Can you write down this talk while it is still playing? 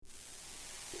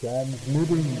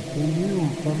Transmitting to you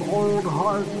from Old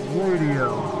Heart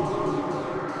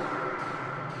Radio.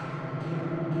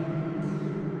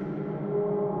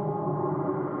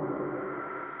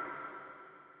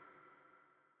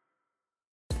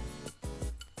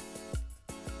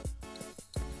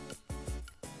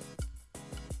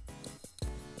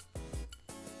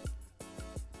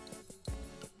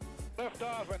 Lift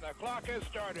off and the clock has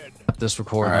started. This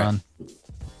record All right. on.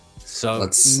 So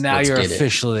Let's you're get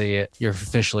it.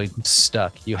 officially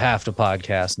stuck. You have to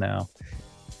podcast now.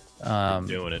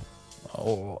 Doing it.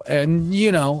 And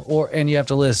you have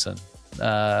to listen.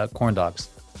 Corn dogs.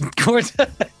 Corn.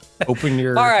 Open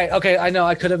your All right. Okay. I know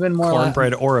I could have been more.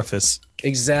 cornbread orifice.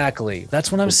 Exactly.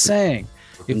 That's what I'm saying.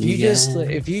 If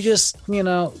you just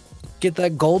get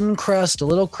that golden crust, a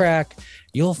little crack,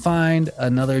 you'll find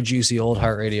another juicy Old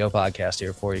Heart Radio podcast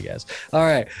here for you guys.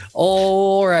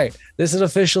 All right. This is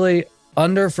officially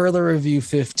Under Further Review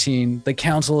 15. The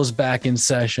council is back in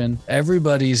session.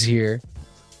 Everybody's here.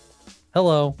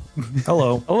 Hello,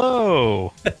 Hello.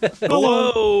 Hello.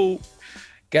 Hello.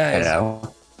 guys.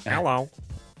 Hello.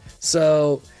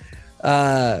 So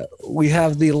we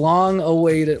have the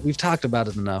long-awaited. We've talked about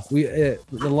it enough. The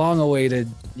long-awaited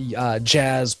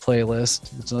jazz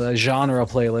playlist. It's a genre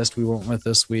playlist we went with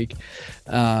this week.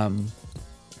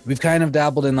 We've kind of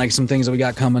dabbled in like some things that we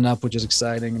got coming up, which is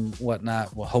exciting and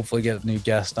whatnot. We'll hopefully get a new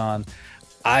guest on.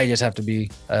 I just have to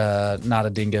be not a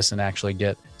dingus and actually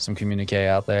get some communique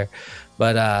out there.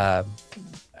 But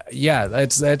yeah,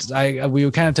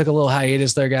 we kind of took a little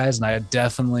hiatus there, guys, and I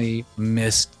definitely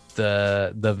missed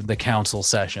the council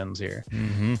sessions here.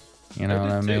 Mm-hmm. You know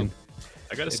what I mean?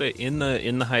 I gotta say, in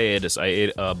the hiatus, I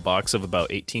ate a box of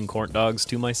about 18 corn dogs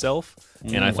to myself,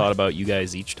 and I thought about you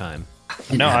guys each time.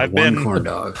 No, I've one been- corn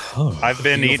dog. I've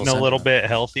been Beautiful eating a little sentiment. bit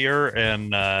healthier,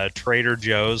 and Trader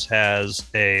Joe's has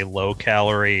a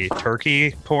low-calorie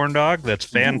turkey corn dog that's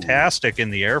fantastic in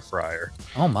the air fryer.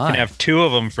 Oh You my! can have 2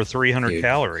 of them for 300 Dude.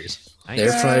 calories.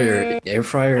 Air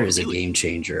fryer is a game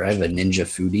changer. I have a Ninja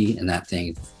Foodie, and that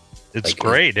thing, It's Like,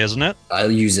 great, isn't it? I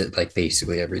use it like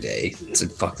basically every day to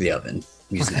fuck the oven.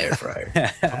 I'm using the air fryer.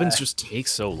 Ovens just take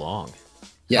so long.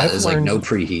 Yeah, I've there's like no learned-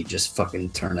 preheat. Just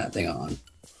fucking turn that thing on.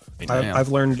 Damn. I've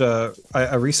learned.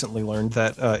 I recently learned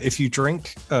that if you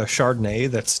drink Chardonnay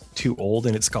that's too old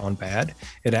and it's gone bad,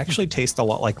 it actually tastes a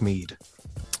lot like mead.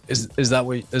 Is that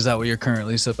what you're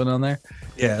currently sipping on there?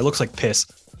 Yeah, it looks like piss.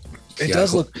 It Yeah,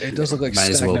 does cool. look like Might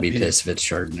as well stagnant be pee. pissed if it's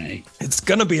Chardonnay. It's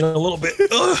gonna be in a little bit.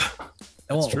 Ugh.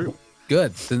 Well, true.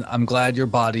 Good. Then I'm glad your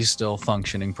body's still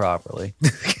functioning properly.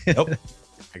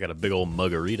 I got a big old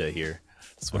margarita here.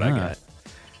 That's what I Ah. got.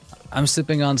 I'm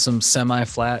sipping on some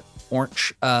semi-flat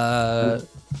orange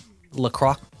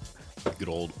LaCroix. Good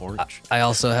old orange. I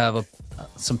also have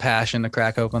some passion to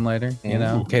crack open later,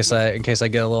 in case I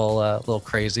get a little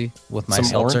crazy with my Some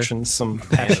seltzer. orange and some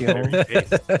passion.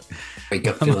 Wake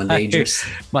up feeling dangerous.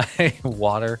 My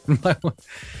water.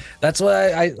 That's what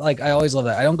I like. I always love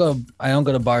that. I don't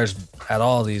go to bars at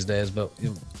all these days, but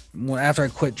after I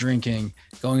quit drinking,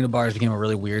 going to bars became a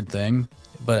really weird thing.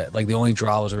 But like the only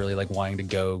draw was really like wanting to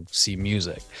go see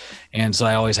music. And so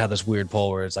I always had this weird pull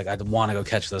where it's like I want to go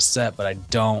catch the set, but I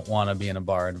don't want to be in a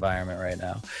bar environment right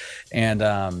now.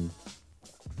 And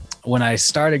when I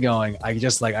started going, I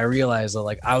realized that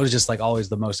like I was just like always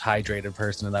the most hydrated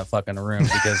person in that fucking room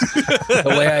because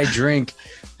the way I drink,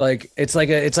 like it's like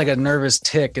a nervous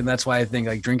tick, and that's why I think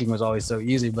like drinking was always so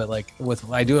easy. But like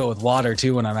I do it with water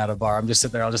too when I'm at a bar. I'm just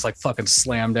sitting there, I'll just like fucking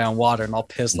slam down water, and I'll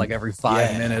piss like every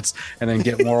 5 minutes, and then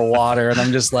get more water, and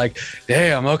I'm just like,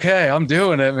 damn, okay, I'm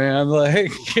doing it, man. Like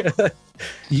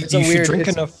You It's a should weird-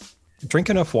 drink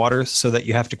enough water so that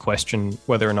you have to question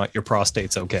whether or not your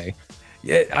prostate's okay.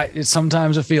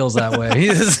 sometimes it feels that way.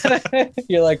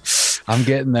 You're like, I'm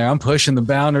getting there. I'm pushing the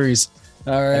boundaries.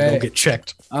 All I right. don't get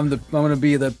checked. I'm gonna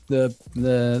be the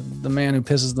man who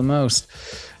pisses the most.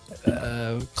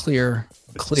 Clear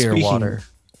Speaking- water.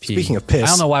 Pee. Speaking of piss, I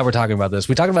don't know why we're talking about this.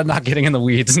 We talked about not getting in the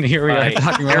weeds, and here we are Right.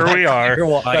 talking about Here we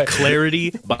are. By clarity,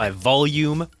 by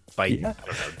volume, by Yeah. I don't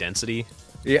know, density.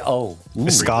 Yeah. Oh. Ooh.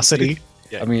 viscosity,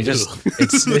 Yeah. I mean, just Ew.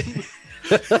 it's.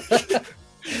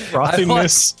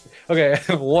 frothiness. Okay,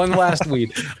 one last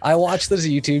weed. I watch this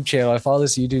YouTube channel. I follow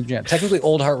this YouTube channel. Technically,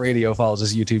 Old Heart Radio follows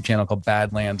this YouTube channel called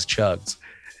Badlands Chugs.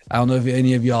 I don't know if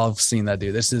any of y'all have seen that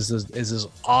dude. This is this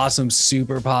awesome,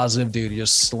 super positive dude who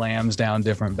just slams down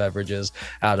different beverages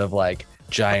out of like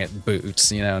giant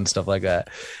boots, and stuff like that.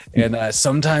 And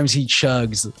sometimes he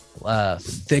chugs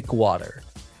thick water,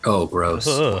 Oh, gross.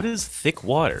 What is thick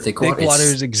water? Thick Thick water. water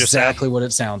It's, is exactly what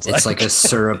it sounds like. it's like a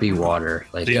syrupy water.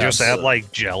 Like They just add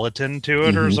like gelatin to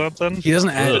it or Mhm. something. he doesn't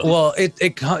add. Ugh. Well,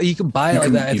 you can buy it You like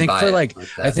can- that. I you think buy for it like,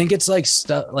 that. I think it's like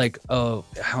stuff like, oh,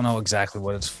 I don't know exactly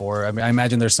what it's for. I mean, I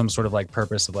imagine there's some sort of like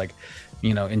purpose of like,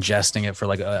 ingesting it for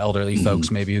like elderly Mhm. folks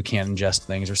maybe who can't ingest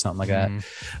things or something like that.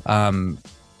 Mhm.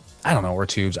 I don't know, or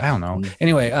tubes. I don't know. Mm.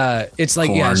 Anyway, it's like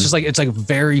yeah, Corn. it's just like it's like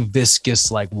very viscous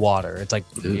like water. It's like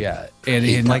Ooh. yeah, I and,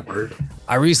 hate and that like word.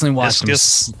 I recently watched him.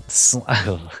 Viscous.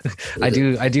 I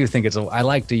do think it's I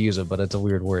like to use it, but it's a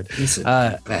weird word. It's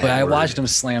a But bad I word. watched him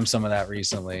slam some of that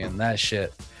recently, and that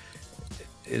shit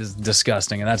is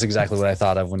disgusting. And that's exactly what I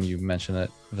thought of when you mentioned it,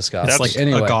 viscosity. That's Like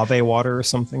anyway, agave water or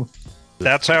something.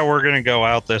 That's how we're gonna go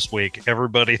out this week.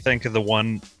 Everybody think of the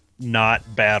one not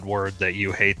bad word that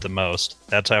you hate the most.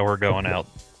 That's how we're going out.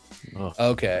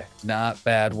 okay, not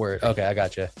bad word. Okay, I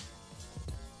got you.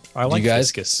 I like you guys?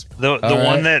 viscous. The All one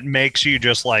right. that makes you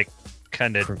just like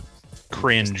kind of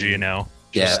cringe, you know.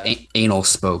 Yeah, anal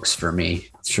spokes for me.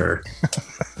 Sure.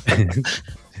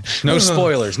 No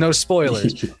spoilers. No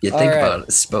spoilers. You think All right. about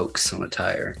it, spokes on a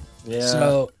tire.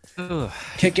 So,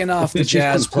 kicking off the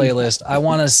jazz playlist, I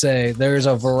want to say there's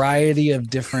a variety of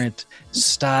different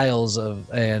styles of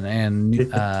and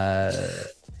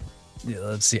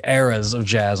let's see, eras of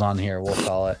jazz on here. We'll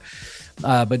call it.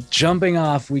 But jumping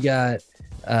off, we got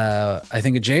I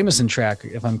think a Jameson track,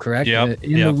 if I'm correct, Yep,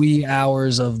 in the wee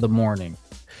hours of the morning.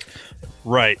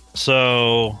 Right.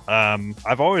 So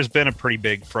I've always been a pretty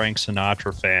big Frank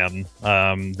Sinatra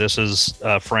fan. This is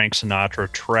a Frank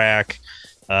Sinatra track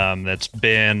that's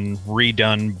been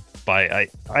redone by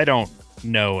I don't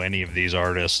know any of these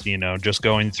artists, just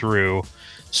going through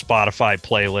Spotify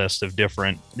playlist of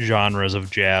different genres of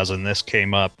jazz, and this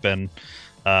came up, and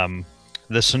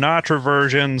the Sinatra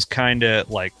version's kind of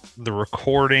like the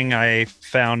recording I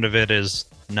found of it is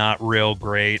not real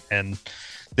great, and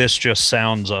this just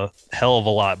sounds a hell of a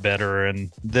lot better,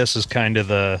 and this is kind of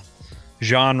the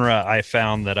genre I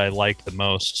found that I like the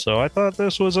most. So I thought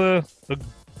this was a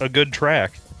good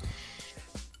track.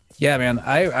 Yeah, man,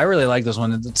 I really like this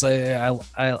one. It's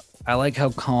I like how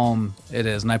calm it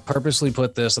is, and I purposely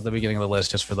put this at the beginning of the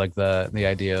list just for like the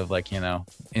idea of like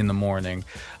in the morning.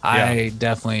 I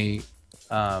definitely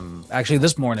actually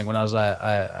this morning when I was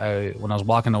when I was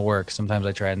walking to work, sometimes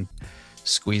I try and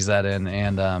squeeze that in,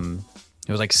 and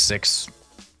it was like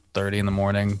 6:30 in the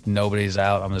morning. Nobody's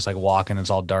out. I'm just like walking. It's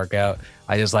all dark out.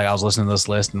 I was listening to this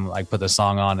list and like put the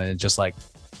song on, and it just like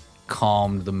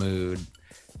calmed the mood.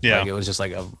 Yeah. Like, it was just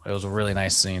like it was a really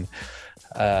nice scene.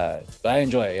 But I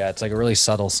enjoy it. Yeah, it's like a really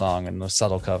subtle song and a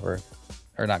subtle cover,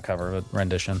 or not cover, but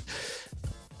rendition.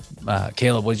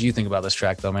 Caleb, what did you think about this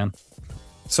track, though, man?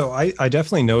 So I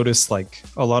definitely noticed like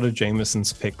a lot of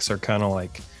Jameson's picks are kind of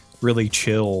like really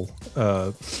chill.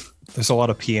 There's a lot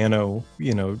of piano,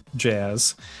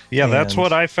 jazz. Yeah, that's And-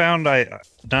 what I found.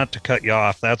 Not to cut you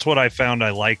off, that's what I found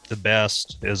I liked the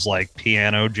best is like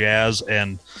piano jazz.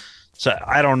 And so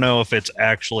I don't know if it's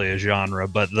actually a genre,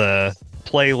 but the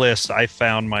playlist I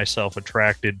found myself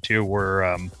attracted to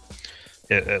were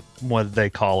what do they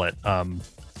call it?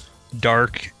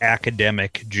 Dark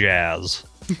academic jazz.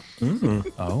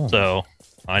 Oh, So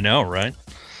I know, right?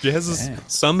 Jazz is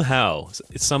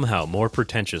It's somehow more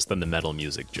pretentious than the metal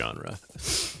music genre.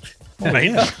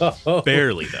 Right?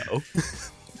 Barely though.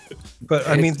 But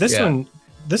I mean, this Yeah.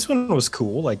 one was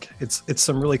cool. Like it's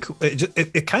some really cool.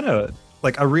 It kind of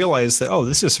like I realized that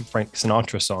this is a Frank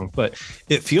Sinatra song, but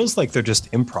it feels like they're just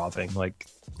improvising. Like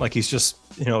he's just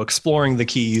exploring the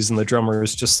keys, and the drummer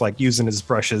is just like using his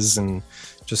brushes, and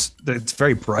just it's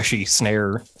very brushy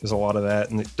snare. There's a lot of that,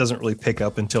 and it doesn't really pick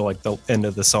up until like the end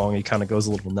of the song. He kind of goes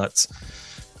a little nuts,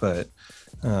 but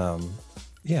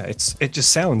yeah, it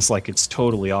just sounds like it's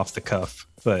totally off the cuff,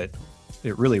 but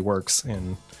it really works.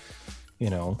 And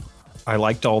I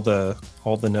liked all the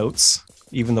notes,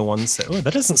 even the ones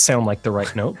that doesn't sound like the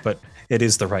right note, but it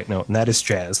is the right note, and that is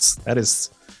jazz. That is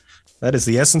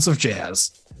the essence of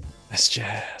jazz. that's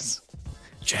jazz.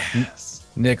 Jazz.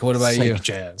 Nick, what about you? Snake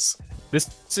jazz. This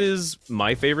is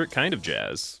my favorite kind of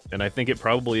jazz, and I think it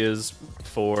probably is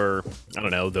for, I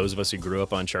don't know, those of us who grew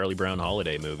up on Charlie Brown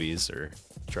holiday movies or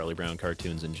Charlie Brown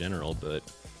cartoons in general. But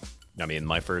I mean,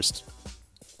 my first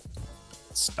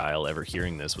style ever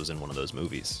hearing this was in one of those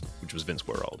movies, which was Vince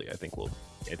Guaraldi. I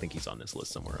think he's on this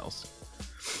list somewhere else.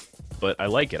 But I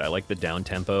like it. I like the down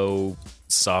tempo,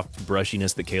 soft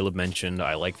brushiness that Caleb mentioned.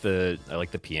 I like the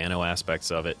piano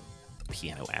aspects of it.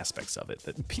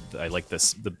 I like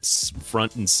the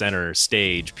front and center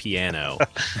stage piano.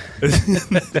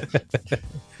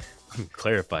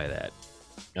 Clarify that.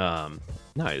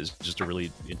 No, it was just a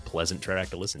really pleasant track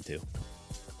to listen to.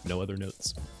 No other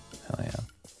notes. Hell yeah.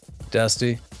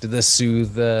 Dusty, did this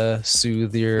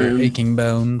soothe your aching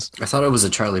bones? I thought it was a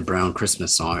Charlie Brown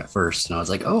Christmas song at first, and I was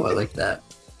like, "Oh, I like that."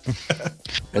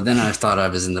 But then I thought I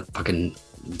was in the fucking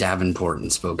Davenport in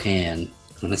Spokane,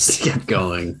 and it just kept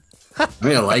going. I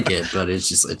mean, I like it, but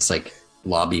it's like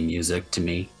lobby music to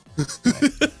me.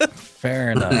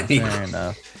 Fair enough. Fair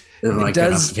enough. It's like in a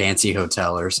does- fancy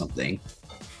hotel or something.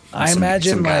 I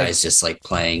imagine some like guys just like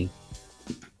playing.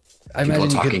 I People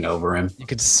imagine talking over him. you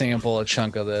could sample a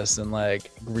chunk of this and like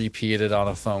repeat it on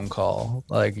a phone call,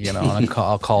 like on a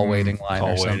call waiting line Call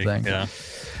or waiting, something. yeah.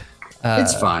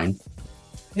 It's fine.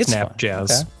 It's Snap fine.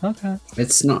 jazz. Okay.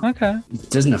 It's not. Okay. It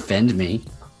doesn't offend me.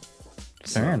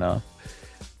 Fair enough.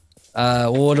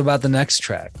 Well, what about the next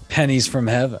track, "Pennies from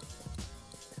Heaven"?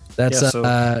 That's Yeah,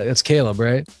 so- it's Caleb,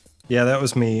 right? Yeah, that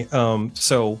was me.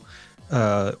 So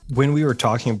when we were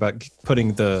talking about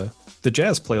putting the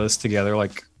jazz playlist together,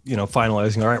 like,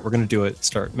 finalizing, all right, we're going to do it,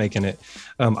 start making it.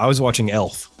 I was watching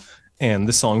Elf, and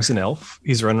the song's an Elf.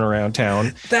 He's running around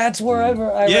town. That's where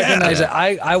I Yeah. recognize it.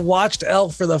 I watched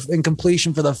Elf in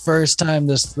completion for the first time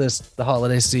the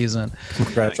holiday season. And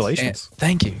Congratulations.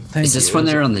 thank you. Is this when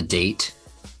they're on the date?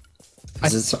 I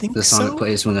Is this think the song so. that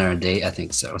plays when they're on a date? I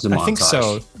think so. It's a I montage. think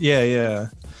so. Yeah.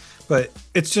 But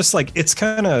it's just like, it's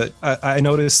kind of, I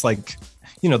noticed like,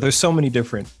 there's so many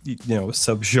different,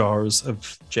 subgenres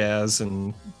of jazz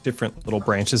and different little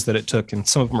branches that it took. And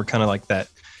some of them are kind of like that,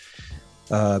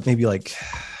 maybe like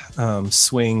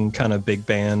swing kind of big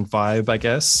band vibe, I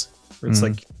guess, where it's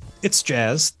like, it's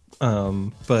jazz,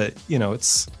 but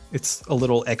it's a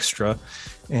little extra,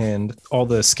 and all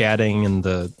the scatting and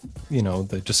the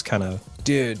just kind of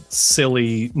Dude,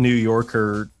 silly New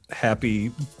Yorker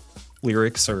happy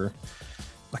lyrics are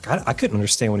like, I couldn't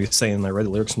understand what he was saying. And I read the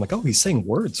lyrics. I'm like, oh, he's saying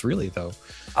words, really though.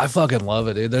 I fucking love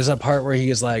it, dude. There's a part where he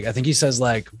is like, I think he says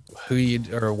like, "Who you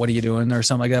or what are you doing?" or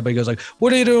something like that. But he goes like,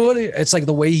 "What are you doing? What are you?" It's like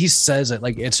the way he says it,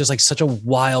 like it's just like such a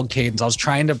wild cadence. I was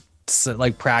trying to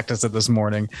like practice it this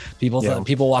morning. People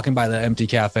walking by the empty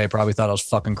cafe probably thought I was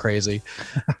fucking crazy.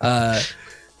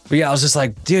 But yeah, I was just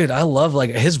like, dude, I love like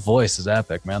his voice is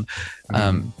epic, man.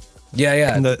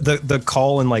 Yeah. And the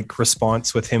call and like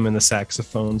response with him and the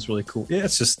saxophone's really cool. Yeah,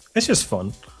 it's just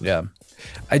fun. Yeah.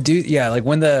 I do. Yeah. Like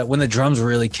when the drums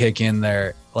really kick in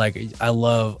there, like I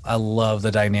love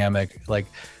the dynamic, like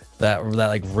that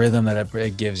like rhythm that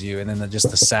it gives you. And then just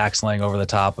the sax laying over the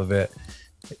top of it.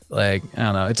 Like, I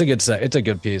don't know. It's a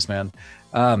good piece, man.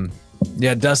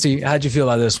 Yeah. Dusty, how'd you feel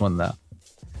about this one though?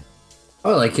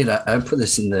 Oh, I like it. I put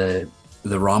this in the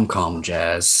rom-com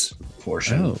jazz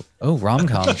portion. Oh,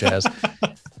 rom-com jazz.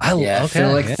 I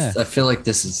feel like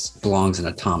this belongs in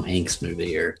a Tom Hanks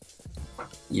movie, or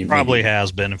Probably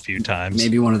has been a few times.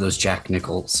 maybe one of those Jack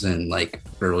Nicholson like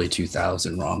early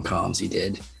 2000 rom-coms he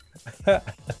did. But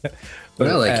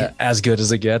I like it. As good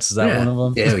as it gets. Is that one of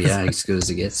them? Yeah, as good as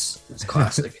it gets. It's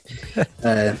classic.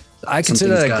 I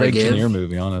consider that a Something's great gotta Kinnear give.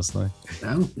 movie, honestly.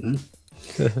 Oh,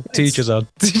 Teachers on.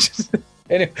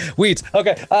 Anyway, weeds.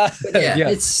 Okay. yeah,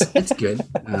 it's good.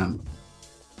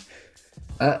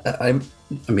 I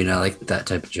mean, I like that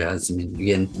type of jazz. I mean,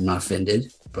 again, I'm not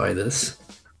offended by this,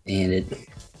 and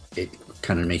it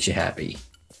kind of makes you happy.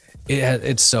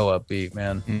 It's so upbeat,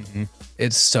 man. Mhm.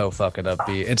 It's so fucking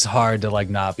upbeat. It's hard to like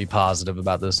not be positive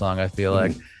about this song, I feel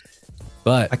like.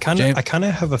 But I kind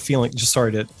of have a feeling, just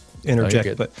sorry to interject,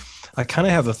 good. but I kind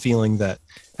of have a feeling that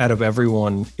out of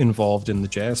everyone involved in the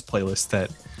jazz playlist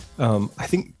that I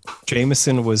think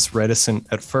Jameson was reticent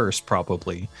at first,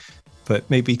 probably, but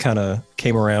maybe kind of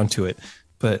came around to it.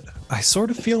 But I sort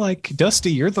of feel like,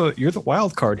 Dusty, you're the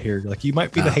wild card here. Like, you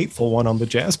might be the hateful one on the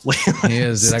jazz playlist. he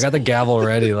is, dude. I got the gavel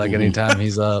ready like anytime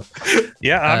he's up.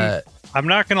 Yeah, I'm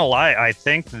not gonna lie. I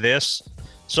think this.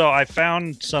 So I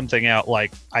found something out.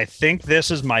 Like, I think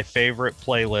this is my favorite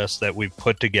playlist that we've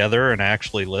put together and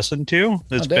actually listened to.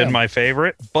 It's damn. been my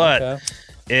favorite, but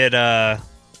Okay.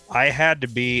 I had to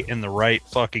be in the right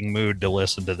fucking mood to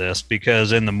listen to this,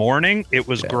 because in the morning it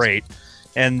was Yes. great,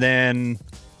 and then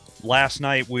last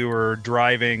night we were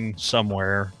driving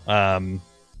somewhere,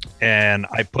 and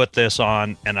I put this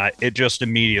on, and it just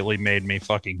immediately made me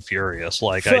fucking furious.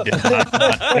 Like, I did not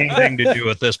want anything to do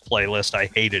with this playlist. I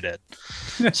hated it.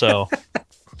 So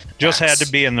just had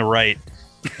to be in the right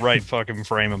fucking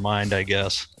frame of mind, I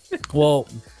guess. Well,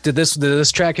 did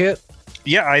this track hit?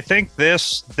 Yeah, I think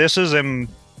this is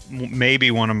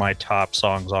maybe one of my top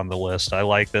songs on the list. I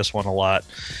like this one a lot.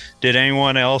 Did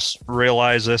anyone else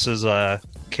realize this is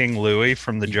King Louie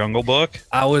from the Jungle Book?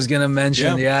 I was gonna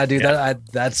mention, yeah, dude. Yeah.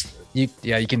 That's you.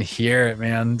 Yeah, you can hear it,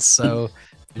 man. It's so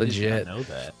legit. I know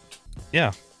that.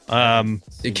 Yeah.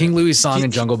 The King Louis song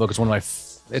in Jungle Book is one of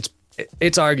my. It's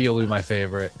It's arguably my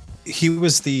favorite. He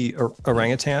was the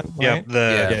orangutan, Yeah, right?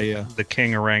 the the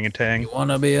king orangutan. You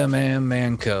wanna be a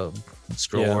man cub?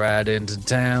 Stroll Yeah. right into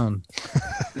town.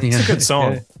 It's a good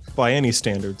song by any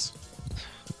standards.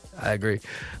 I agree.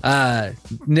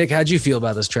 Nick, how'd you feel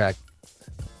about this track?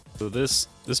 So this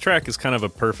track is kind of a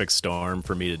perfect storm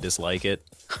for me to dislike it.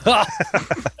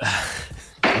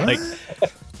 Like,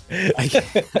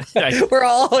 We're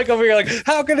all like over here, like,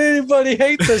 how can anybody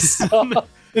hate this song?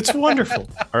 It's wonderful.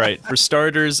 all right, for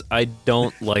starters, I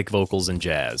don't like vocals in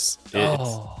jazz.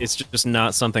 It's just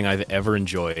not something I've ever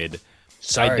enjoyed.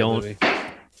 Sorry, I don't. Louis.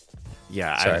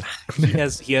 Yeah,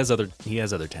 Sorry. he has other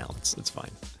talents. It's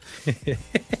fine.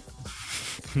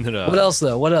 No, What else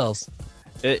though? What else?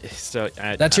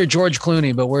 That's your George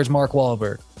Clooney, but where's Mark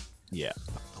Wahlberg? Yeah.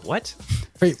 What?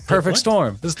 Perfect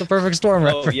Storm. This is the Perfect Storm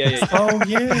Oh reference. yeah. Oh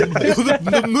yeah.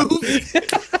 The movie.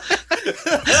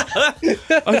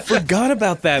 I forgot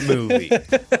about that movie.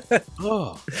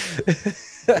 Oh.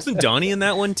 Wasn't Donnie in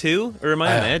that one too? Or am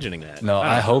I imagining that? No,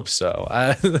 I hope so.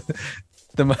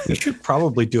 We should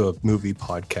probably do a movie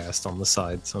podcast on the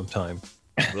side sometime.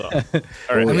 All right.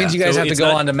 That means you guys So have to it's go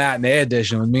not- on to Matinee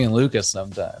Edition with me and Lucas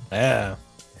sometime. Yeah.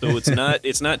 So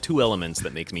it's not two elements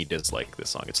that makes me dislike this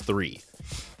song. It's three.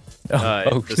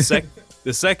 Okay.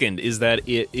 The second is that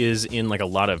it is in like a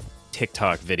lot of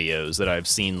TikTok videos that I've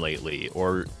seen lately,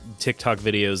 or TikTok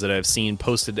videos that I've seen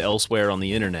posted elsewhere on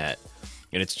the internet.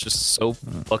 And it's just so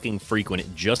fucking frequent.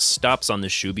 It just stops on the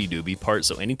shooby dooby part.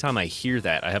 So anytime I hear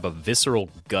that, I have a visceral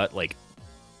gut like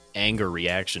anger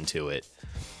reaction to it.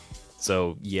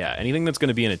 So yeah, anything that's going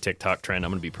to be in a TikTok trend,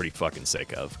 I'm going to be pretty fucking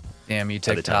sick of. Damn you,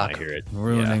 By the time TikTok. I hear it.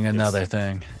 Ruining Yeah, another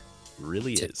thing.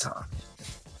 Really TikTok.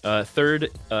 is. Third,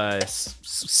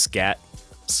 scat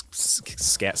singing.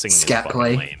 Scat is fucking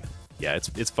play? lame. Yeah,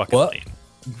 it's fucking What? lame.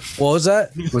 What was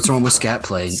that? What's wrong with scat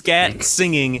play? Scat Nick?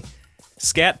 singing,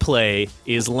 scat play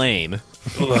is lame.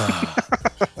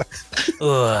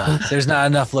 Ugh. There's not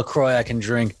enough LaCroix I can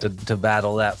drink to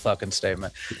battle that fucking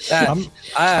statement.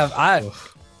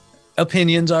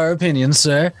 Opinions are opinions,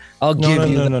 sir. I'll give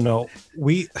you No.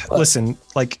 We listen.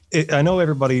 Like I know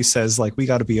everybody says like we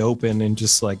got to be open and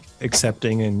just like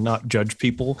accepting and not judge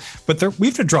people, but we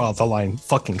have to draw the line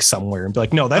fucking somewhere and be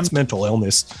like, no, that's mental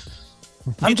illness.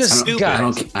 I'm just stupid. I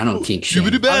guys. don't kink shame.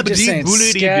 I'm just saying,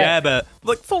 scat-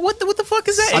 Like, what the fuck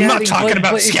is that? I'm not Scatting, talking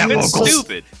about but if scat you It's vocals.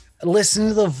 stupid. Listen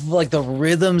to the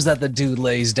rhythms that the dude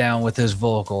lays down with his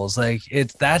vocals. Like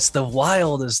that's the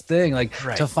wildest thing. Like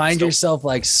Right. to find So- yourself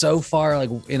like so far like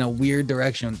in a weird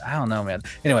direction. I don't know, man.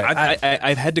 Anyway,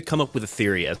 I've had to come up with a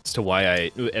theory as to why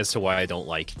I don't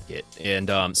like it,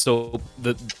 and so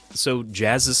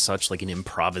jazz is such like an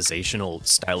improvisational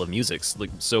style of music.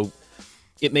 So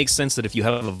it makes sense that if you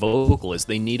have a vocalist,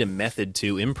 they need a method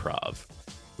to improv,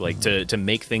 like to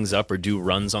make things up or do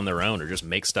runs on their own or just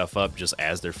make stuff up just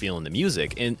as they're feeling the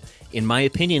music. And in my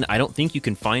opinion, I don't think you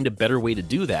can find a better way to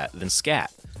do that than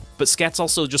scat. But scat's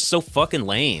also just so fucking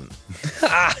lame.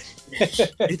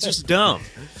 It's just dumb.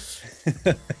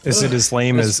 Is it as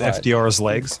lame as That's fine. FDR's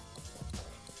legs?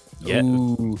 Yeah,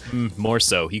 ooh, more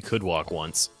so. He could walk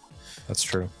once. That's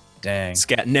true. dang.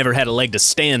 Scat never had a leg to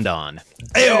stand on.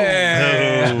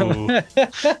 Oh,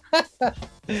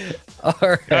 All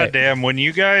right. goddamn! When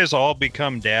you guys all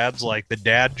become dads, like the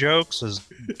dad jokes is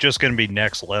just going to be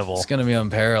next level. It's gonna be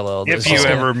unparalleled. If It's you just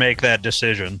gonna- ever make that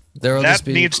decision, there will that just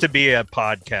be needs to be a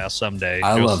podcast someday.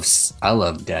 I Just-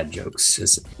 love dad jokes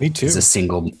as Me too. a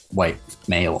single white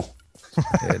male.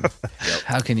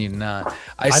 How can you not?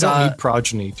 I saw don't need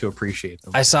progeny to appreciate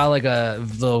them. I saw like a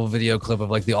little video clip of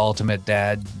like the ultimate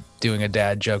dad doing a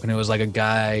dad joke, and it was like a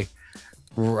guy,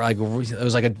 like it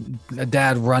was like a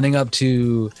dad running up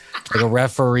to like a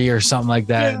referee or something like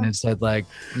that, and it said like,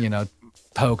 you know,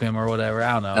 poke him or whatever.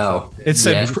 I don't know. Oh, It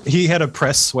said yeah. he had a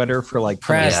press sweater for like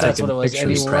Press, Yeah, that's taking what it was. And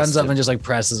he pictures. runs up it. and just like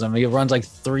presses him. He runs like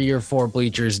 3 or 4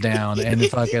 bleachers down and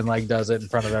fucking like does it in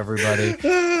front of everybody.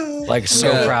 Like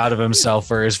so Yeah. proud of himself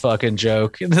for his fucking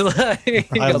joke. Like,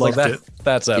 I was like, loved it.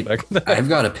 That's epic. I've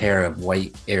got a pair of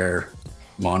white Air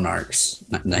Monarchs,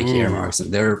 Nike Air Monarchs.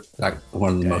 They're like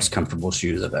one of the most comfortable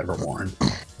shoes I've ever worn.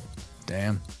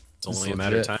 Damn. It's only a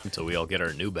matter of time until we all get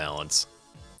our New Balance.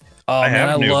 Oh I man,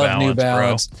 have I New love New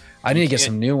Balance, Balance. I need to get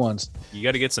some new ones. You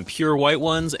got to get some pure white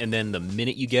ones, and then the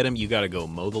minute you get them, you got to go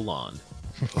mow the lawn.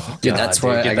 Dude, that's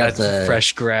why get I got that the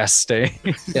fresh grass stain.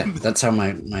 Yeah, that's how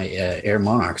my Air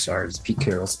Monarchs are. It's Pete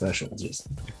Carroll special, just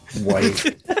white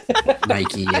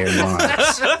Nike Air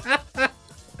Monarchs.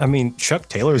 I mean, Chuck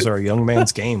Taylors are a young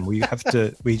man's game. We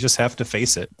just have to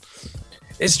face it.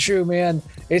 It's true, man.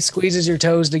 It squeezes your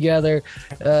toes together.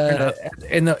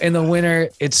 In the winter,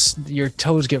 it's your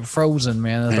toes get frozen,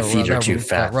 man. My feet are too That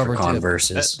fat for rubber tip.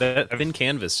 Converses. That thin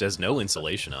canvas has no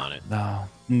insulation on it. No,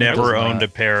 Never does owned not. a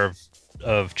pair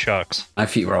of Chucks. My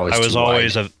feet were always I was too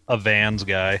always wide. a Vans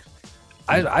guy.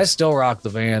 I still rock the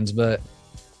Vans, but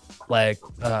like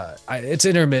it's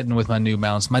intermittent with my New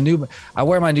Balance. I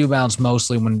wear my New Balance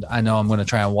mostly when I know I'm going to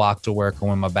try and walk to work or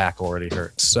when my back already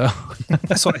hurts. So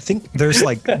So I think there's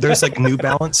like New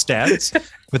Balance dads,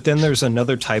 but then there's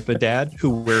another type of dad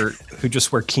who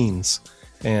just wear Keens.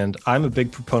 And I'm a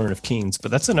big proponent of Keens,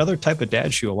 but that's another type of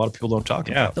dad shoe a lot of people don't talk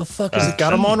Yeah. about. the fuck is He's got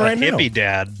them on A right now. hippie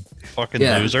dad. Fucking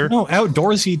Yeah. loser. No,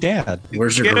 outdoorsy dad.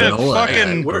 Where's your Get a granola?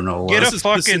 fucking- at, granola? Get This a is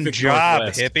fucking Pacific job,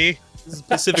 Northwest. hippie.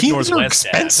 Pacific Keens are Northwest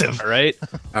expensive. dabs, all right?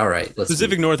 All right, let's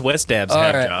Pacific Northwest dabs All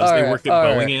have right, jobs. all They right, work at all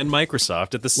Boeing right. and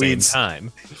Microsoft at the same Weeds.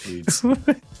 time.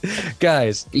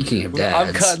 guys? Speaking of I'm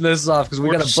dads, cutting this off because we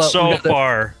We're got so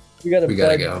far. we got We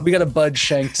gotta go. a Bud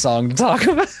Shank song to talk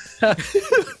about.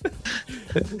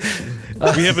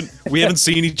 We haven't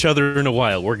seen each other in a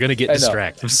while. We're gonna get I know.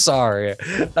 distracted. I'm sorry.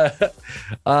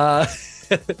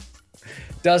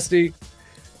 Dusty,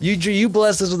 you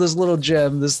blessed us with this little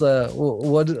gem. This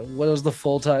what was the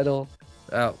full title?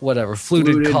 Whatever.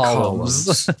 Fluted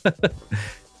columns.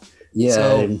 Yeah,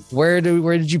 So where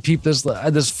did you peep this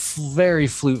very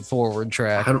flute forward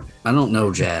track? I don't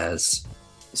know jazz.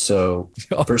 So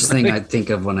Oh, first really? thing I think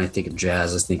of when I think of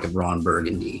jazz, I think of Ron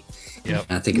Burgundy. Yep.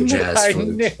 And I think of jazz I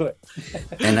flute. knew it.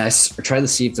 And I tried to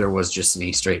see if there was just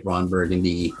any straight Ron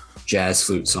Burgundy jazz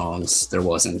flute songs. There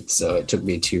wasn't. So it took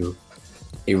me to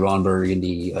a Ron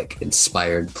Burgundy like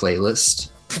inspired playlist.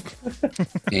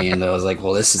 And I was like,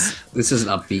 well, this is an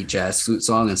upbeat jazz flute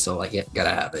song, and so like, yeah, gotta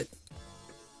have it.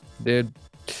 Dude,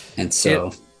 And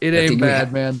so it I ain't think we bad,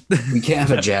 have- man. we can't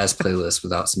have a jazz playlist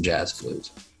without some jazz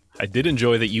flute. I did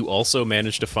enjoy that you also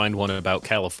managed to find one about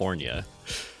California.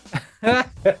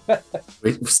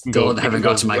 We still we haven't can got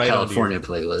go to my right onto California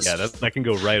playlist. Yeah, that can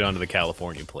go right onto the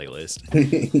California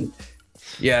playlist.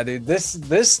 Yeah, dude,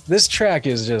 this track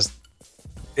is just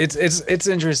it's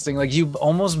interesting. Like you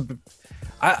almost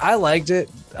I liked it.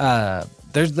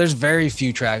 There's very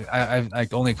few tracks. I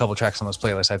like only a couple tracks on this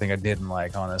playlist I think I didn't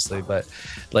like, honestly, but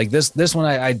like this one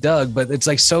I dug, but it's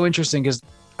like so interesting because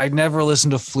I never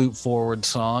listened to flute forward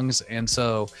songs, and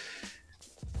so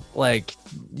like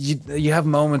you have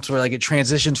moments where like it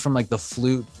transitions from like the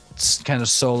flute kind of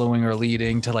soloing or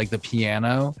leading to like the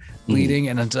piano leading,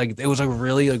 and it's like it was like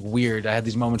really like weird. I had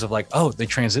these moments of like, oh, they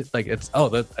transit like that's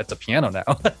a piano now.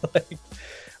 Like,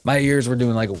 my ears were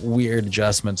doing like weird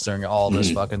adjustments during all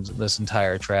this this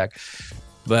entire track.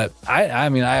 But I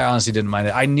mean, I honestly didn't mind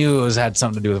it. I knew it had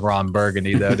something to do with Ron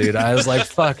Burgundy though, dude. I was like,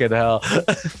 fucking hell.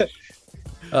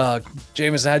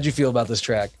 Jameson, how'd you feel about this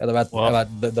track? About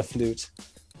the flute?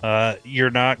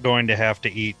 You're not going to have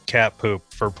to eat cat poop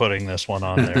for putting this one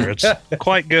on there. It's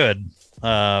quite good.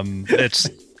 It's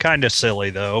kind of silly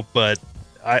though, but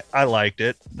I liked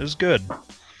it. It was good.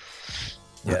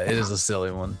 Yeah, it is a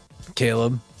silly one.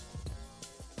 Caleb?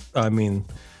 I mean,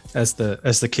 as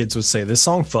the kids would say, this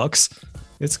song fucks.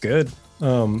 It's good.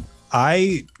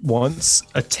 I once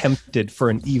attempted for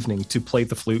an evening to play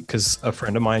the flute because a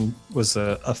friend of mine was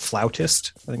a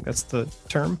flautist. I think that's the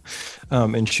term.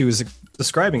 And she was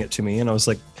describing it to me, and I was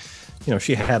like, you know,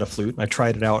 she had a flute, and I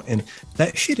tried it out, and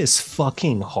that shit is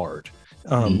fucking hard.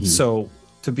 So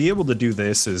to be able to do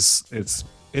this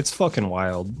it's fucking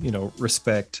wild, you know,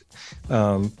 respect.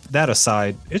 That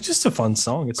aside, it's just a fun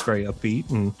song. It's very upbeat,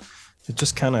 and it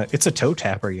just it's a toe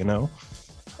tapper, you know.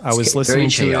 I was listening very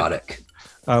to chaotic.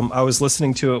 I was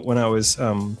listening to it when I was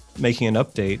making an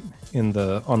update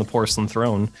on the Porcelain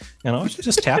Throne, and I was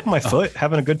just tapping my foot,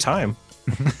 having a good time.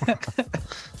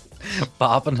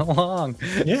 Bopping along.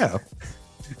 Yeah.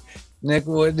 Nick,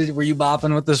 were you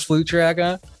bopping with this flute track,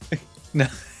 huh? No.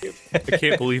 I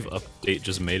can't believe Update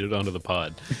just made it onto the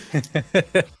pod.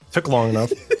 Took long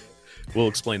enough. We'll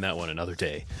explain that one another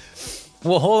day.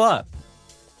 Well, hold on.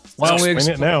 Why don't we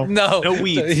Explain it now. No, No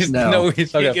weeds. No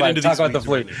weeds. Okay, Can't get fine. into Talk these about the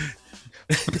weeds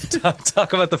flute. right now.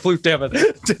 Talk about the flute, damn it.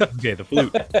 Okay, the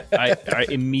flute.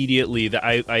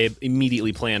 I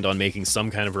immediately planned on making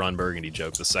some kind of Ron Burgundy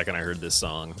joke the second I heard this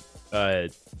song. To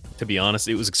be honest,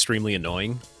 it was extremely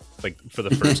annoying, like for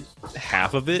the first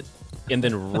half of it, and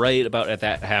then right about at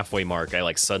that halfway mark, I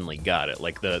like suddenly got it.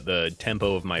 Like the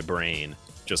tempo of my brain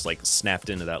just like snapped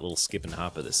into that little skip and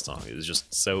hop of this song. It was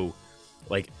just so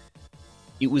like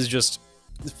it was just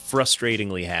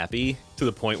frustratingly happy to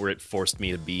the point where it forced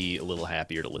me to be a little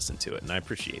happier to listen to it, and I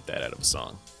appreciate that out of a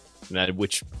song.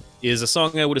 which is a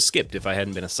song I would have skipped if I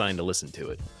hadn't been assigned to listen to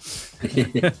it.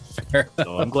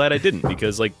 So I'm glad I didn't,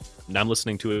 because like I'm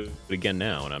listening to it again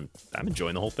now, and I'm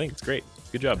enjoying the whole thing. It's great.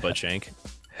 Good job, Bud Shank.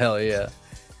 Hell yeah.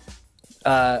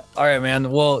 All right,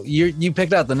 man. Well, you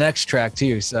picked out the next track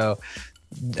too. So,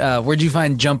 where'd you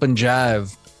find "Jump and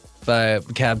Jive" by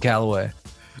Cab Calloway?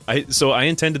 I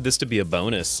intended this to be a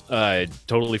bonus. I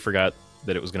totally forgot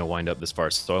that it was going to wind up this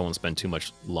far, so I won't spend too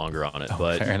much longer on it.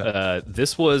 But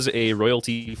this was a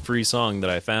royalty-free song that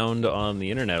I found on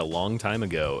the internet a long time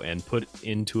ago and put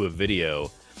into a video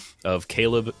of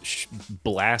Caleb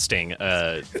blasting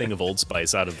a thing of Old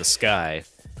Spice out of the sky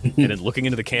and then looking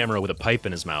into the camera with a pipe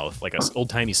in his mouth, like an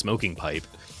old-timey smoking pipe.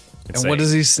 And saying, what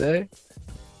does he say?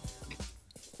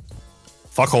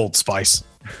 Fuck Old Spice.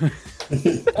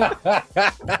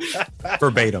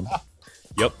 Verbatim.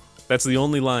 Yep, that's the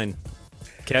only line.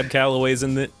 Cab Calloway's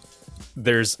in it.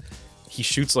 He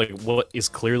shoots like what is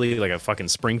clearly like a fucking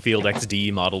Springfield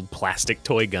XD modeled plastic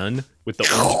toy gun with the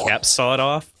orange cap sawed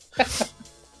off.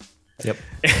 Yep.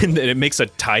 And it makes a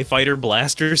TIE Fighter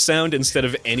blaster sound instead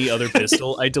of any other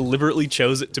pistol. I deliberately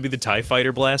chose it to be the TIE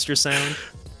Fighter blaster sound.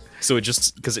 So it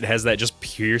just, because it has that just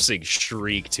piercing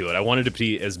shriek to it. I wanted to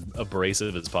be as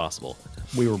abrasive as possible.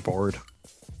 We were bored.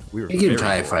 Speaking of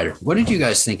TIE Fighter, what did you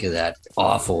guys think of that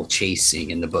awful chase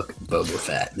scene in the book Boba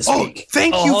Fett this week?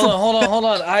 Thank you. Hold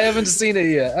on. I haven't seen it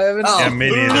yet. Yeah, me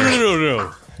neither.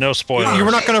 No. No spoilers. You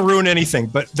were not going to ruin anything,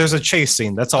 but there's a chase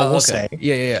scene. That's all we'll say.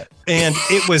 Yeah. And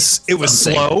it was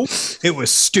slow. It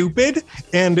was stupid,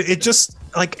 and it just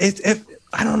like it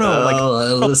I don't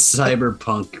know. The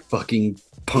cyberpunk fucking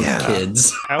punk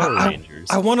kids. Power Rangers.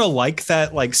 I want to like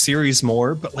that like series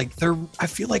more, but like I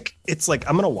feel like it's like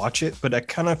I'm gonna watch it, but I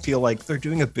kind of feel like they're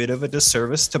doing a bit of a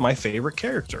disservice to my favorite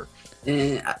character.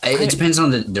 It depends on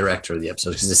the director of the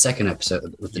episode, because the second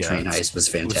episode with the train heist was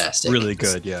fantastic. It was really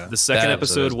good, yeah. The second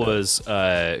episode was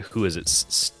who is it?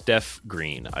 Steph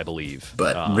Green, I believe.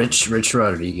 But Rich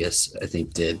Rodriguez, I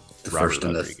think, did the first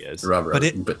and the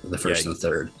first and the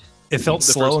third. It felt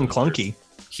slow and clunky.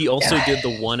 He also did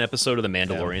the one episode of The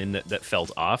Mandalorian that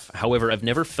felt off. However, I've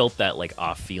never felt that like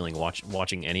off feeling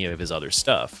watching any of his other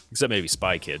stuff, except maybe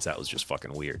Spy Kids. That was just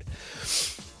fucking weird.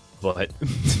 But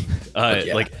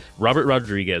like Robert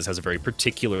Rodriguez has a very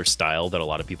particular style that a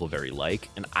lot of people very like,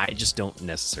 and I just don't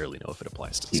necessarly know if it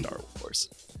applies to Star Wars.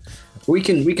 We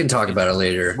can talk about it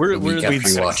later. We're after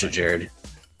you watch it, Jared.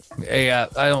 Yeah,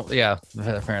 I don't. Yeah,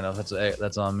 fair enough.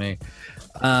 That's on me.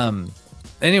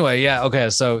 Anyway, yeah, okay.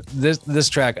 So this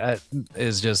track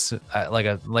is just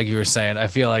like you were saying. I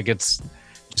feel like it's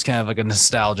just kind of like a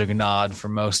nostalgic nod for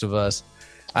most of us.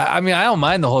 I mean, I don't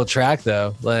mind the whole track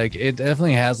though. Like, it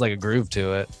definitely has like a groove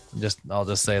to it. I'll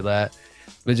just say that.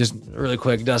 But just really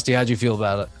quick, Dusty, how'd you feel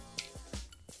about it?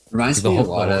 Reminds me a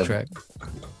lot of track.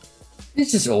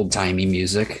 It's just old timey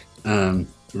music.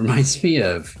 Reminds me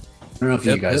of, I don't know if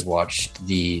you guys watched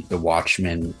the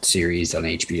Watchmen series on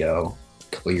HBO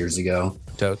a couple years ago.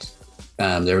 Totes.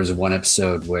 There was one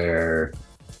episode where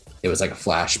it was like a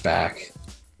flashback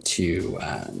to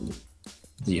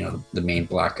the main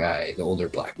black guy, the older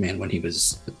black man, when he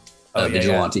was a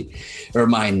vigilante. Yeah. It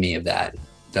reminded me of that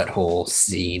whole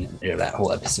scene, that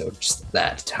whole episode, just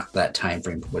that time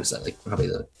frame. What is that, like probably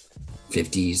the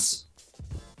 50s,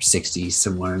 60s,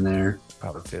 somewhere in there?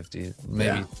 Probably 50s,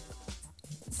 maybe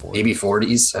 40s. Maybe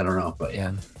 40s. I don't know, but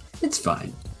yeah, it's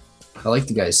fine. I like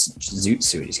the guy's zoot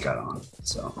suit he's got on.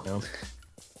 So,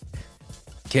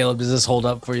 Caleb, does this hold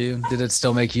up for you? Did it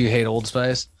still make you hate Old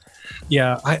Spice?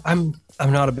 Yeah, I'm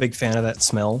not a big fan of that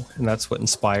smell, and that's what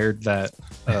inspired that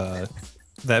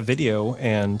that video.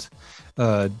 And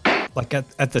like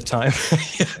at the time,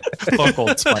 fuck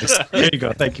Old Spice. There you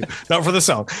go. Thank you. Not for the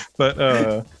song,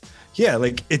 but yeah,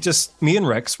 like it just, me and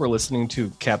Rex were listening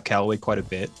to Cab Calloway quite a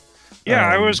bit.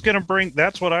 Yeah,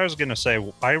 that's what I was gonna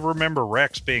say. I remember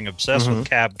Rex being obsessed with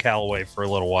Cab Calloway for a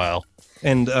little while.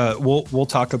 And we'll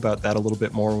talk about that a little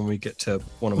bit more when we get to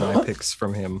one of my picks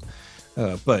from him.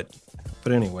 But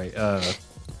anyway,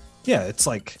 yeah,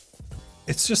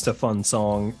 it's just a fun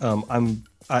song.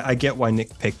 I get why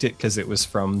Nick picked it, because it was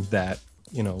from that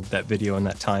video in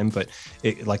that time. But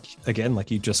it, like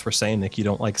you just were saying, Nick, you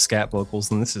don't like scat vocals,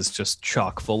 and this is just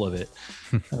chock full of it.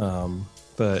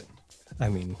 But I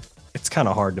mean, it's kind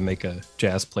of hard to make a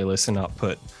jazz playlist and not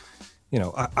put.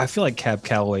 I feel like Cab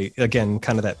Calloway, again,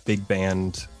 kind of that big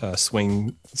band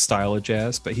swing style of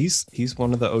jazz, but he's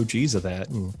one of the OGs of that,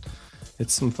 and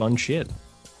it's some fun shit.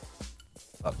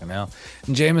 Fucking hell.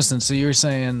 And Jameson, so you were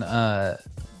saying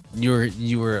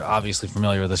you were obviously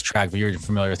familiar with this track, but you're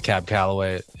familiar with Cab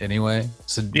Calloway anyway.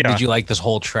 So did you like this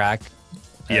whole track?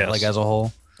 Yes. Like as a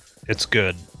whole? It's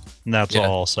good. And that's Yeah.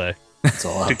 all I'll say. That's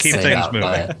all I To have keep say things about moving.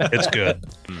 that. It's good.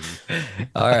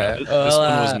 All right. This Well,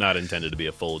 one was not intended to be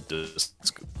a full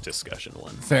discussion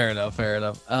one. Fair enough.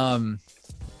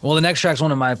 Well, the next track's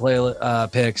one of my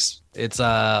picks. It's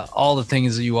 "All the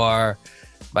Things That You Are"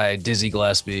 by Dizzy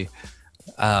Gillespie.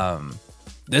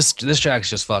 This track's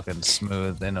just fucking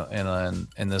smooth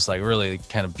in this like really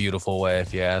kind of beautiful way,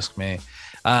 if you ask me.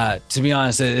 To be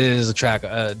honest, it is a track.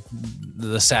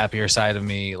 The sappier side of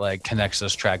me like connects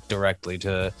this track directly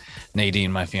to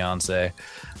Nadine, my fiance.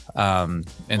 And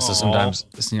so sometimes,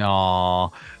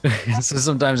 so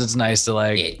sometimes it's nice to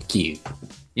like, Yeah, cute.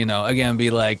 again, be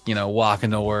like,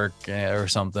 walking to work or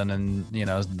something, and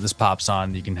this pops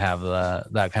on. You can have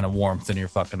that kind of warmth in your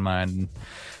fucking mind.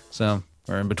 So,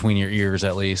 or in between your ears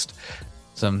at least.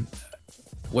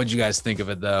 What'd you guys think of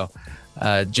it though?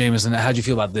 Jameson, how'd you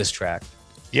feel about this track?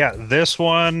 Yeah, this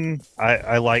one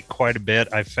I like quite a bit.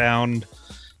 I found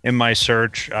in my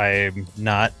search I'm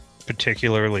not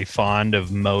particularly fond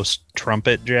of most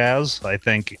trumpet jazz. I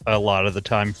think a lot of the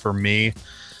time for me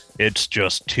it's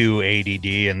just too ADD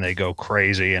and they go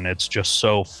crazy and it's just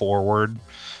so forward.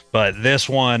 But this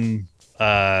one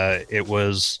it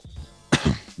was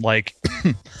like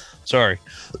sorry.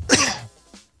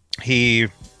 He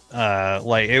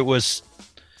it was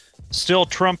still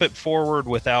trumpet forward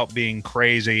without being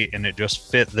crazy, and it just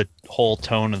fit the whole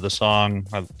tone of the song.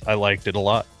 I liked it a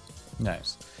lot.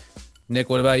 Nice. Nick,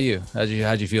 what about you? How'd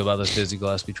you feel about this Dizzy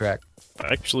Gillespie track?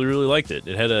 I actually really liked it.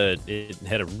 It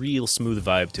had a real smooth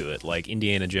vibe to it, like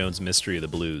Indiana Jones' Mystery of the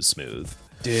Blues smooth.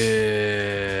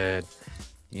 Dude,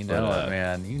 you know But, it,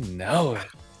 man. You know it.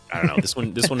 I don't know.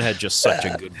 This one had just such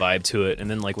a good vibe to it, and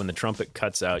then like when the trumpet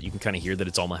cuts out, you can kind of hear that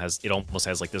it almost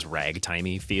has like this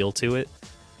ragtimey feel to it.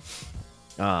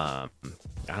 I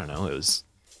don't know. It was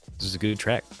a good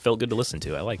track. Felt good to listen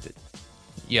to. I liked it.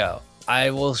 Yo,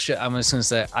 I'm just gonna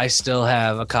say I still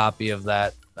have a copy of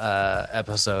that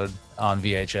episode on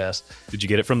VHS. Did you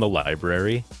get it from the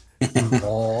library?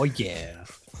 Oh yeah,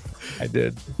 I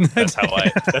did. That's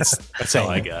how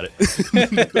I got it.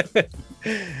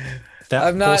 That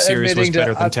I'm whole not series was admitting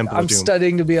better to. than Temple I'm of Doom.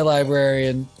 studying to be a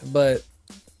librarian, but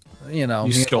me and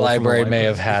the stole from the library may library.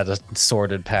 have had a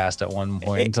sordid past at one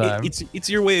point in time. It's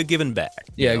your way of giving back.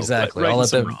 you Yeah, know, exactly. righting I'll let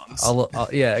some them.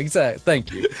 wrongs. Yeah, exactly.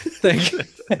 Thank you.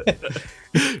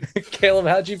 Caleb,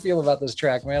 how'd you feel about this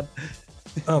track, man?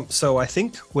 So I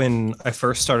think when I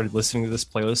first started listening to this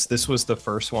playlist, this was the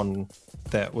first one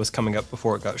that was coming up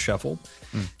before it got shuffled.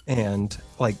 And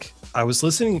like I was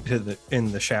listening to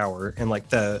in the shower, and like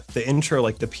the intro,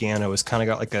 like the piano has kind of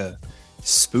got like a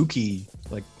spooky,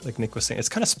 like Nick was saying, it's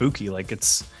kind of spooky, like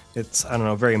it's I don't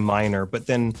know, very minor, but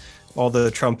then all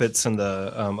the trumpets and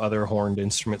the other horned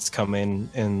instruments come in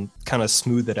and kind of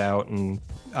smooth it out and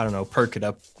I don't know, perk it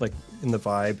up like in the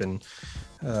vibe. And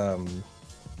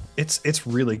it's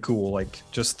really cool, like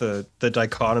just the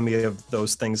dichotomy of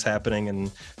those things happening,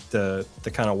 and the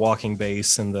kind of walking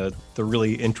bass and the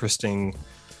really interesting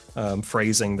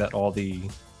phrasing that all the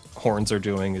horns are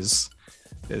doing is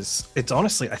it's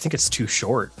honestly, I think it's too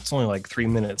short. It's only like 3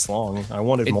 minutes long. I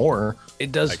wanted more.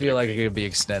 It does feel like it could be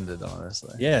extended,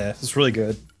 honestly. Yeah, it's really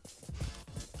good.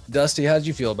 Dusty, how did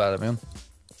you feel about it, man?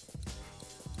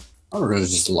 I don't know,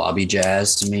 it's just lobby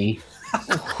jazz to me.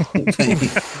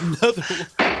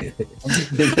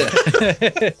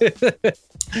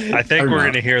 I think Or we're not.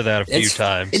 going to hear that a few It's-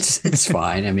 times. It's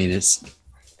fine. I mean,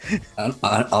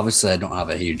 obviously I don't have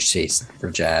a huge taste for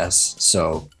jazz,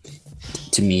 so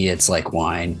to me it's like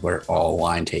wine, where all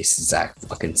wine tastes exact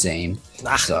fucking same.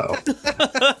 So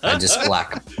I just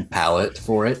lack palate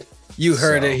for it. You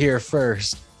heard So- it here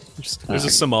first. There's a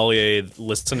sommelier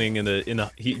listening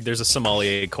there's a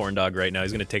sommelier corn dog right now.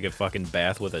 He's gonna take a fucking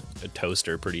bath with a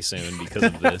toaster pretty soon because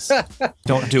of this.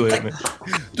 Don't do it. man.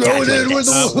 Throw it in where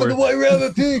Not the worth white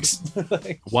rabbit picks.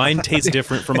 Wine tastes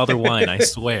different from other wine, I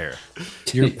swear.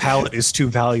 Your palate is too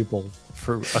valuable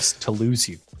for us to lose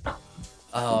you.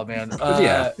 Oh man. But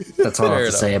yeah, that's all I fair have to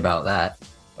enough. say about that.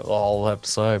 All I have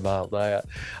to say about that.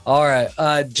 All right,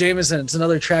 Jameson, it's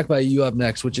another track by you up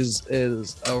next, which is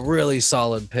a really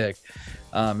solid pick.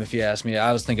 If you ask me,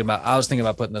 I was thinking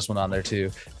about putting this one on there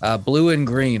too. Blue and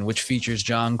Green, which features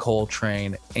John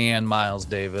Coltrane and Miles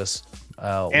Davis, what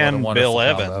a And wonderful Bill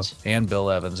combo. Evans. And Bill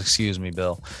Evans. Excuse me,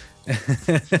 Bill.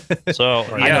 So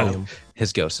I know yeah, him.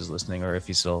 His ghost is listening, or if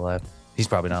he's still alive. He's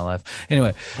probably not alive.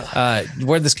 Anyway,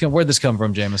 where'd this come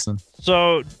from, Jameson?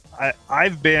 so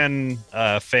I've been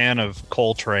a fan of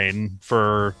Coltrane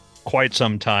for quite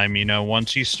some time. You know,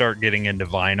 once you start getting into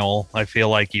vinyl, I feel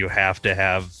like you have to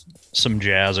have some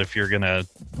jazz if you're gonna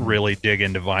really dig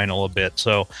into vinyl a bit.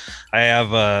 So I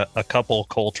have a couple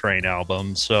Coltrane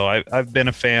albums. So I've been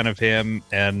a fan of him,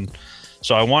 and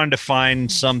so I wanted to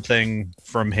find something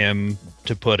from him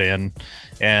to put in.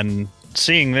 And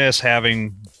seeing this,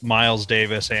 having Miles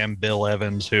Davis and Bill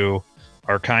Evans, who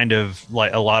are kind of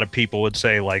like a lot of people would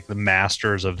say like the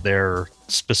masters of their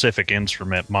specific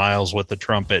instrument, Miles with the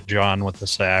trumpet, John with the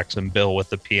sax, and Bill with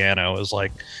the piano, is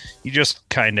like, you just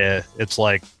kind of, it's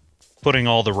like putting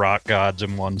all the rock gods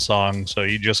in one song. So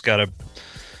you just had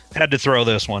to throw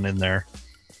this one in there.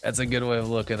 That's a good way of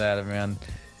looking at it, man.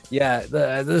 Yeah,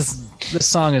 this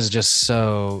song is just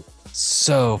so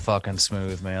fucking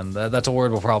smooth, man. That's a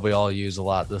word we'll probably all use a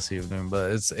lot this evening,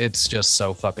 but it's just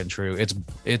so fucking true.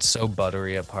 It's so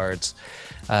buttery at parts.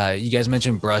 You guys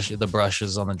mentioned the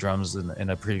brushes on the drums in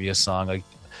a previous song, like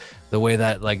the way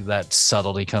that like that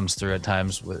subtlety comes through at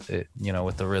times with it, you know,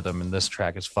 with the rhythm in this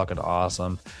track is fucking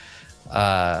awesome.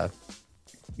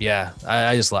 Yeah,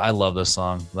 I love this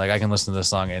song. Like I can listen to this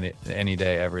song any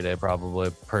day, every day,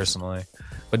 probably personally.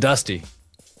 But Dusty,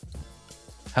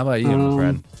 how about you, my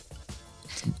friend?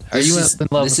 Are you in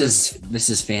love with this? This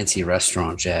is fancy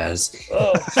restaurant jazz.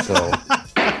 Oh. So,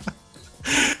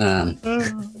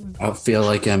 I feel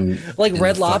like I'm like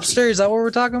Red Lobster. Is that what we're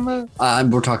talking about?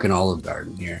 We're talking Olive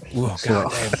Garden here. Oh, So-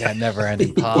 God damn, that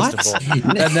never-ending pasta bowl.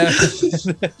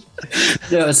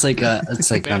 No, it's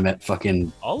like I'm at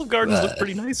fucking. Olive Gardens look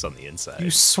pretty nice on the inside.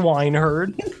 You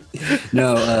swineherd.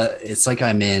 No, it's like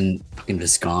I'm in fucking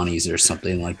Visconti's or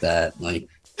something like that. Like,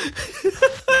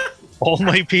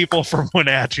 Only people from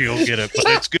Wenatchee will get it, but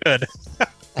it's good.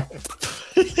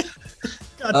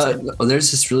 well,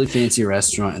 there's this really fancy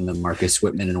restaurant in the Marcus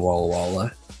Whitman in Walla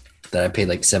Walla that I paid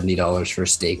like $70 for a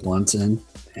steak once in,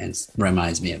 and it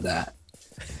reminds me of that.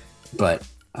 But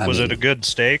Was it a good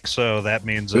steak? So that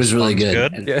means It was really one's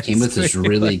good. And it came with this Yes.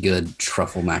 really good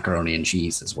truffle macaroni and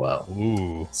cheese as well.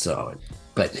 Ooh, So,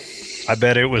 but I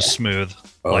bet it was smooth,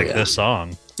 Oh, like yeah. this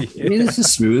song. I mean, this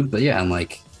is smooth, but yeah, I'm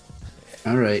like,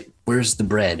 all right, where's the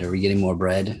bread? Are we getting more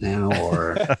bread now,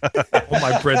 or? Oh,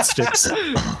 my breadsticks.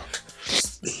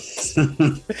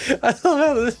 I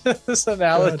love how this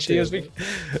analogy is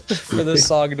for this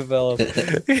song developed.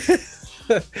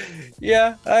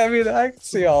 Yeah, I mean, I can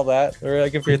see all that. Or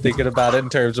like if you're thinking about it in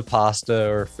terms of pasta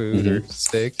or food or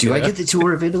steak. Do I yeah. get the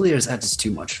tour of Italy, or is that just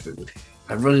too much food?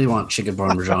 I really want chicken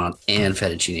parmesan and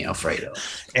fettuccine alfredo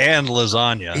And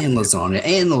lasagna. and lasagna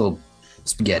and a little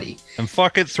spaghetti. And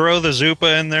fuck it, throw the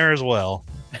zuppa in there as well.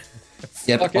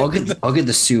 Yep, Fuck it. I'll get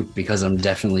the soup because I'm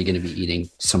definitely going to be eating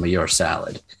some of your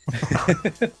salad.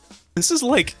 This is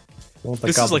like Well, the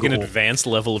this is like an gabagool. advanced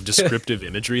level of descriptive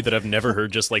imagery that I've never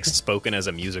heard just like spoken as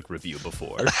a music review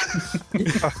before.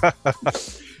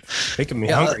 Making me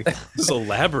Yeah. hungry. This is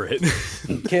elaborate.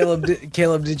 Caleb,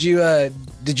 did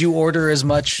you order as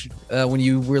much when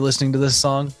you were listening to this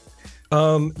song?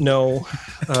 No,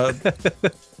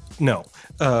 no.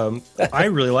 I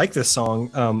really like this song.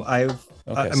 I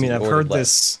so mean, you I've ordered heard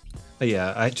less. this.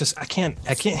 Yeah, I can't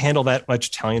handle that much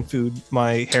Italian food.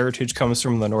 My heritage comes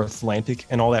from the North Atlantic,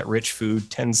 and all that rich food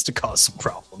tends to cause some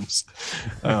problems.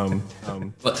 But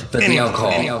the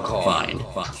alcohol, fine.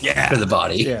 Yeah, for the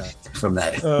body. Yeah. From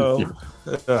that. Oh,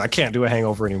 I can't do a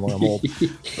hangover anymore. I'm old.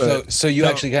 So you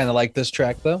actually kind of like this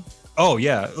track though? Oh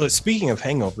yeah. Speaking of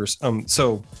hangovers,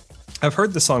 so I've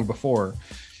heard the song before,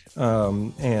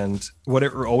 and what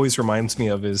it always reminds me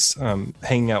of is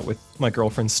hanging out with my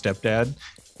girlfriend's stepdad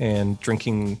and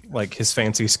drinking like his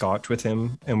fancy scotch with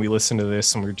him, and we listen to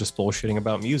this and we're just bullshitting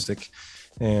about music,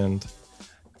 and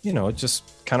you know, it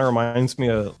just kind of reminds me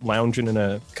of lounging in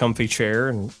a comfy chair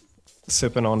and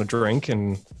sipping on a drink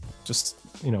and just,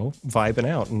 you know, vibing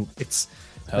out. And it's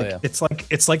Hell like, yeah.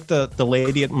 it's like the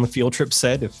lady on the field trip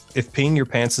said, if peeing your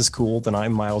pants is cool, then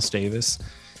I'm Miles Davis.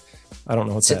 I don't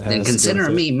know what that has Then to do consider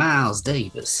with it, me Miles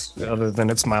Davis. other than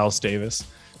it's Miles Davis.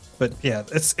 But yeah,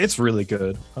 it's really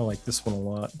good. I like this one a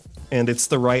lot, and it's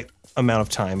the right amount of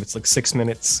time. It's like 6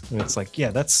 minutes, and it's like,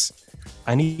 yeah,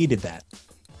 I needed that.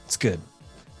 It's good.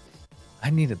 I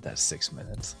needed that 6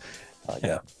 minutes.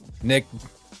 Yeah. Nick,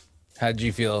 how did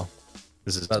you feel?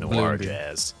 This is About noir Bloomby.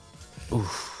 jazz.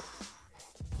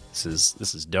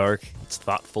 This is dark. It's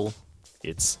thoughtful.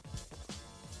 It's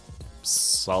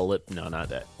solid. No, not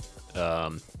that.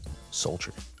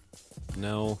 Sultry.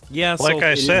 No. Yeah. Like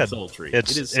I it is said, sultry.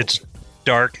 it's It is it's sultry.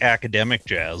 dark academic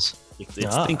jazz. It's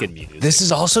Ah. thinking music. This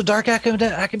is also dark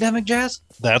academic jazz?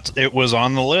 It was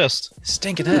on the list.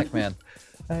 Stinking heck, man.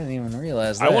 I didn't even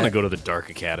realize that. I want to go to the Dark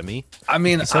Academy. I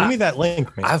mean, Send me that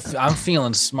link, man. I'm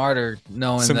feeling smarter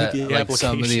knowing Some of that the like some of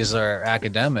applications. these are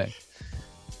academic.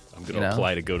 I'm gonna You know?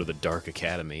 apply to go to the Dark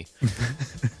Academy.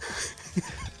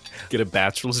 Get a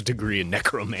bachelor's degree in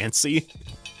necromancy.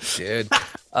 Dude.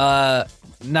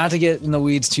 Not to get in the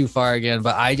weeds too far again,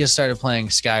 but I just started playing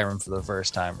Skyrim for the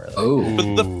first time. Really.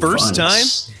 Oh, The first fun. time?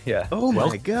 Yeah. Oh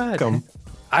my god! Welcome.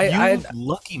 I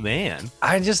lucky man.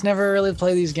 I just never really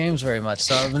play these games very much,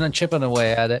 so I've been chipping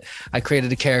away at it. I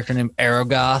created a character named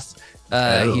Aerogoth.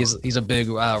 Oh. He's a big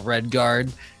red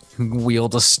guard who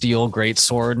wields a steel great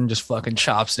sword and just fucking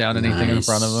chops down anything in Nice.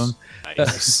 front of him.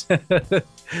 Nice.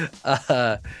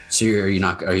 So are you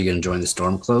going to join the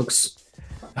Stormcloaks?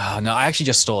 Oh no, I actually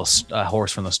just stole a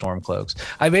horse from the Stormcloaks.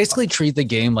 I basically treat the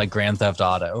game like Grand Theft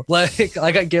Auto. Like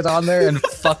I get on there and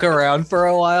fuck around for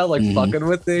a while, like fucking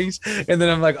with things, and then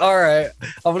I'm like, all right,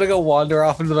 I'm gonna go wander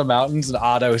off into the mountains and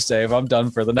auto save. I'm done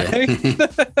for the night.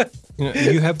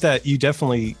 You have that. You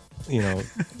definitely,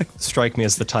 strike me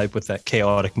as the type with that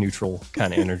chaotic neutral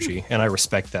kind of energy, and I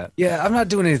respect that. Yeah, I'm not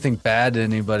doing anything bad to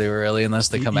anybody really, unless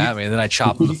they come at me, and then I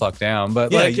chop them the fuck down.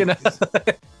 But Yeah,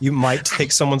 You might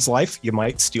take someone's life. You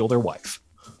might steal their wife.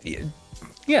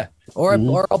 yeah, or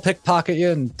I'll pickpocket you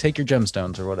and take your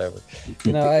gemstones or whatever.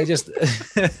 I just.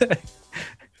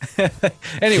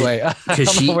 Anyway, I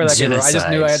don't know where that came from. I just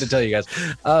knew I had to tell you guys.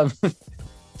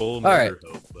 Full All right. murder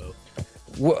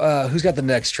hobo. Who's got the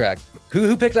next track?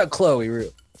 Who picked up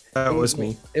Chloe? That was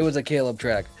me. It was a Caleb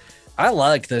track. I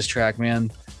like this track,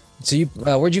 man. So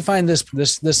where'd you find this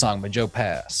song by Joe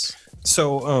Pass?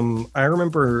 So I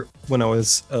remember when I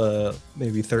was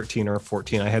maybe 13 or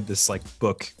 14, I had this like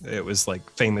book. It was like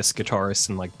famous guitarists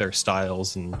and like their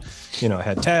styles, and it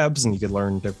had tabs and you could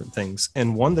learn different things.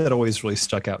 And one that always really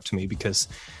stuck out to me because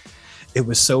it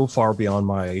was so far beyond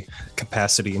my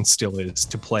capacity and still is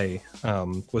to play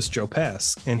was Joe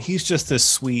Pass. And he's just this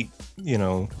sweet,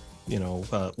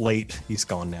 late, he's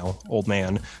gone now, old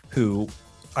man who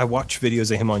I watch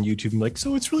videos of him on YouTube and like,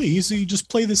 so it's really easy. You just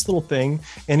play this little thing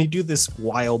and he do this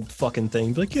wild fucking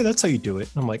thing. Like, yeah, that's how you do it.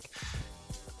 And I'm like,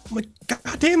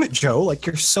 God damn it, Joe. Like,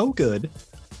 you're so good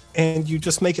and you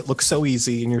just make it look so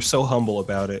easy and you're so humble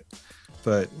about it.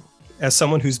 But as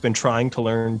someone who's been trying to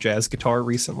learn jazz guitar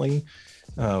recently,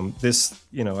 I've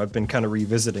been kind of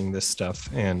revisiting this stuff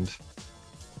and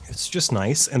it's just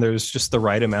nice. And there's just the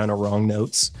right amount of wrong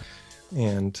notes.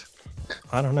 And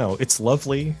I don't know, it's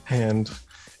lovely. And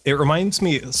it reminds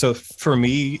me, so for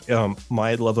me,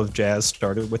 my love of jazz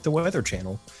started with the Weather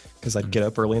Channel because I'd get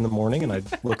up early in the morning and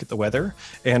I'd look at the weather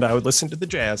and I would listen to the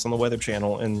jazz on the Weather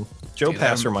Channel. And Joe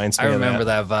Pass reminds me I of remember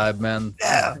that vibe, man.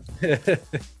 Yeah.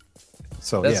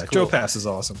 So That's yeah, cool. Joe Pass is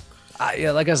awesome.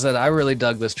 Like I said, I really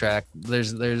dug this track.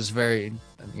 There's very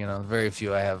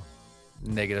few I have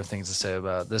negative things to say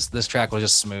about this track. Was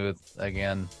just smooth.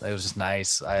 Again, it was just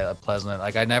nice, pleasant.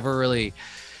 Like I never really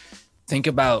think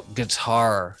about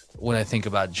guitar when I think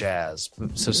about jazz,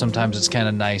 so sometimes it's kind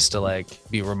of nice to like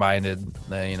be reminded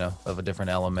of a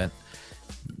different element.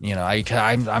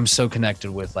 I'm so connected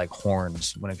with like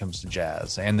horns when it comes to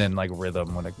jazz, and then like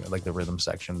rhythm like the rhythm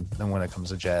section, and when it comes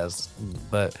to jazz.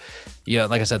 But yeah,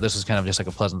 like I said, this was kind of just like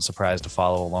a pleasant surprise to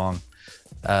follow along.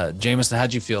 Jameson,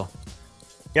 how'd you feel?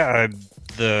 Yeah,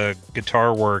 the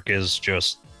guitar work is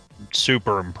just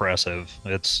super impressive.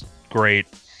 It's great.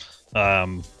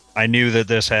 I knew that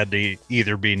this had to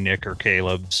either be Nick or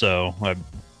Caleb,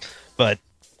 but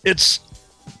it's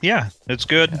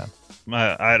good. Yeah.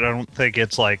 I don't think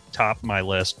it's like top of my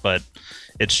list, but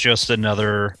it's just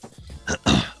another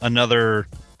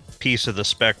piece of the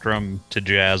spectrum to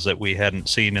jazz that we hadn't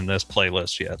seen in this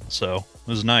playlist yet. So it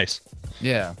was nice.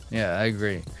 Yeah, I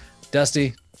agree.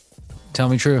 Dusty, tell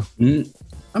me true.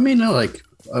 I mean, I like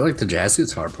the jazz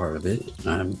guitar part of it.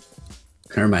 Kind of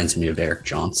reminds me of Eric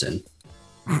Johnson.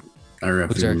 I don't know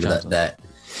if Who's you Eric remember that.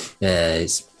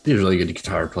 He's a really good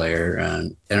guitar player. I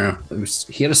don't know.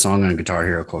 He had a song on Guitar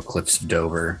Hero called Cliffs of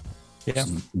Dover. Yeah.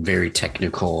 Very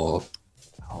technical.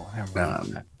 Oh, I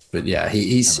remember that. But yeah,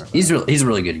 he's a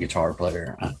really good guitar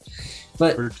player.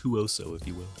 But Virtuoso, if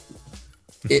you will.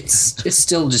 it's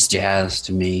still just jazz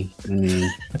to me. I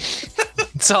mean,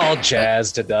 It's all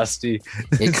jazz to Dusty.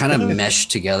 it kind of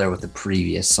meshed together with the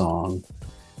previous song,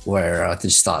 where I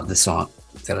just thought the song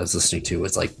that I was listening to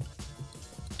was like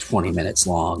 20 minutes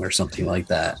long or something like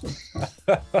that.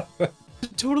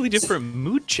 Totally different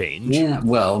mood change. Yeah,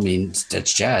 well, I mean,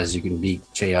 that's jazz. You can be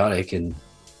chaotic and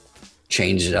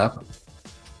change it up.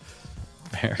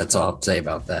 Fair. That's all I'll say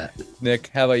about that. Nick,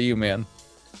 how about you, man?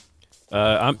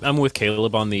 I'm with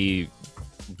Caleb on the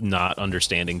not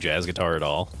understanding jazz guitar at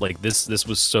all. Like this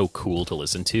was so cool to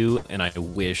listen to, and I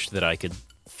wish that I could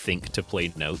think to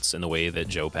play notes in the way that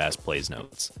Joe Pass plays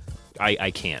notes.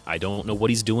 I can't. I don't know what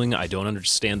he's doing. I don't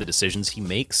understand the decisions he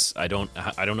makes. I don't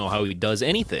know how he does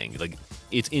anything. Like,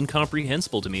 it's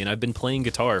incomprehensible to me. And I've been playing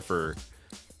guitar for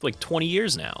like 20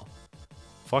 years now.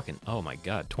 Fucking, oh my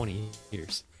God, 20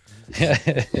 years. I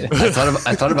thought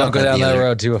about Don't go that down the that other,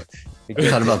 road too. I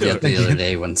thought about that the other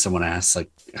day when someone asked like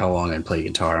how long I play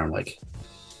guitar. I'm like,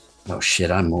 oh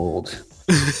shit, I'm old.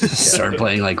 Started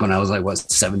playing like when I was like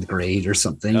 7th grade or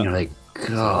something. You're like,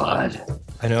 God.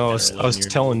 I know. I was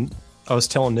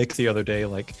telling Nick the other day,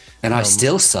 like, And I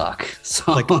still suck.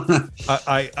 So like,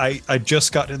 I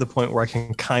just got to the point where I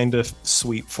can kind of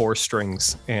sweep 4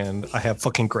 strings, and I have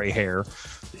fucking gray hair.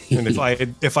 And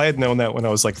if I had known that when I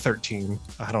was like 13,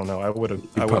 I don't know, I would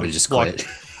have probably just quit.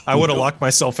 I would have locked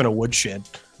myself in a woodshed.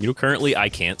 You know, currently I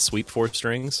can't sweep 4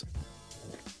 strings.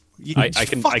 I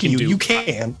can I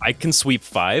can sweep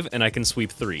 5 and I can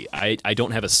sweep 3. I don't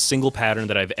have a single pattern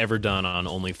that I've ever done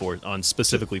on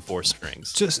specifically 4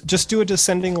 strings. Just do a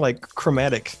descending like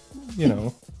chromatic, you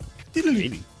know.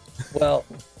 Maybe. Well,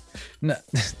 no.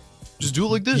 Just do it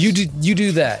like this. You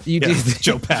do that. You do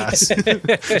Joe Pass.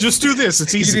 Just do this.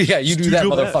 It's easy. You do that,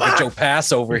 motherfucker. Joe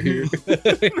Pass over here.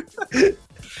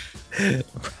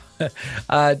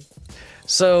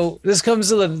 So this comes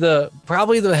to the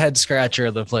probably the head scratcher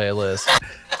of the playlist,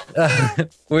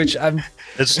 which I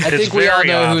think we all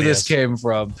know who this came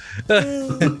from.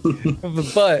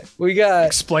 But we got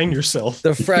Explain yourself.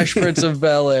 The Fresh Prince of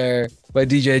Bel-Air by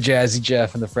DJ Jazzy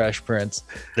Jeff and the Fresh Prince.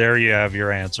 There you have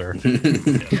your answer.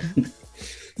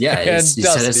 Yeah, And you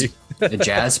said Dusty. it's a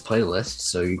jazz playlist,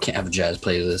 so you can't have a jazz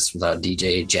playlist without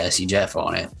DJ Jazzy Jeff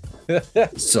on it.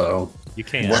 So You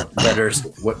can. what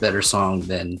better song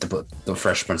than to put the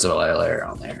Fresh Prince of Bel-Air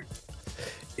on there?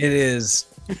 It is.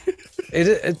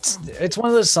 It's one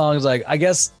of those songs. Like, I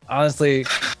guess honestly,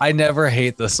 I never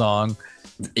hate the song.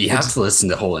 You have to listen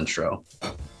to the whole intro.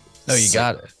 No, you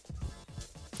got it.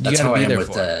 That's gotta how I be am there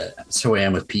with for it. that's how I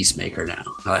am with Peacemaker now.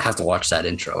 I have to watch that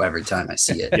intro every time I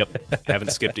see it. Yep.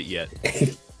 Haven't skipped it yet.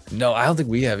 No, I don't think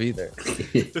we have either.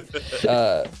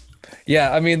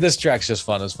 Yeah, I mean, this track's just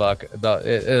fun as fuck.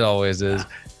 It always is.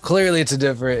 Clearly, it's a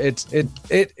different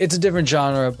it's a different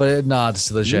genre, but it nods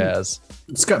to the jazz.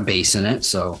 It's got bass in it,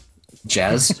 so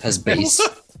jazz has bass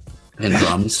and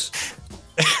drums.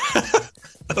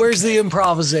 Where's the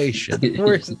improvisation?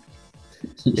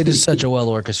 It is such a well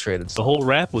orchestrated The song. whole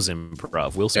rap was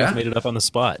improv. Will Smith Yeah. made it up on the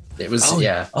spot. It was Oh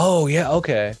yeah. Oh yeah,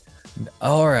 okay.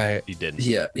 All right. He didn't.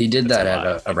 Yeah, he did That's that a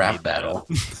lie. at I a rap made that battle.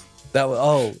 That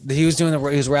was he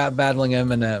was rap battling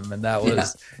Eminem, and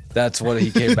that's what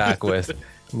he came back with.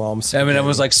 Mom. Eminem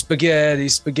was like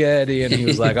spaghetti, and he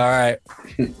was like, all right,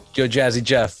 Joe Jazzy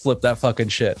Jeff, flip that fucking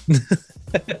shit.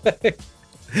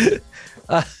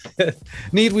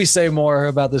 Need we say more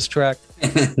about this track?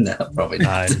 No, probably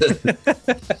not.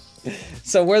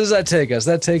 So where does that take us?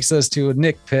 That takes us to a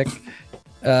Nick pick.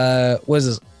 What is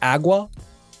this? Agua?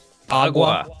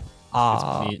 Agua.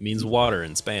 Ah. It means water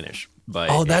in Spanish.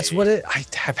 Oh, that's what it. I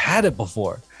have had it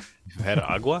before. You've had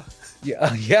agua?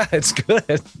 Yeah, yeah, it's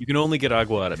good. You can only get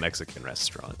agua at a Mexican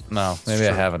restaurant. No, maybe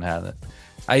I haven't had it.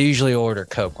 I usually order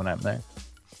Coke when I'm there.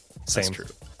 That's Same. true.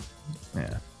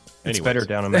 Yeah. It's Anyways. better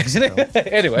down in Mexico.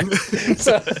 Anyway,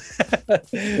 so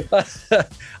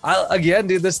again,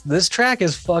 dude, this track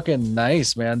is fucking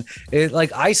nice, man. It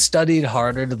like I studied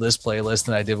harder to this playlist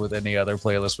than I did with any other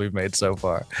playlist we've made so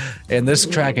far, and this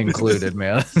track included,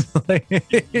 man.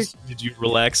 Did you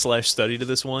relax / study to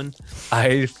this one? 'Cause I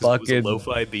it was a fucking,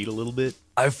 lo-fi beat a little bit.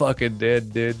 I fucking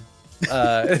did, dude.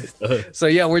 So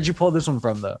yeah, where'd you pull this one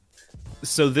from, though?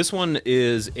 So this one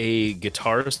is a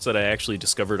guitarist that I actually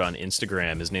discovered on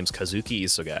Instagram. His name's Kazuki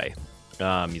Isogai.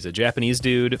 He's a Japanese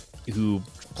dude who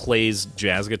plays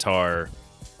jazz guitar.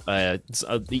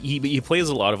 He plays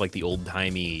a lot of like the old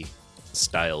timey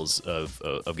styles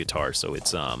of guitar. So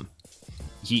it's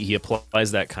he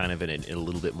applies that kind of in a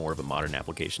little bit more of a modern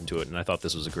application to it. And I thought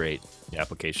this was a great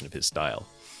application of his style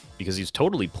because he's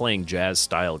totally playing jazz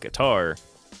style guitar,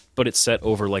 but it's set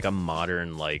over like a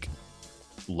modern like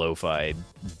lo-fi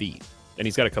beat. And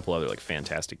he's got a couple other like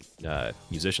fantastic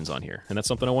musicians on here, and that's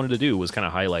something I wanted to do, was kind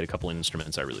of highlight a couple of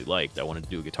instruments I really liked. I wanted to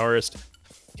do a guitarist.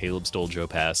 Caleb stole Joe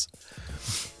Pass,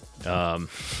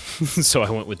 so I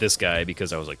went with this guy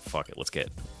because I was like, fuck it, let's get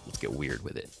weird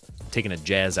with it, taking a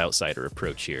jazz outsider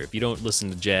approach here. If you don't listen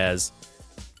to jazz,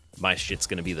 my shit's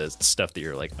gonna be the stuff that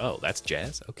you're like, oh, that's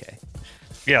jazz, okay.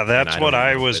 Yeah, that's what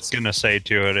I know if was it's- going to say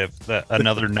to it. If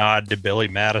another nod to Billy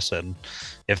Madison.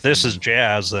 If this is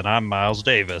jazz, then I'm Miles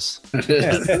Davis.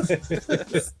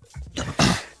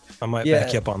 I might Yeah.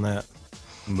 back you up on that.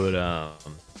 But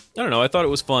I don't know. I thought it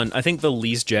was fun. I think the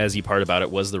least jazzy part about it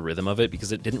was the rhythm of it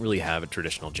because it didn't really have a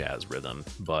traditional jazz rhythm.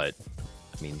 But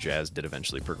I mean, jazz did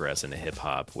eventually progress into hip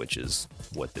hop, which is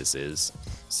what this is.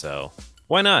 So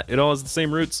why not? It all has the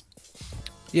same roots.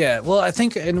 Yeah, well, I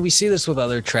think, and we see this with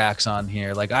other tracks on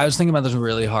here. Like, I was thinking about this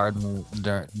really hard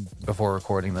before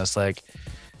recording this. Like,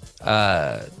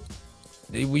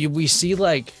 we see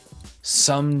like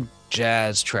some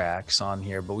jazz tracks on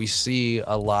here, but we see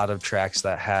a lot of tracks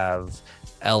that have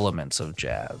elements of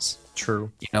jazz. True.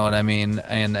 You know what I mean?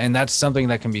 And that's something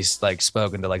that can be like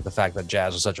spoken to, like the fact that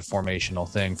jazz was such a formational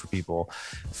thing for people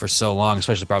for so long,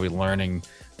 especially probably learning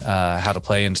how to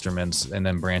play instruments and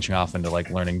then branching off into like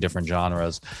learning different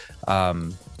genres.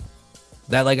 That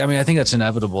like, I mean, I think that's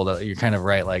inevitable. That you're kind of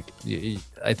right. Like,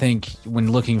 I think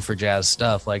when looking for jazz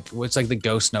stuff, like it's like the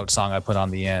Ghost Note song I put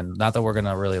on the end. Not that we're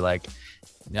gonna really like,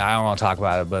 I don't want to talk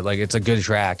about it, but like it's a good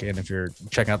track. And if you're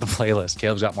checking out the playlist,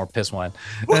 Caleb's got more piss wine.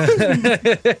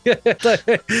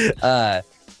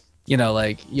 You know,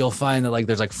 like you'll find that like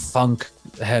there's like funk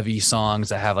heavy songs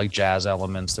that have like jazz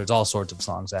elements. There's all sorts of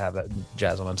songs that have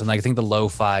jazz elements, and like, I think the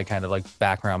lo-fi kind of like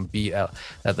background beat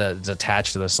that's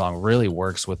attached to the song really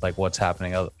works with like what's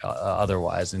happening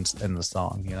otherwise in the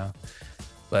song, you know.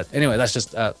 But anyway, that's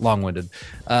just long-winded.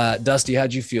 Dusty,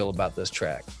 how'd you feel about this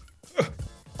track?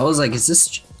 I was like, is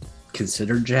this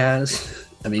considered jazz?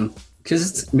 I mean,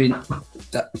 because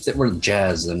if it were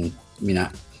jazz, then I mean,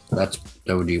 that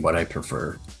would be what I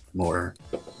prefer. More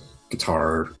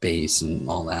guitar, bass, and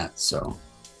all that. So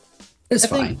it's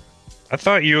fine. I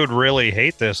thought you would really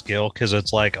hate this, Gil, because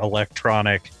it's like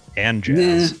electronic and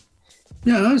jazz.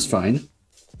 No, it's fine.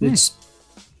 It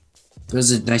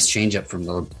was a nice change up from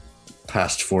the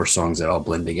past 4 songs that all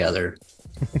blend together.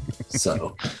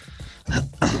 So,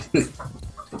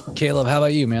 Caleb, how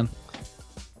about you, man?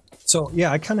 So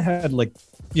yeah, I kind of had like,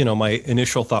 you know, my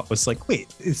initial thought was like, wait,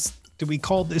 do we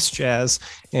call this jazz?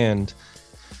 And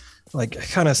like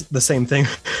kind of the same thing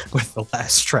with the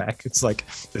last track. It's like,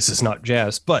 this is not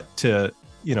jazz, but to,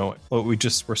 you know, what we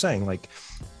just were saying, like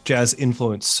jazz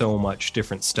influenced so much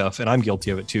different stuff. And I'm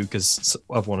guilty of it too, because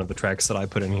of one of the tracks that I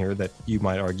put in here that you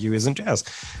might argue isn't jazz,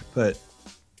 but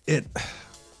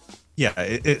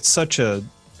it's such a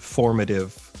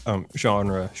formative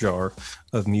genre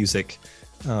of music.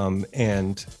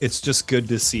 And it's just good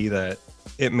to see that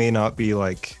it may not be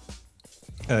like,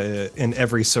 in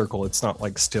every circle, it's not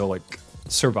like still like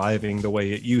surviving the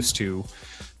way it used to.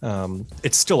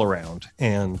 It's still around,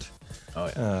 and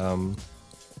I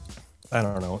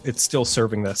don't know, it's still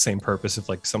serving that same purpose of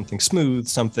like something smooth,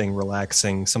 something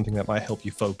relaxing, something that might help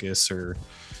you focus, or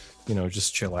you know,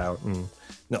 just chill out. And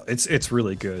no, it's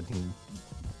really good. And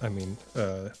I mean,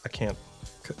 I can't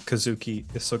Kazuki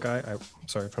Isogai, I'm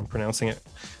sorry if I'm pronouncing it,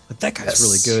 but that guy's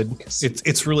really good.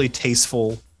 It's really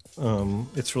tasteful.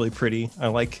 It's really pretty. I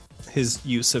like his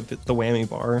use of the whammy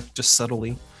bar, just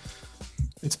subtly.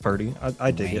 It's pretty. I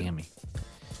dig it.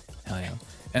 Hell yeah.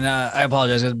 And I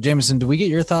apologize, Jameson, did we get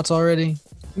your thoughts already?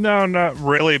 No, not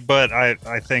really, but I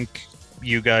think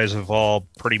you guys have all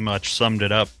pretty much summed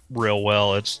it up real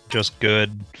well. It's just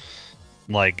good,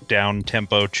 like down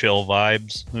tempo, chill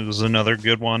vibes. It was another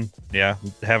good one. Yeah,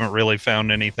 haven't really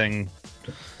found anything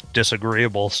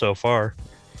disagreeable so far.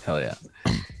 Hell yeah.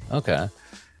 Okay.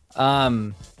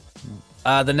 The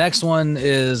next one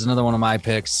is another one of my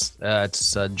picks.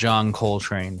 It's a John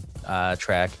Coltrane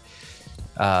track.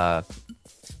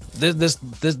 This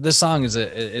song is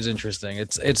interesting.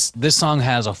 It's this song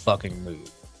has a fucking mood,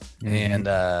 and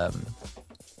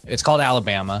it's called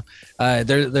Alabama.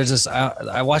 There's this.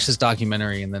 I watched this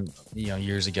documentary and then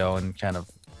years ago and kind of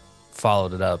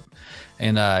followed it up,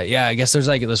 and yeah, I guess there's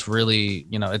like this really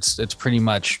it's pretty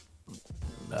much.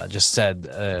 Just said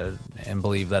and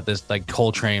believe that this like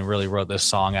Coltrane really wrote this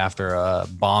song after a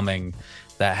bombing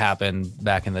that happened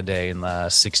back in the day in the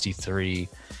 63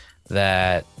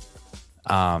 that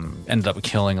ended up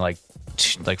killing like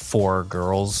 4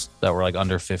 girls that were like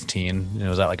under 15. It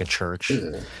was at like a church.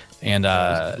 And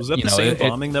was that the same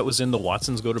bombing that was in the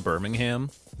Watsons Go to Birmingham,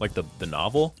 like the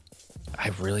novel? I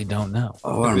really don't know.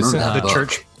 Oh, I remember that the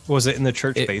church. Was it in the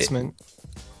church basement?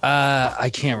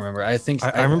 I can't remember. I think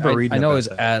I remember reading. I know it was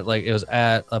that. it was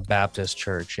at a Baptist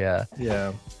church. Yeah.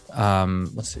 Yeah.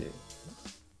 Let's see.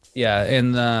 Yeah,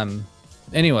 and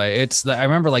anyway, I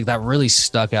remember like that really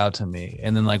stuck out to me.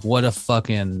 And then like what a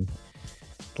fucking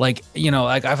like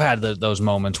like I've had those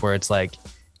moments where it's like,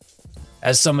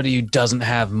 as somebody who doesn't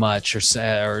have much or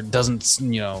doesn't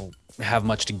have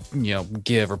much to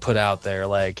give or put out there,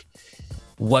 like.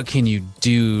 What can you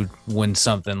do when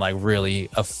something like really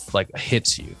like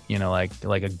hits you, like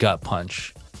a gut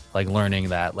punch, like learning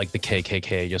that like the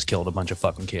KKK just killed a bunch of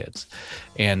fucking kids,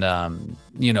 and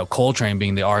you know, Coltrane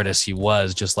being the artist he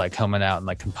was, just like coming out and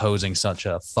like composing such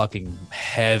a fucking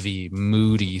heavy,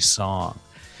 moody song,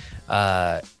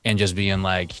 and just being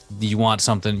like, you want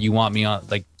something, you want me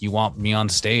on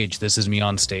stage, this is me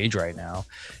on stage right now.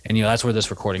 And you know, that's where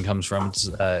this recording comes from.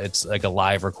 It's like a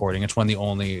live recording. It's one of the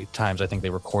only times I think they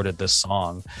recorded this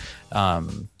song.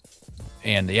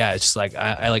 And yeah, it's just like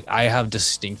I have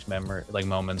distinct memory, like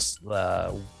moments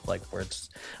like where it's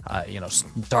you know,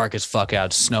 dark as fuck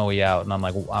out, snowy out, and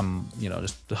I'm you know,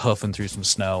 just hoofing through some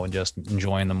snow and just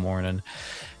enjoying the morning.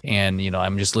 And you know,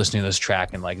 I'm just listening to this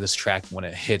track, and like this track, when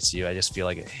it hits you, I just feel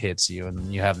like it hits you,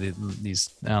 and you have these,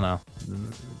 I don't know,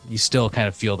 you still kind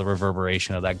of feel the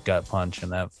reverberation of that gut punch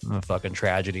and that fucking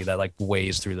tragedy that like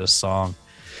weighs through this song.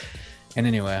 And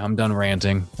anyway, I'm done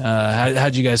ranting.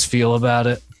 How'd you guys feel about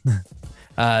it?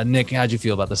 Nick, how'd you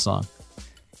feel about this song?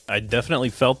 I definitely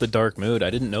felt the dark mood. I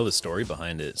didn't know the story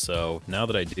behind it, so now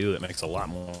that I do, it makes a lot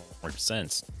more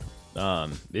sense.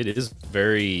 It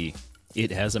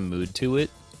has a mood to it.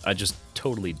 I just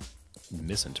totally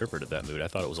misinterpreted that mood. I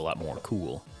thought it was a lot more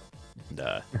cool. And,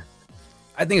 I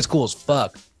think it's cool as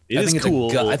fuck. I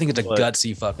think it's a but-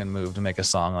 gutsy fucking move to make a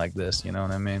song like this. You know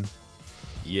what I mean?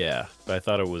 Yeah, but I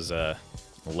thought it was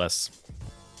less.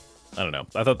 I don't know.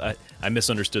 I thought I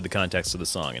misunderstood the context of the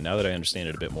song, and now that I understand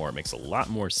it a bit more, it makes a lot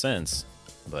more sense.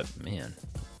 But man,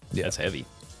 Yeah. that's heavy.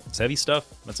 It's heavy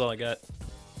stuff. That's all I got.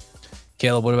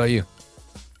 Caleb, what about you?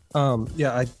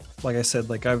 Yeah, like I said,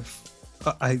 like I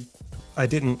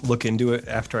didn't look into it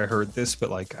after I heard this, but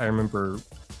like I remember,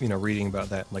 you know, reading about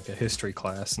that in like a history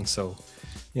class, and so,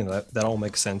 you know, that all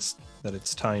makes sense that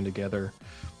it's tying together.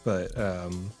 But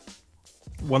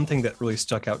one thing that really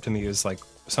stuck out to me is like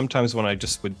sometimes when I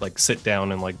just would like sit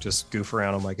down and like just goof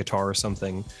around on my guitar or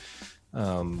something,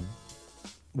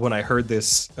 when I heard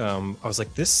this, I was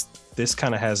like, this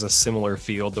kind of has a similar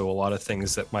feel to a lot of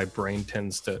things that my brain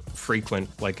tends to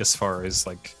frequent, like as far as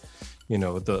like, you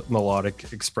know, the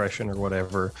melodic expression or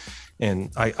whatever.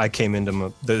 And I came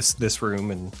into this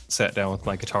room and sat down with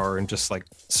my guitar and just like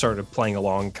started playing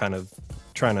along, kind of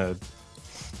trying to,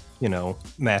 you know,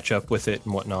 match up with it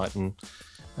and whatnot. And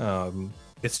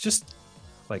it's just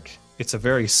like, it's a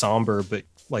very somber but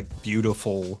like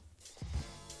beautiful,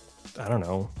 I don't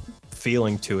know,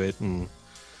 feeling to it. And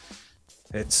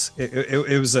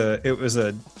it was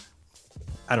a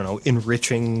I don't know,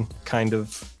 enriching kind of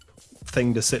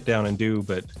thing to sit down and do.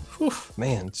 But whew,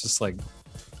 man, it's just like,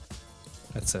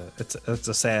 it's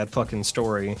a sad fucking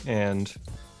story. And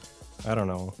I don't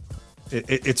know,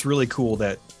 it's really cool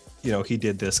that, you know, he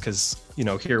did this, because, you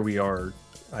know, here we are,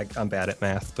 I'm bad at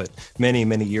math, but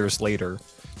many years later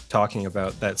talking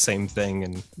about that same thing.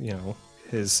 And, you know,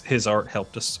 his art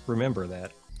helped us remember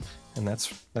that, and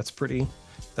that's pretty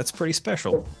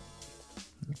special.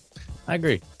 I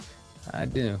agree. I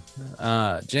do.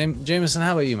 Jameson,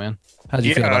 how about you, man? How'd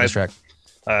you feel about this track?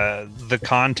 The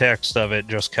context of it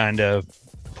just kind of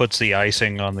puts the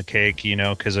icing on the cake, you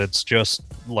know, because it's just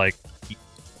like,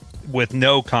 with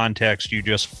no context, you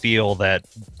just feel that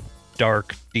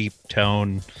dark, deep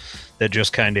tone that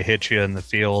just kind of hits you in the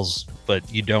feels, but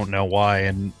you don't know why.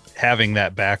 And having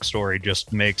that backstory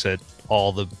just makes it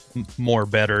all the more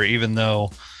better, even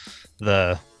though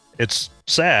it's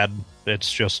sad.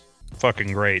 It's just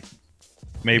fucking great.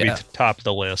 Maybe top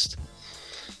the list.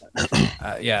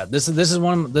 Yeah, this is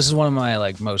one of my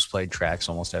like most played tracks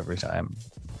almost every time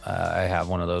I have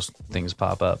one of those things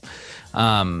pop up.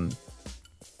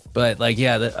 But like,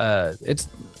 yeah, it's,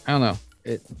 I don't know,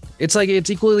 it's like, it's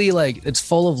equally like, it's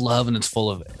full of love and it's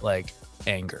full of like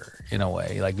anger in a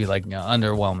way, like be like, you know,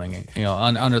 underwhelming, you know,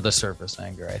 under the surface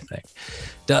anger, I think.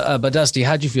 But Dusty,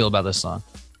 how'd you feel about this song?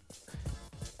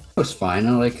 It was fine.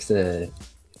 I like the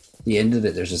end of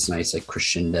it. There's this nice like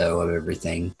crescendo of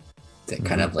everything that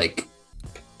kind of like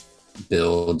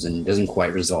builds and doesn't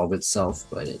quite resolve itself,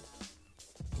 but it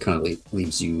kind of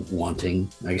leaves you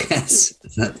wanting, I guess.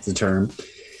 That's the term.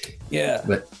 Yeah.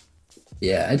 But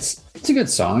yeah, it's a good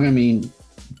song. I mean,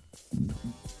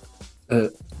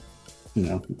 you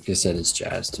know, like I said, it's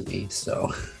jazz to me,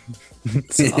 so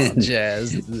It's all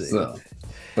jazz. so,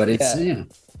 but it's yeah,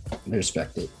 I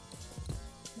respect it.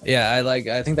 Yeah,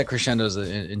 I think that crescendo is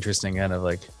an interesting kind of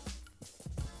like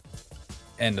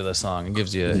end of the song. It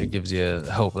gives you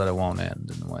hope that it won't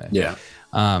end in a way. Yeah.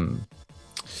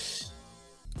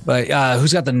 But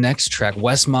who's got the next track?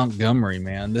 Wes Montgomery,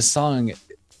 man. This song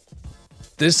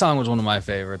was one of my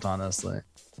favorites, honestly.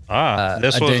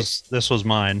 This was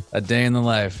mine. A Day in the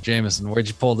Life. Jameson, where'd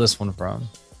you pull this one from?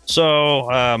 So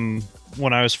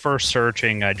when I was first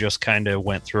searching, I just kind of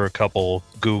went through a couple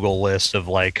Google lists of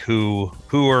like who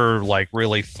are like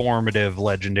really formative,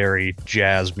 legendary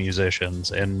jazz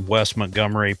musicians, and Wes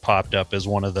Montgomery popped up as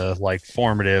one of the like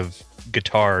formative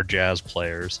guitar jazz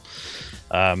players.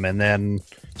 And then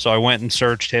so I went and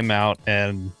searched him out,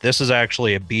 and this is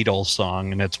actually a Beatles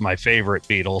song, and it's my favorite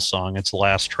Beatles song. It's the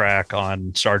last track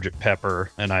on Sgt. Pepper,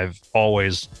 and I've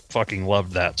always fucking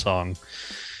loved that song.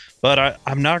 But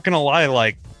I'm not gonna lie,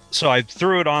 like, so I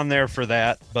threw it on there for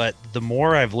that, but the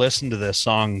more I've listened to this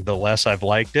song, the less I've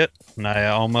liked it. And I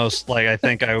almost like, I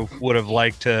think I would have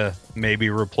liked to maybe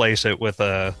replace it with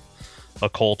a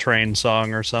Coltrane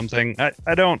song or something.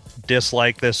 I don't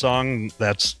dislike this song.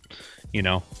 That's, you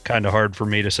know, kind of hard for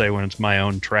me to say when it's my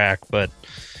own track, but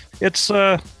it's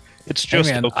just Hey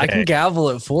man, okay. I can gavel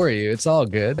it for you. It's all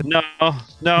good.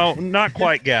 No, not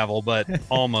quite gavel, but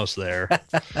almost there.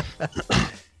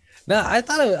 No, I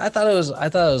thought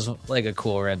it was like a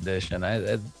cool rendition.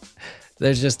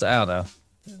 There's just, I don't know.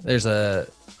 There's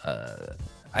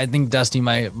I think Dusty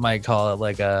might call it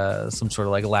like some sort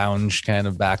of like lounge kind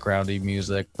of backgroundy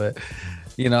music, but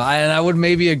you know, I would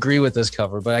maybe agree with this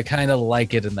cover, but I kind of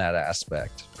like it in that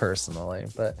aspect personally.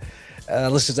 But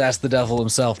let's just ask the devil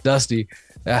himself, Dusty.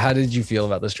 How did you feel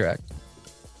about this track?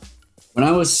 When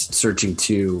I was searching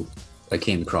too, I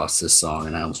came across this song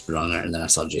and I almost put it on there, and then I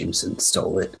saw Jameson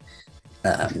stole it.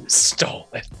 Stole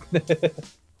it.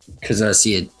 Because I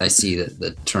see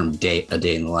the term a day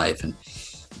in the life, and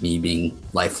me being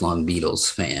lifelong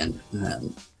Beatles fan, I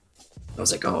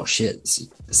was like, oh shit,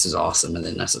 this is awesome. And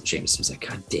then I saw Jameson, I was like,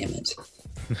 god damn it.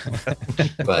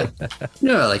 But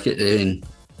no, like it. I mean,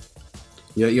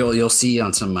 you'll see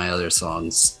on some of my other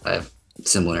songs, I have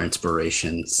similar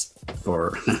inspirations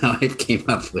for how I came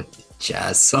up with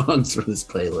jazz songs for this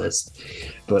playlist.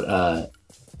 But I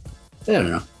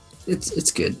don't know,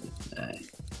 it's good.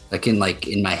 Like in my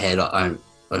head, I'm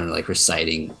like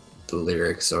reciting the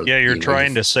lyrics, or Yeah, you're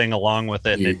trying to sing along with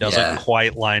it, and it doesn't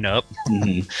quite line up.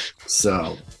 Mm-hmm.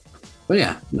 So, but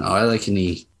yeah, no, I like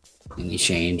any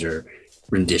change or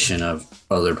rendition of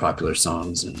other popular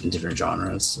songs in different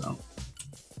genres. So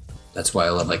that's why I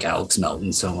love like Alex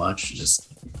Melton so much. Just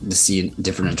to see a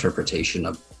different interpretation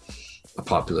of a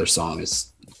popular song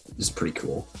is pretty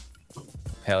cool.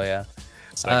 Hell yeah.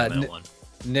 Second that one.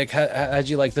 Nick, how'd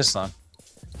you like this song?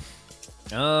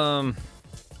 Hang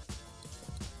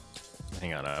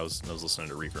on, I was listening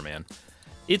to Reefer Man.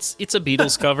 It's a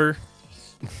Beatles cover.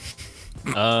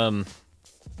 I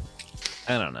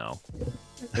don't know.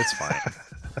 It's fine.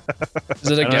 Is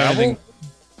it a gavel?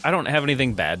 I don't have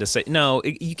anything bad to say. No,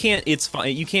 you can't. It's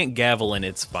fine. You can't gavel and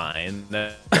it's fine.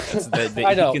 I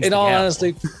know. In all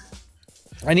honesty,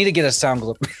 I need to get a sound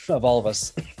clip of all of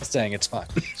us saying it's fine.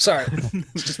 Sorry.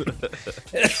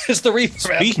 It's the Reefer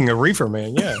Man. Speaking of Reefer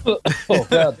Man, yeah. Oh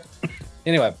god.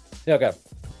 Anyway, yeah, okay.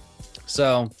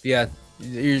 So yeah,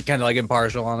 you're kind of like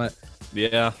impartial on it.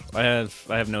 Yeah, I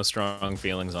have no strong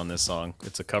feelings on this song.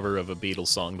 It's a cover of a Beatles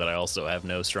song that I also have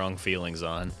no strong feelings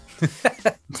on.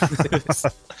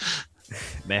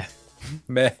 Meh.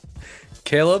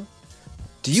 Caleb,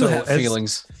 do you So have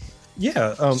feelings?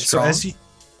 Yeah. So Strong? as you,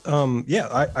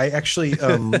 I actually,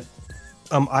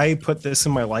 I put this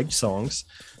in my liked songs.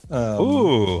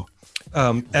 Ooh.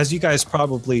 As you guys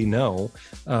probably know,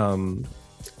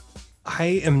 I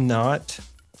am not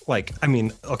like, I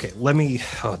mean, okay, let me,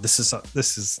 these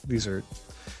are,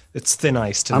 it's thin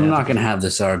ice to I'm navigate. not going to have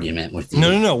this argument with you.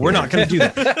 No, we're not going to do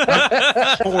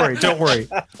that. Don't worry.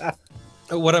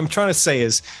 What I'm trying to say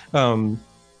is,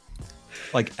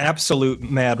 like, absolute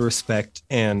mad respect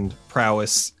and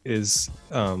prowess is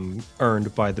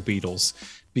earned by the Beatles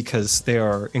because they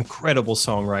are incredible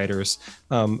songwriters.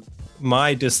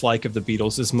 My dislike of the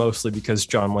Beatles is mostly because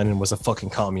John Lennon was a fucking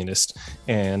communist,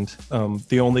 and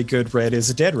the only good red is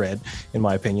a dead red, in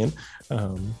my opinion.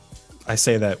 I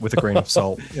say that with a grain of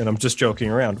salt, and I'm just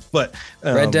joking around. But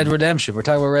Red Dead Redemption. We're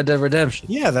talking about Red Dead Redemption.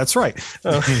 yeah, that's right.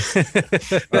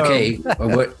 Okay,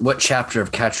 what chapter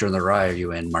of Catcher in the Rye are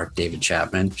you in, Mark David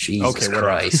Chapman? Jesus whatever.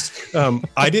 Christ.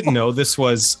 I didn't know this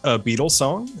was a Beatles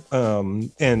song,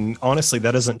 and honestly,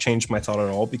 that doesn't change my thought at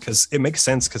all because it makes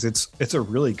sense because it's a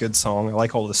really good song. I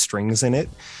like all the strings in it.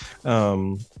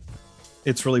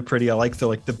 It's really pretty. I like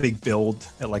the big build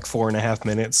at like 4.5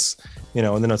 minutes,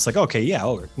 and then it's like, okay,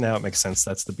 yeah, now it makes sense.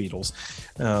 That's the Beatles.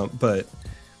 But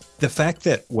the fact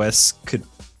that Wes could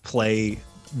play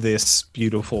this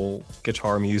beautiful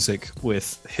guitar music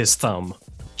with his thumb,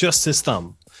 just his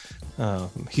thumb.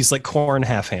 He's like Korn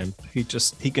half hand. He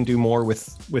can do more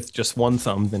with just one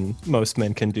thumb than most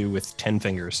men can do with 10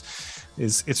 fingers.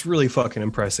 It's really fucking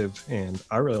impressive, and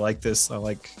I really like this. I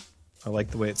like I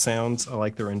like the way it sounds. I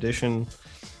like the rendition,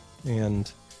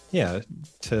 and yeah,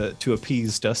 to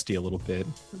appease Dusty a little bit,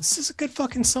 this is a good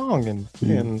fucking song.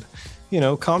 And you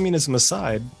know, communism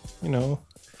aside, you know,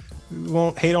 we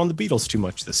won't hate on the Beatles too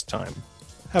much this time.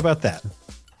 How about that?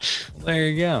 There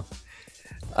you go.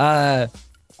 All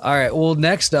right. Well,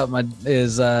 next up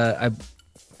is it's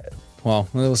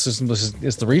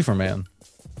the Reefer Man.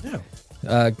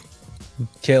 Yeah.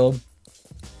 Caleb,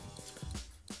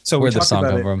 So where'd the talked song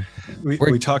about come it- from?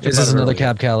 We talked Is about this it another earlier.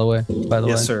 Cab Calloway, by the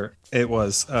way? Yes, sir. It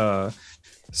was.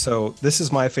 So this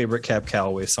is my favorite Cab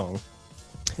Calloway song,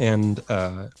 and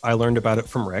I learned about it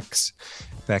from Rex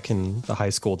back in the high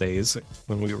school days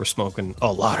when we were smoking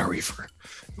a lot of reefer.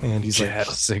 And he's Jazz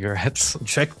cigarettes. like,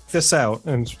 check this out.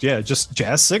 And yeah, just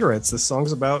jazz cigarettes. This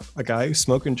song's about a guy who's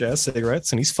smoking jazz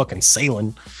cigarettes and he's fucking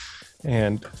sailing.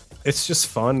 And it's just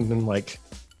fun. And like,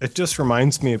 it just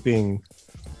reminds me of being,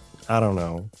 I don't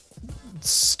know,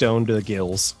 stoned to the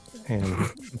gills and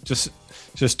just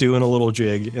doing a little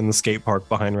jig in the skate park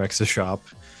behind Rex's shop.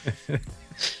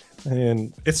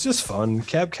 And it's just fun.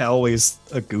 Cab Calloway's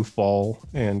a goofball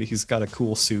and he's got a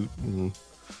cool suit, and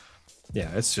yeah,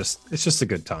 it's just a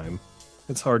good time.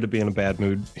 It's hard to be in a bad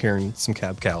mood hearing some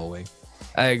Cab Calloway.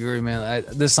 I agree, man.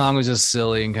 This song was just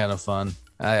silly and kind of fun.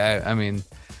 I mean,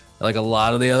 like a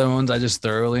lot of the other ones, I just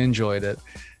thoroughly enjoyed it.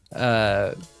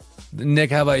 Nick,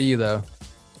 how about you though?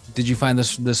 Did you find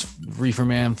this Reefer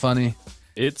Man funny?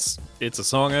 It's a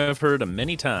song I've heard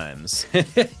many times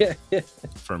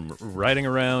from riding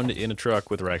around in a truck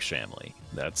with Rex Shamley.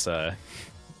 That's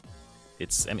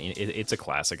it's a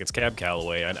classic. It's Cab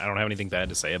Calloway. I don't have anything bad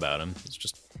to say about him.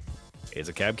 It's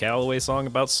a Cab Calloway song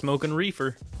about smoking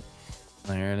reefer.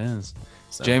 There it is.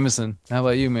 So, Jameson, how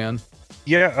about you, man?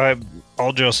 Yeah,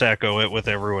 I'll just echo it with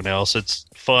everyone else. It's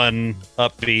fun,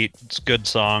 upbeat, it's a good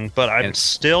song, but I'm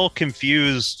still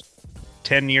confused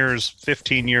 10 years,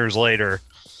 15 years later,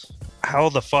 how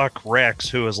the fuck Rex,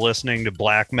 who is listening to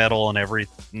black metal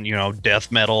and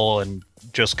death metal and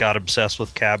just got obsessed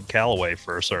with Cab Calloway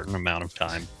for a certain amount of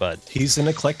time. But He's an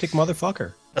eclectic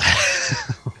motherfucker.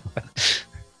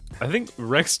 I think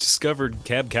Rex discovered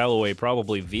Cab Calloway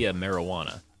probably via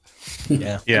marijuana.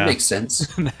 Yeah. That yeah, makes sense.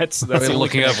 That's I've the been only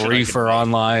looking up connection I can Reefer make.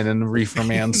 online, and Reefer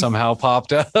Man somehow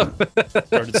popped up.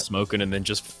 Started smoking and then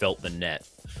just felt the net.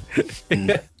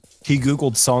 He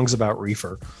Googled songs about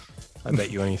reefer. I bet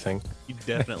you anything. He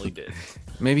definitely did.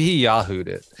 Maybe he Yahoo'd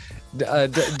it.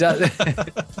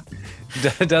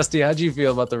 Dusty, how'd you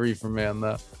feel about the Reefer Man,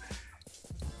 though?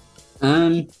 I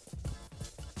mean,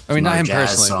 not him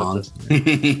jazz personally,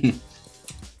 song.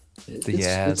 but It's a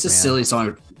man. silly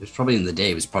song. It's probably in the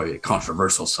day. It was probably a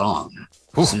controversial song.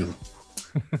 So,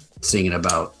 singing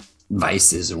about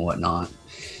vices and whatnot.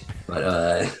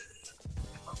 But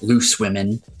loose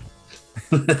women.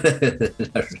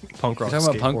 Punk rock You're talking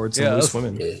about punk- skateboards yeah, and loose that's-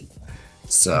 women. Yeah.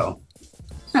 So,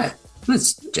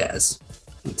 that's jazz.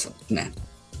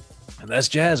 That's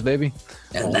jazz, baby.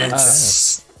 And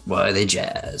that's why they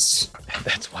jazz.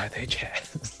 That's why they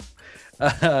jazz.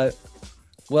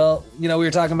 Well, we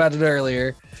were talking about it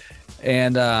earlier,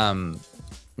 and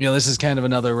this is kind of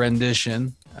another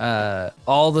rendition.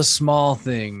 All the Small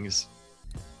Things,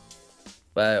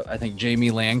 by I think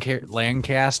Jamie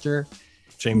Lancaster.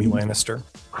 Jamie Lannister.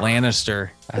 Lannister.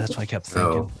 That's what I kept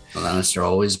thinking. So, Lannister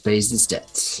always pays his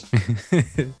debts.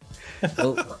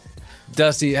 Well,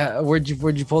 Dusty, where'd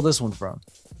you pull this one from?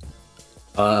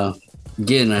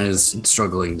 Again, I was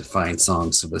struggling to find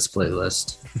songs for this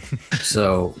playlist.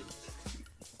 So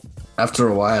after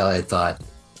a while, I thought,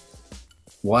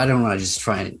 why don't I just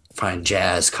try and find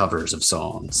jazz covers of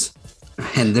songs?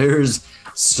 And there's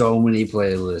so many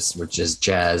playlists with just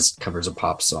jazz covers of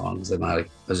pop songs. And I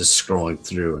was just scrolling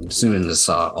through, and as soon as I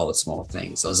saw All the Small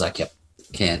Things, I was like, yep,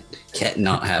 can't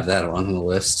not have that on the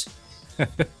list.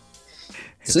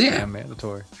 So yeah, Damn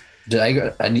mandatory.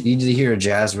 I needed to hear a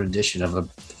jazz rendition of a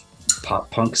pop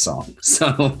punk song.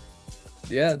 So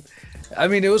Yeah, I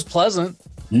mean, it was pleasant.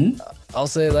 Hmm? I'll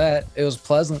say that it was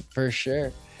pleasant for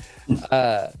sure.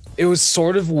 It was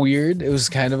sort of weird. It was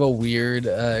kind of a weird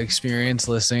experience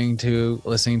listening to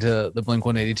the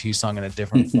Blink-182 song in a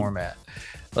different format.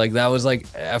 Like that was like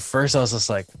at first I was just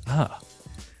like,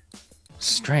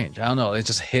 strange. I don't know. It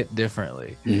just hit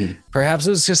differently. Mhm. Perhaps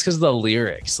it was just because of the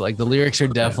lyrics. Like the lyrics are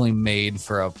definitely made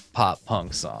for a pop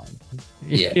punk song.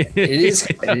 yeah, it is.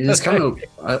 It is kind of.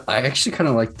 I actually kind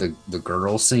of like the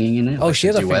girl singing in it. Oh, like she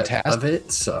the has a duet fantastic- of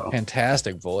it. So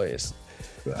Fantastic voice.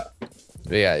 Yeah.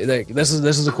 But yeah, like, this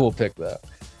is a cool pick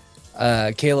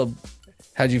though. Caleb,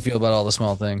 how'd you feel about All the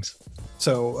Small Things?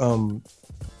 So,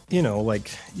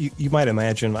 like you might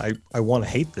imagine, I want to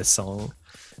hate this song,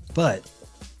 but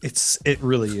It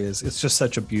really is. It's just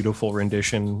such a beautiful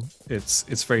rendition.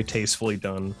 It's very tastefully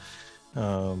done,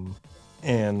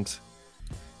 and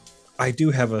I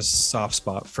do have a soft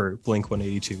spot for Blink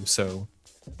 182, so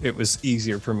it was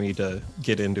easier for me to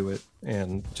get into it.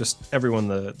 And just everyone,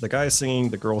 the guys singing,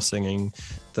 the girl singing,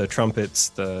 the trumpets,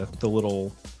 the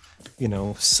little,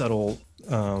 subtle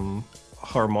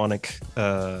harmonic.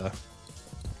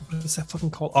 What is that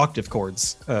fucking called? Octave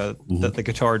chords that the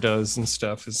guitar does and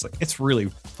stuff. Is like, it's really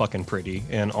fucking pretty.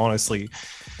 And honestly,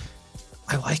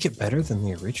 I like it better than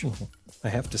the original. I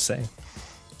have to say,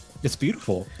 it's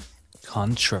beautiful.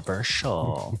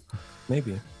 Controversial.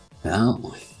 Maybe.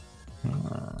 Oh.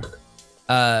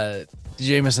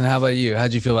 Jameson, how about you?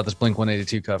 How'd you feel about this Blink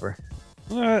 182 cover?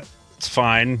 It's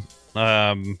fine.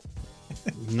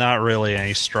 Not really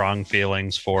any strong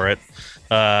feelings for it.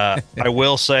 I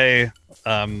will say,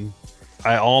 I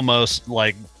almost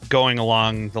like going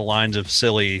along the lines of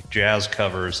silly jazz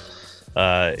covers.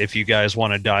 If you guys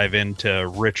want to dive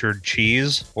into Richard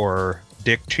Cheese or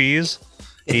Dick Cheese,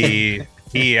 he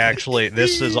actually,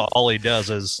 this is all he does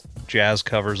is jazz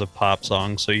covers of pop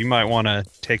songs. So you might want to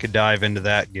take a dive into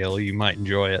that, Gil. You might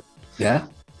enjoy it. Yeah.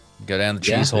 Go down the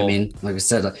cheese hole. I mean, like I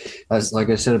said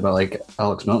about like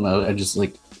Alex Melton, I just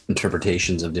like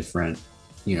interpretations of different,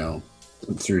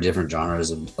 through different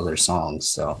genres of other songs.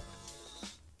 So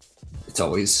it's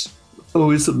always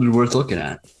something worth looking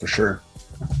at for sure.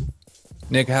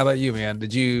 Nick, how about you, man? Did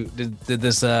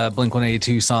this Blink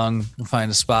 182 song find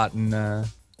a spot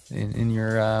in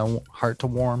your heart to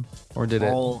warm, or did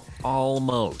it?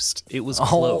 Almost. It was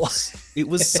close. It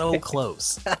was so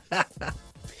close.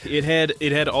 It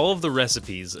had all of the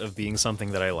recipes of being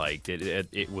something that I liked.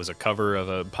 It was a cover of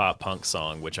a pop punk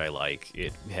song, which I like.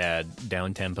 It had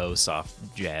down tempo,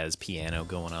 soft jazz piano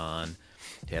going on.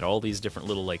 It had all these different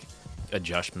little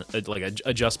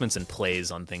adjustments and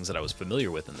plays on things that I was familiar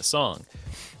with in the song,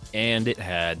 and it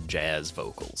had jazz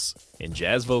vocals. And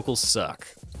jazz vocals suck.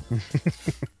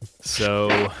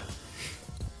 So,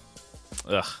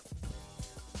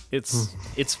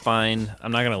 it's fine.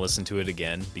 I'm not gonna listen to it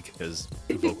again because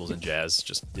the vocals in jazz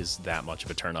just is that much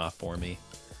of a turnoff for me.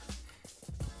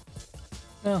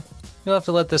 No, you'll have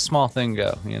to let this small thing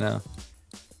go.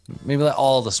 Maybe let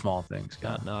all the small things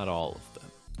go. Not all of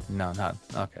them. No, not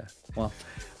okay. Well,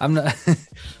 I'm not.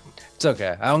 It's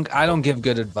okay. I don't give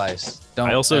good advice.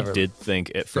 I also did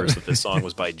think at first that this song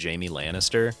was by Jamie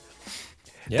Lannister.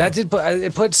 Yeah.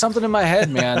 It put something in my head,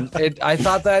 man. I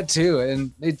thought that too,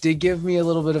 and it did give me a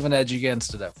little bit of an edge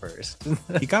against it at first.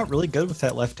 He got really good with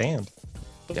that left hand.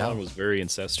 The song was very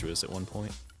incestuous at one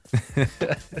point.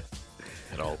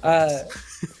 At all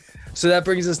so that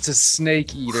brings us to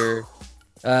Snake Eater,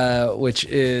 which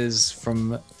is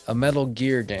from a Metal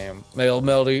Gear game,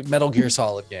 Metal Gear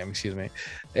Solid game, excuse me.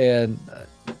 And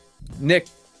Nick,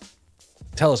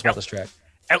 tell us about this track.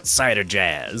 Outsider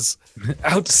jazz.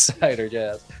 Outsider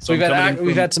jazz. So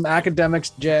we've had some academics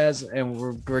jazz, and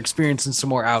we're experiencing some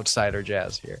more outsider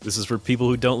jazz here. This is for people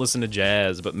who don't listen to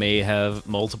jazz, but may have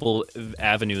multiple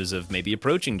avenues of maybe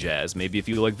approaching jazz. Maybe if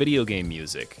you like video game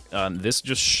music. This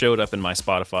just showed up in my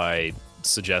Spotify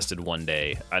suggested one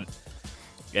day.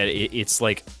 It's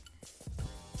like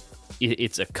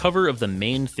it's a cover of the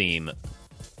main theme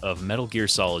of Metal Gear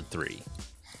Solid 3.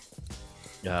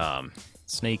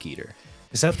 Snake Eater.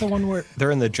 Is that the one where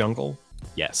they're in the jungle?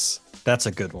 Yes. That's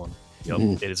a good one.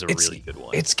 Yep, it is a really good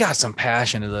one. It's got some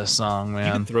passion to this song, You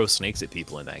man. can throw snakes at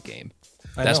people in that game.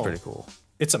 That's pretty cool.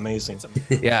 It's amazing.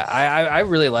 Yeah, I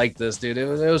really like this, dude. It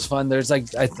was fun. There's like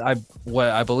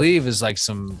what I believe is like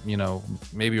some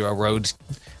maybe a road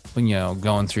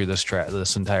going through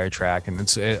this entire track, and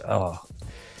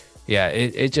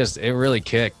it really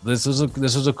kicked. This was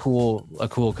a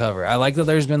cool cover. I like that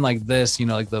there's been like this,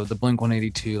 like the Blink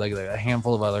 182, like a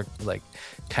handful of other like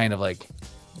kind of like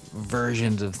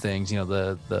versions of things.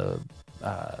 The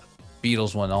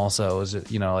Beatles one also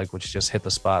is like which just hit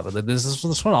the spot. But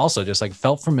this one also just like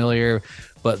felt familiar,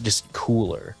 but just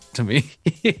cooler to me.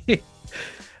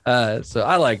 So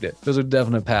I liked it. It was a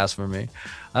definite pass for me.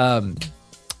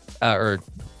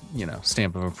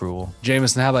 Stamp of approval.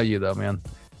 Jameson, how about you though, man?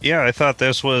 Yeah, I thought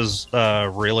this was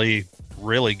really,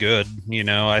 really good.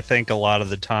 I think a lot of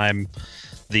the time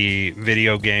the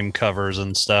video game covers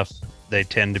and stuff, they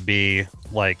tend to be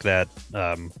like that,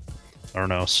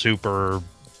 super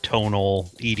tonal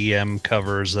EDM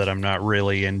covers that I'm not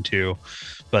really into.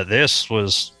 But this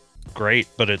was great,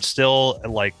 but it's still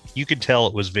like, you could tell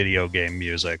it was video game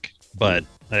music, but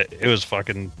it was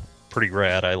fucking pretty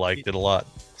rad. I liked it a lot.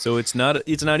 So it's not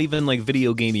even like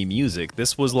video gamey music.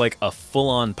 This was like a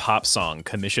full-on pop song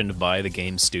commissioned by the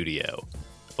game studio,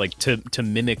 like to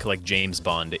mimic like James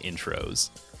Bond intros.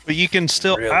 But you can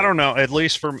still, I don't know, at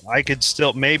least I could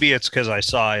still, maybe it's because I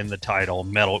saw in the title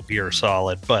Metal Gear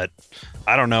Solid, but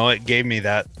I don't know, it gave me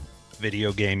that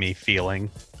video gamey feeling.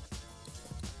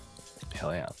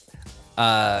 Hell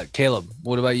yeah. Caleb,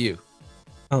 what about you?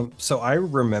 So I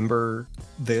remember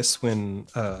this when,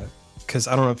 because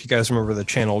I don't know if you guys remember the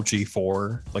channel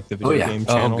G4, like the video game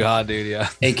channel. Oh god, dude, yeah.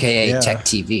 AKA Yeah. Tech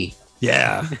TV.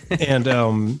 Yeah. And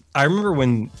I remember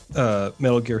when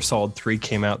Metal Gear Solid 3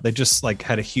 came out, they just like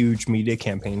had a huge media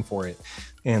campaign for it.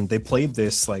 And they played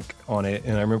this like on it.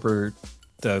 And I remember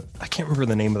I can't remember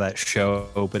the name of that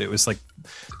show, but it was like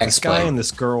this guy X-Play. and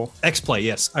this girl. X-Play,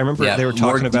 yes. I remember Yeah, they were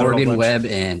talking about Morgan it a bunch. Webb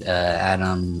and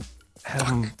Adam.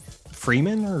 Adam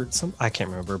Freeman or some, I can't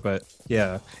remember, but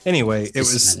yeah. Anyway, it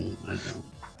was I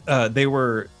don't know. they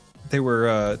were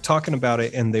talking about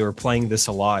it, and they were playing this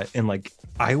a lot, and like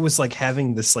I was like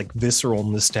having this like visceral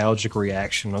nostalgic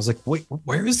reaction. I was like, wait,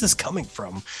 where is this coming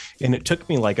from? And it took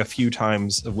me like a few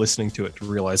times of listening to it to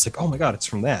realize like, oh my god, it's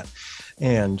from that.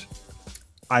 And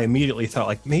I immediately thought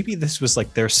like maybe this was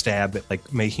like their stab at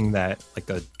like making that like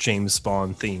a James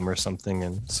Bond theme or something,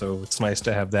 and so it's nice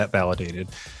to have that validated.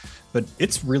 But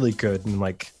it's really good, and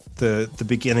like the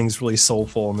beginning's really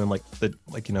soulful, and then like the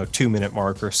 2-minute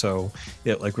mark or so,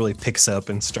 it like really picks up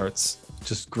and starts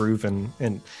just grooving,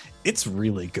 and it's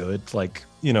really good. Like,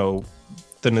 the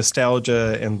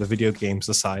nostalgia and the video games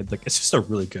aside, like it's just a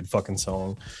really good fucking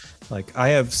song. Like I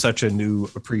have such a new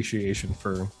appreciation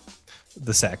for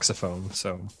the saxophone,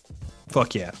 so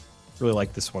fuck yeah, really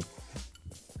like this one.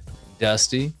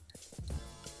 Dusty,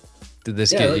 did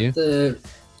this Yeah, get like you?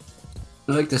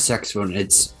 I like the saxophone.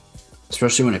 It's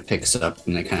especially when it picks up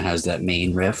and it kind of has that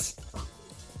main riff.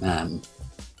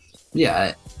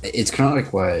 Yeah, it's kind of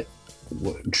like what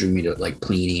drew me to like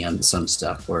Pliny on some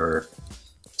stuff, where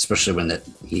especially when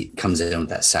he comes in with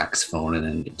that saxophone and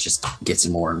then it just gets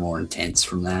more and more intense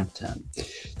from that.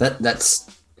 That's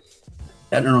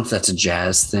I don't know if that's a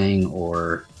jazz thing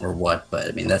or what, but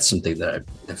I mean that's something that I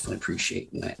definitely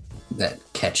appreciate, and that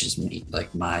catches me,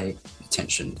 like my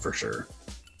attention for sure.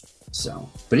 So,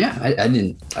 but yeah, I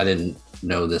didn't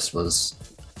know this was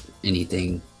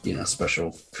anything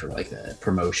special for like a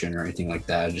promotion or anything like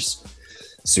that. I just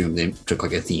assumed they took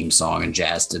like a theme song and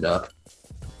jazzed it up.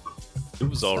 It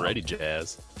was already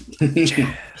jazz.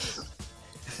 Isn't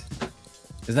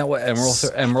that what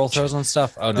Emerald throws on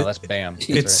stuff? Oh no, that's Bam. It's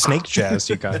That's right. snake jazz,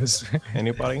 you guys.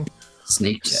 Anybody?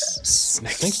 Snake jazz.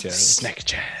 Snake jazz. Snake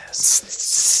jazz.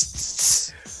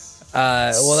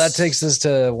 Well, that takes us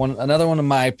to another one of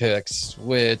my picks,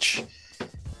 which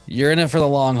you're in it for the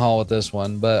long haul with this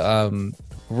one, but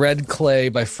Red Clay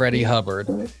by Freddie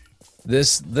Hubbard.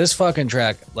 This fucking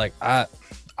track, like I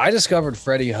discovered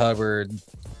Freddie Hubbard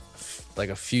like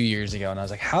a few years ago, and I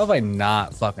was like, how have I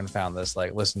not fucking found this,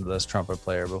 like listened to this trumpet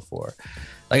player before?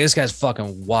 Like this guy's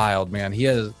fucking wild, man.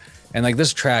 And like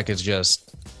this track is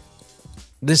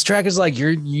like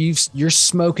you're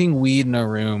smoking weed in a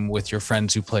room with your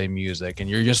friends who play music, and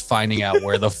you're just finding out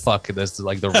where the fuck this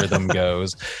like the rhythm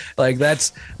goes. Like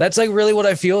that's like really what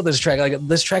I feel with this track. Like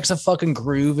this track's a fucking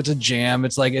groove. It's a jam.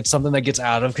 It's like it's something that gets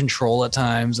out of control at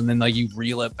times, and then like you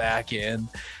reel it back in.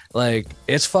 Like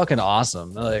it's fucking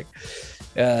awesome. Like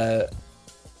I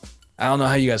don't know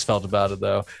how you guys felt about it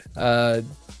though.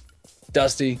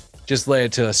 Dusty, just lay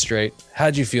it to us straight.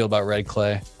 How'd you feel about Red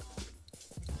Clay?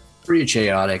 Pretty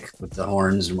chaotic with the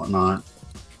horns and whatnot.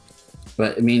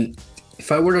 But I mean,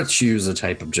 if I were to choose a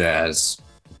type of jazz,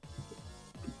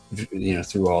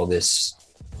 through all this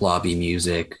lobby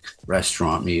music,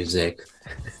 restaurant music,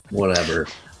 whatever,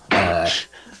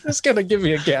 It's gonna give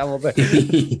me a camel there.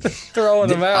 Throwing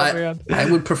them out, man. I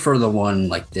would prefer the one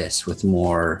like this with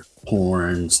more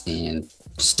horns and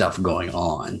stuff going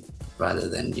on, rather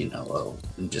than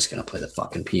I'm just gonna play the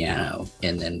fucking piano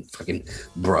and then fucking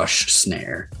brush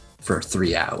snare for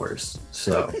 3 hours.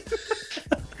 So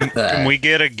Can we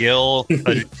get a Gil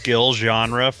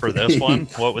genre for this one?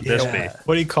 What would this be?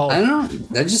 What do you call I it?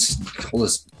 don't know. I just call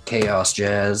this chaos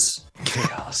jazz.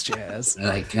 Chaos jazz.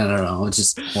 Like I don't know. It's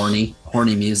just horny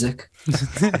music.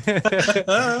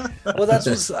 Well, that's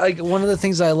what's like one of the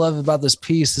things I love about this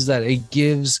piece is that it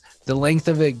gives the length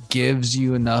of it gives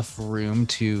you enough room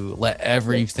to let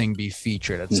everything be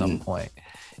featured at some point.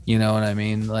 You know what I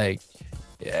mean? Like,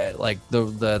 yeah, like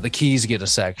the keys get a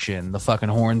section, the fucking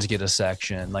horns get a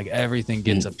section, like everything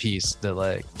gets a piece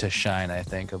to shine. I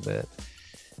think a bit.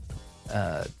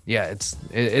 Yeah, it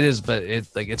is, but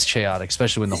it's chaotic,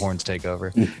 especially when the horns take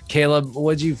over. Caleb,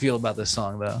 what do you feel about this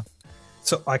song though?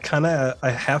 So I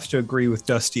have to agree with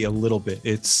Dusty a little bit.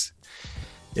 It's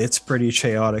pretty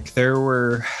chaotic.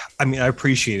 I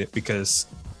appreciate it because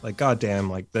like goddamn,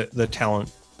 like the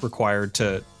talent required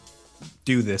to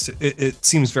do this. It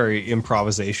seems very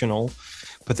improvisational,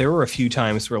 but there were a few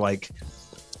times where like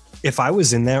if I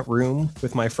was in that room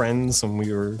with my friends and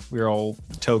we were all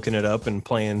toking it up and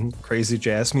playing crazy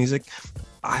jazz music,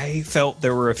 I felt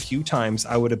there were a few times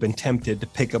I would have been tempted to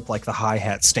pick up like the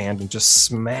hi-hat stand and just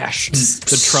smash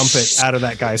the trumpet out of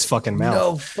that guy's fucking mouth.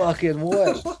 No fucking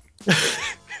what?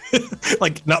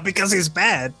 Like, not because he's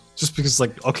bad, just because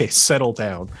like, okay, settle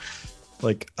down.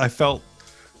 Like, I felt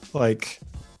like,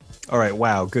 all right,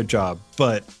 wow, good job.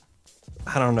 But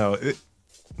I don't know,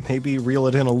 maybe reel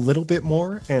it in a little bit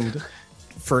more. And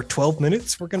for 12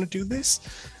 minutes, we're going to do this.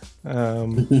 I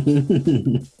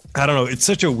don't know. It's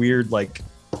such a weird, like,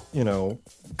 you know,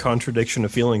 contradiction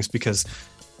of feelings because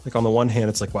like on the one hand,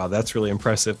 it's like, wow, that's really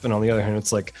impressive. And on the other hand,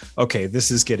 it's like, okay, this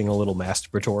is getting a little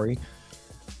masturbatory.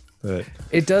 But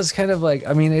It does kind of like,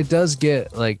 I mean, it does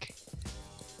get like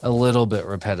a little bit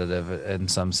repetitive in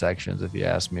some sections, if you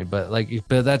ask me. But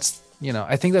that's, you know,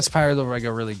 I think that's part of the, like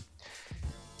a really,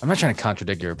 I'm not trying to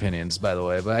contradict your opinions, by the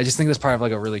way, but I just think that's part of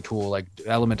like a really cool like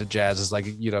element of jazz is like,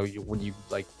 you know, when you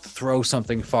like throw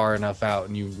something far enough out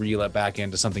and you reel it back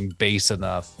into something bass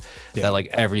enough that like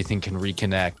everything can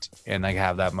reconnect and like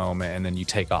have that moment and then you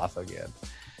take off again.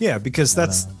 Yeah, because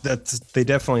that's they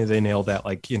nailed that.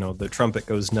 Like, you know, the trumpet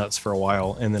goes nuts for a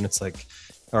while and then it's like,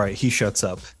 all right, he shuts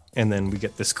up and then we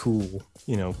get this cool,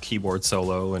 you know, keyboard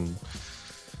solo and,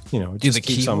 you know, it just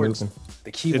keeps on moving.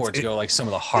 The keyboards go like some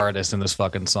of the hardest in this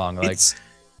fucking song. Like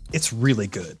it's really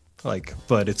good. Like,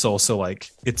 but it's also like,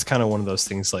 it's kind of one of those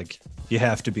things like you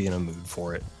have to be in a mood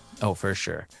for it. Oh, for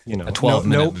sure. You know, a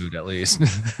 12-minute mood at least.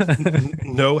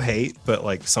 No hate, but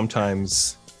like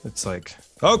sometimes it's like,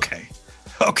 okay.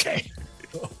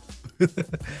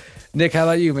 Nick, how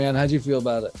about you, man? How'd you feel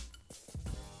about it?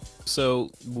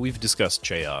 So we've discussed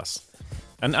chaos.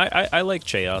 And I like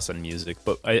chaos in music,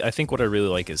 but I think what I really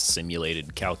like is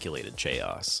simulated, calculated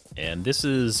chaos. And this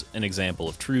is an example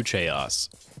of true chaos.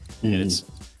 And it's,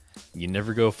 you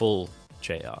never go full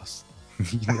chaos.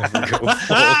 You never go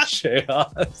full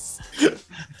chaos.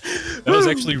 That was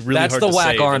actually really That's hard the to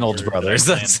Whack say. Arnolds brothers.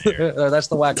 That's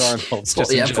the Whack Arnolds. Well,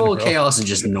 just in yeah, full general. chaos and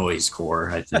just noise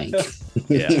core, I think.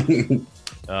 Yeah.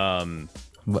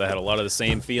 I had a lot of the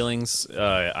same feelings.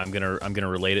 I'm gonna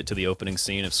relate it to the opening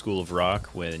scene of School of Rock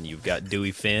when you've got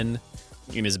Dewey Finn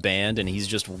in his band and he's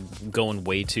just going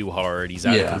way too hard. He's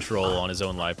out of control on his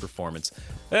own live performance.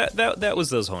 That was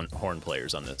those horn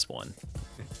players on this one.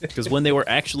 Because when they were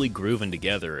actually grooving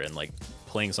together and like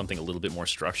playing something a little bit more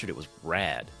structured, it was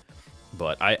rad.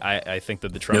 But I think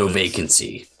that the trumpet No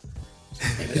Vacancy.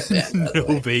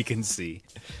 No Vacancy.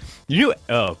 You knew?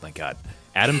 Oh my god.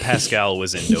 Adam Pascal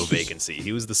was in No Vacancy.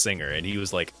 He was the singer, and he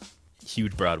was like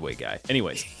huge Broadway guy.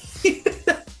 Anyways,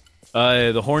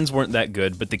 the horns weren't that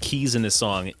good, but the keys in this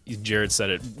song, Jared said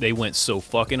it, they went so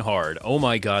fucking hard. Oh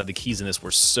my god, the keys in this were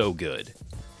so good.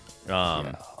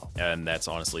 And that's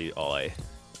honestly all I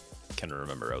can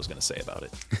remember I was going to say about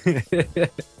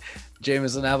it.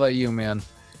 Jameson, how about you, man?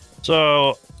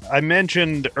 So I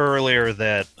mentioned earlier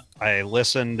that I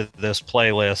listened to this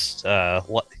playlist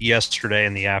yesterday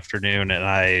in the afternoon and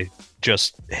I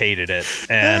just hated it.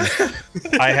 And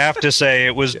I have to say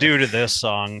it was due to this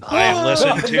song. I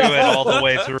listened to it all the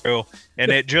way through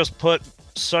and it just put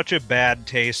such a bad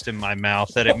taste in my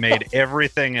mouth that it made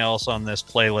everything else on this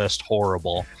playlist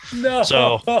horrible. No.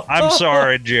 So I'm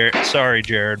sorry,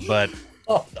 Jared, but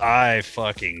I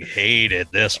fucking hated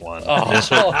this one.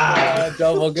 This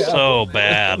was so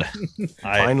bad.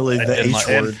 Finally, the H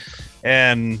word.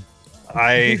 And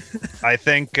I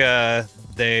think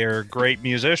they're great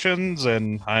musicians,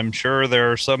 and I'm sure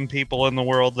there are some people in the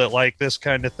world that like this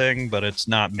kind of thing, but it's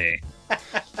not me.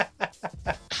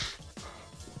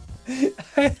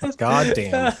 God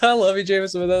damn. I love you,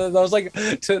 Jameson. That was like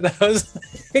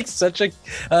such a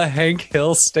Hank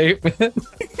Hill statement.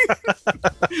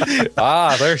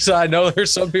 I know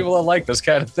there's some people that like this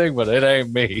kind of thing, but it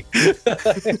ain't me.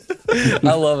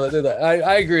 I love it.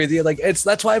 I agree with you. Like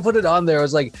that's why I put it on there. It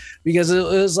was like because it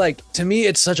was like to me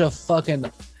it's such a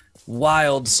fucking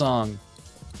wild song,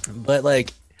 but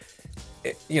like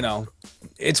you know.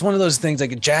 It's one of those things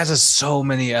like jazz has so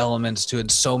many elements to it,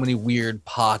 so many weird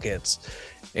pockets.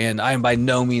 And I am by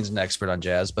no means an expert on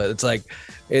jazz, but it's like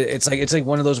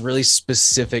one of those really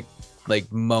specific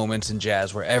like moments in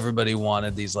jazz where everybody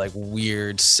wanted these like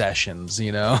weird sessions,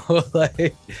 you know?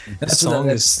 Like that's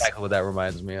exactly what that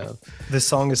reminds me of. This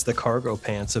song is the cargo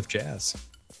pants of jazz.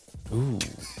 Ooh.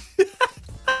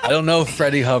 I don't know if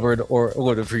Freddie Hubbard or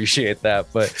would appreciate that,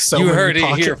 but So you many heard it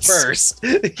here pockets. first.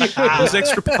 Those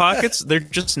extra pockets, they're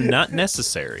just not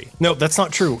necessary. No, that's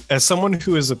not true. As someone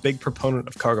who is a big proponent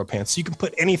of cargo pants, you can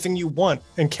put anything you want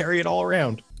and carry it all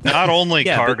around. Not only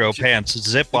Yeah, but cargo ju- pants,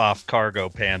 zip off cargo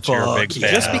pants. You're a Fuck big yeah.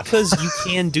 fan. Just because you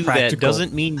can do that Practical.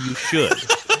 doesn't mean you should.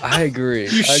 I agree.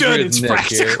 You I should. agree with It's Nick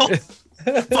here.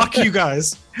 practical. Fuck you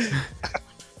guys.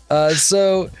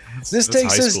 So this That's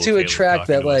takes high us school to a Caleb track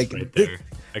talking that to us like right thi-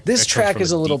 there. this I come track from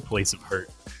is a little- deep place of hurt.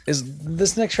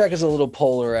 this next track is a little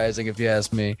polarizing, if you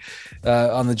ask me,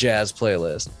 on the jazz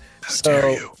playlist. dare So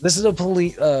you. this is a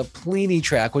Plini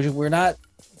track, which we're not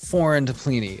foreign to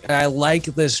Plini. And I like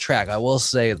this track, I will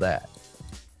say that.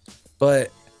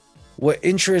 But what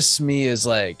interests me is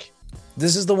like,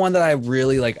 this is the one that I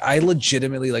really like. I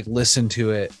legitimately like listened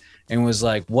to it and was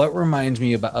like, what reminds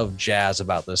me of jazz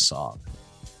about this song?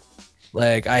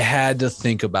 Like I had to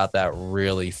think about that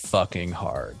really fucking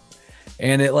hard.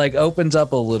 And it like opens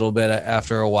up a little bit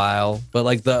after a while, but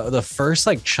like the first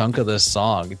like chunk of this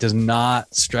song does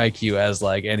not strike you as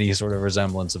like any sort of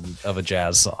resemblance of a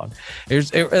jazz song.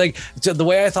 Like so the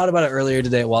way I thought about it earlier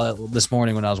today, this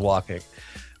morning when I was walking,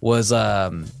 was I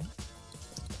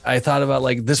thought about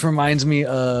like this reminds me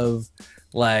of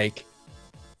like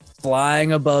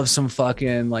flying above some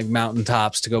fucking like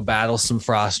mountaintops to go battle some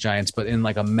frost giants, but in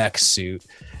like a mech suit,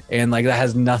 and like that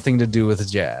has nothing to do with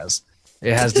jazz.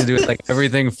 It has to do with like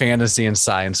everything fantasy and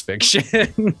science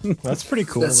fiction. That's pretty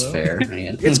cool. That's though. fair,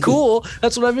 man. It's cool.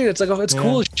 That's what I mean. It's like, oh, it's Yeah.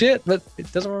 cool as shit, but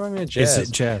it doesn't remind me of jazz. Is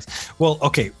it jazz? Well,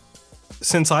 okay.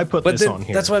 Since I put but this then, on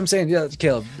here, that's what I'm saying. Yeah,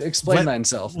 Caleb, explain Let-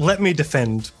 thyself. let me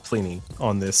defend Pliny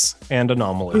on this and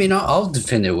Anomaly. I mean, I'll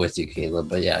defend it with you, Caleb,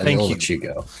 but yeah, Thank I'll you. let you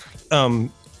go.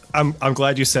 I'm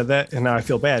glad you said that, and now I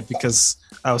feel bad because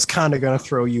I was kind of gonna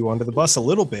throw you under the bus a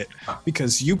little bit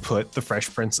because you put the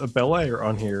Fresh Prince of Bel Air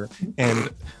on here,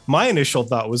 and my initial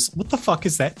thought was, what the fuck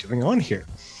is that doing on here?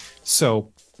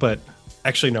 So, but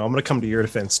actually, no, I'm gonna come to your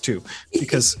defense too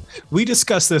because we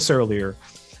discussed this earlier.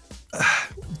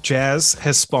 Jazz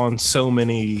has spawned so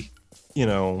many,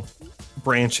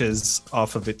 branches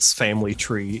off of its family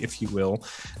tree, if you will,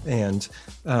 and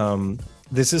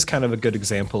this is kind of a good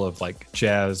example of like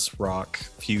jazz rock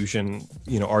fusion,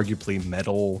 arguably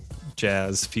metal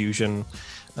jazz fusion.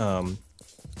 And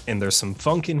there's some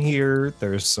funk in here.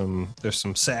 There's some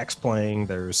sax playing.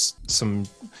 There's some,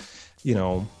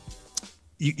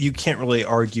 you can't really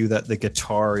argue that the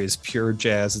guitar is pure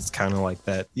jazz. It's kind of like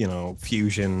that,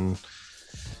 fusion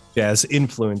jazz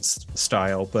influenced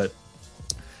style. But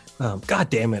God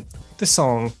damn it, this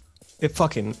song, it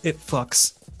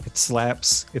fucks. It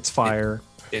slaps. It's fire.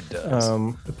 It does.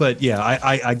 But yeah,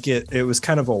 I get it was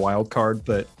kind of a wild card,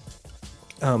 but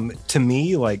to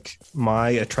me, like my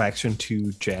attraction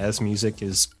to jazz music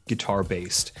is guitar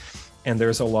based, and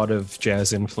there's a lot of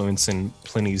jazz influence in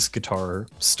Pliny's guitar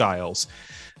styles.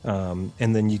 And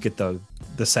then you get the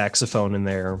saxophone in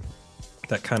there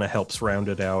that kind of helps round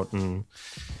it out, and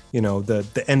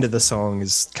the end of the song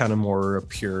is kind of more a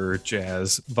pure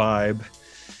jazz vibe.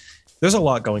 There's a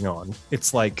lot going on.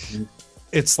 It's like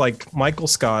Michael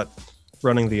Scott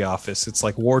running The Office. It's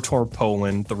like war-torn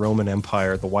Poland, the Roman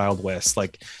Empire, the Wild West.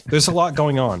 Like there's a lot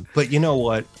going on. But you know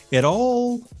what?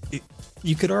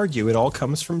 You could argue it all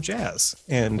comes from jazz.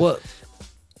 And Well,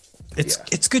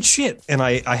 it's good shit. And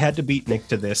I had to beat Nick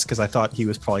to this because I thought he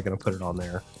was probably going to put it on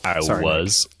there. I Sorry,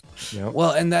 was. Yep.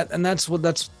 well, and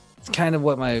that's kind of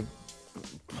what my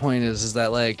point is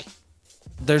that like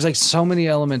there's like so many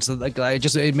elements that like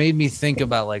it made me think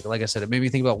about like I said, it made me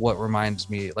think about what reminds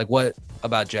me, like what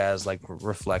about jazz like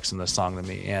reflects in the song to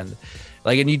me. And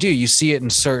like, and you see it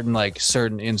in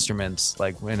certain instruments,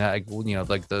 like when like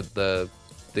the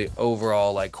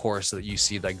overall like course that you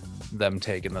see like them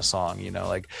take in the song,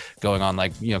 like going on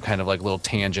like kind of like little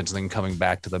tangents and then coming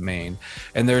back to the main.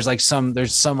 And there's some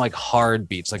like hard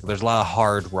beats, like there's a lot of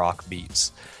hard rock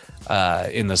beats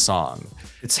in the song.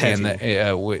 It's heavy.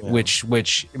 And which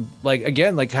like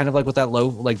again, like kind of like with that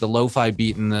the lo-fi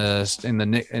beat in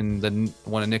the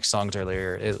one of Nick's songs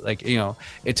earlier,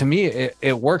 it to me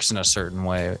it works in a certain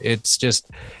way. It's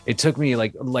just, it took me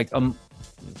like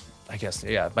I guess,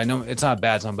 yeah, by no, it's not a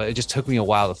bad song, but it just took me a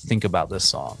while to think about this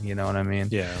song. You know what I mean?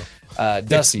 Yeah.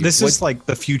 Dusty, This is like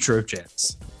the future of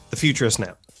jazz. The future is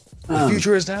now. the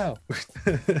future is now.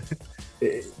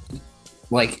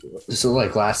 Like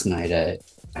last night,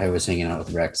 I was hanging out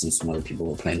with Rex and some other people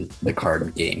were playing the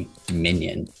card game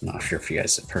Dominion. I'm not sure if you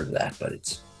guys have heard of that, but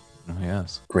it's Oh,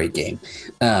 yes. a great game.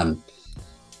 And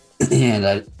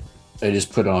I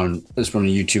just put on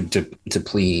YouTube to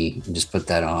Pliny and just put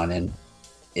that on, and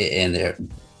they're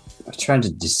trying to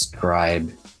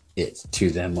describe it to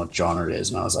them what genre it is,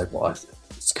 and I was like, well,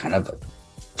 it's kind of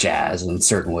jazz in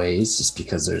certain ways, just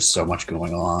because there's so much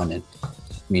going on. And I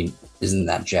mean, isn't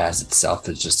that jazz itself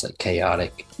is just like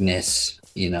chaoticness?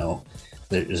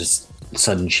 There's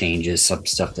sudden changes, some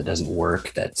stuff that doesn't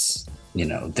work. That's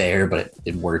there, but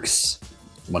it works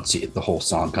once the whole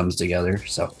song comes together.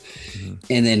 So,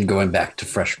 and then going back to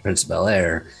Fresh Prince of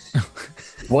Bel-Air,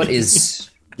 what is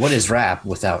rap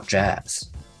without jazz?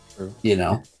 True.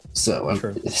 So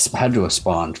True. It's had to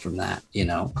respond from that.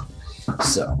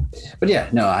 So, but yeah,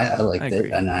 no, I liked it,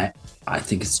 agree. and I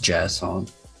think it's a jazz song.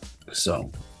 So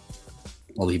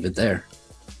I'll leave it there.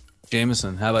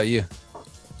 Jameson, how about you?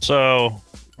 So,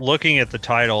 looking at the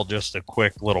title, just a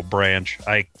quick little branch,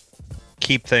 I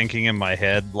keep thinking in my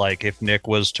head, like, if Nick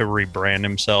was to rebrand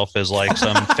himself as like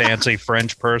some fancy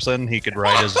French person, he could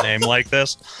write his name like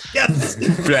this.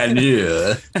 Brand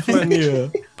new.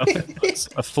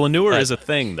 A flaneur is a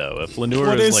thing, though. A flaneur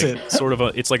What is is like it? sort of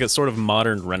it's like a sort of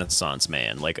modern Renaissance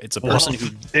man. Like it's a person who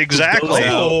Exactly. goes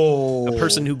out, Oh. a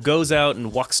person who goes out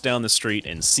and walks down the street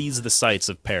and sees the sights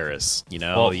of Paris.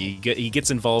 Well- He gets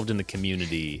involved in the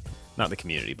community, not the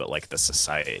community, but like the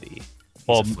society.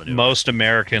 Well, He's a flaneur. most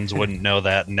Americans wouldn't know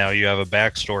that, and now you have a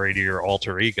backstory to your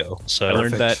alter ego. So I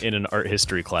learned Perfect. that in an art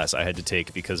history class I had to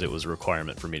take because it was a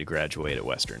requirement for me to graduate at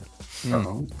Western.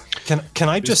 Oh. Can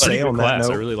I just It was a say good on that class, I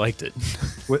note? really liked it.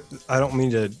 I don't mean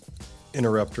to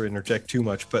interrupt or interject too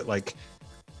much, but like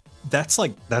that's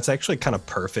actually kind of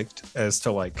perfect as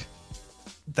to like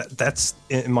that's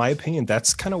in my opinion,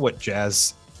 that's kind of what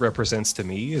jazz represents to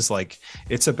me, is like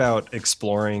it's about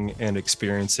exploring and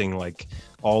experiencing like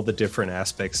all the different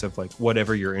aspects of like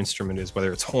whatever your instrument is,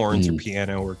 whether it's horns or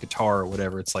piano or guitar or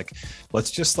whatever. It's like,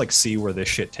 let's just like see where this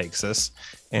shit takes us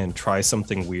and try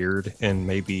something weird and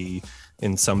maybe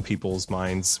in some people's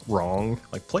minds wrong,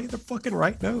 like play the fucking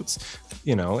right notes,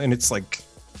 and it's like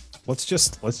let's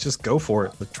just go for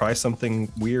it. Let's try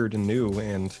something weird and new,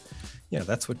 and yeah,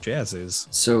 that's what jazz is.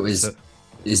 So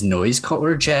is noise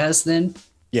color jazz then?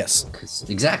 Yes. 'Cause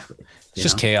exactly. It's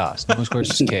just chaos. No score,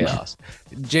 it's just chaos.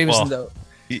 Jameson, Well,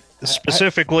 though,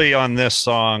 specifically on this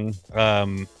song,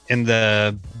 in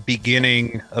the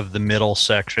beginning of the middle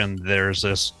section, there's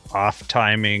this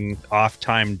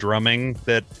off-time drumming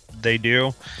that they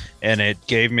do, and it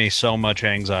gave me so much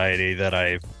anxiety that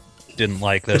I didn't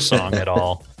like this song at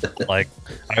all. Like,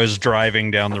 I was driving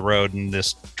down the road and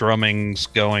this drumming's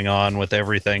going on with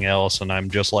everything else, and I'm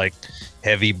just like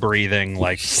heavy breathing,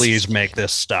 like, please make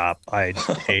this stop. I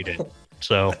hate it.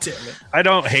 So I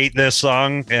don't hate this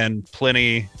song, and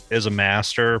Pliny is a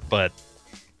master, but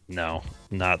no,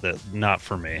 not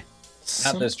for me.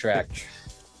 not this track.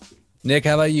 Nick,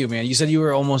 how about you, man? You said you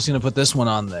were almost going to put this one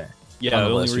on there. Yeah, On the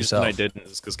the only list reason yourself. I didn't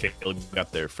is because Caleb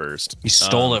got there first. He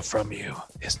stole it from you.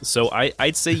 So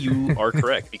I'd say you are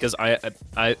correct, because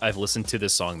I've listened to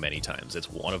this song many times. It's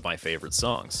one of my favorite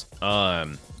songs.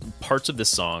 Parts of this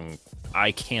song,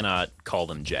 I cannot call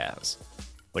them jazz.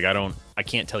 Like I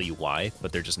can't tell you why,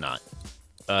 but they're just not.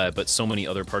 But so many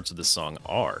other parts of this song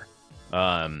are.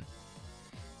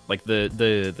 Like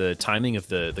the timing of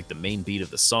the main beat of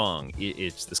the song,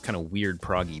 it's this kind of weird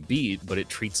proggy beat, but it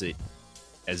treats it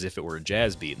as if it were a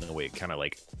jazz beat, in the way it kind of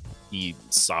like he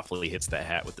softly hits the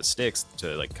hat with the sticks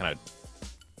to like kind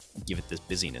of give it this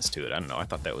busyness to it. I don't know. I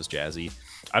thought that was jazzy.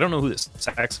 I don't know who this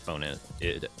saxophone is.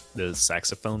 The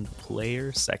saxophone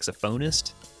player,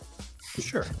 saxophonist,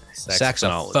 Sure.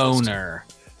 saxophonologist. Saxophoner.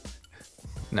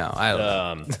 No, I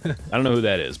don't know. I don't know who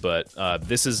that is, but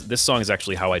this song is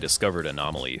actually how I discovered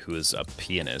Anomaly, who is a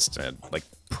pianist, and like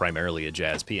primarily a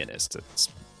jazz pianist. It's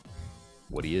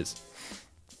what he is.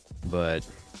 But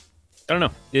I don't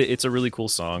know. It's a really cool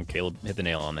song. Caleb hit the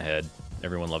nail on the head.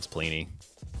 Everyone loves Pliny.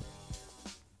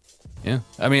 Yeah,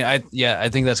 I mean, I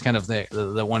think that's kind of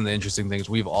the one of the interesting things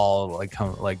we've all like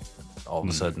come like all of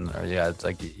a sudden, or yeah, it's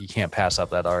like you can't pass up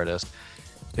that artist.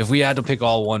 If we had to pick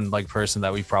all one like person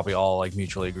that we probably all like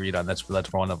mutually agreed on, that's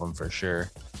one of them for sure.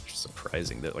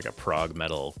 Surprising that like a prog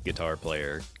metal guitar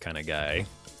player kind of guy.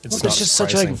 It's not just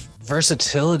such like surprising.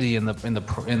 versatility in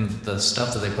the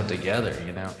stuff that they put together,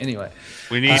 Anyway,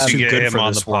 We need to Too get good him for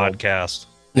on this the world. podcast.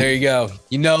 there you go.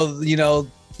 You know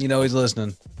he's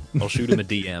listening. I'll shoot him a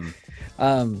DM.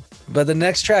 But the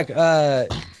next track,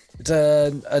 it's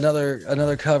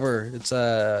another cover. It's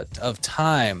of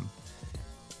Time.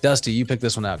 Dusty, you picked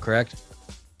this one out, correct?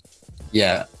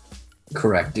 Yeah,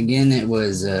 correct. Again, it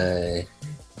was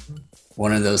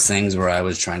one of those things where I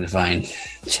was trying to find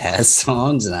jazz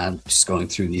songs, and I'm just going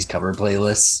through these cover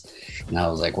playlists, and I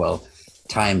was like, well,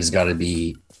 Time has got to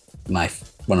be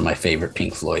one of my favorite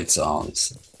Pink Floyd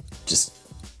songs. Just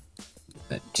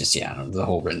yeah, I don't know, the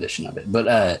whole rendition of it.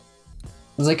 But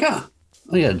was like,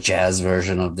 we got a jazz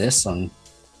version of this on.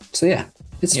 So yeah,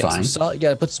 it's Yeah, fine. you got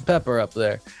to put some pepper up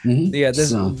there. Mhm. Yeah, this.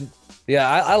 So, Yeah,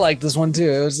 I like this one too.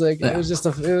 It was like Yeah. it was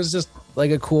just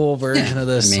like a cool version of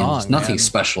this song. there's nothing man.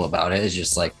 special about it. It's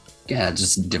just like,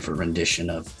 just a different rendition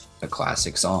of a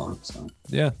classic song. So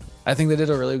Yeah, I think they did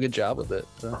a really good job with it.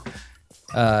 So.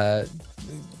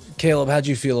 Caleb, how'd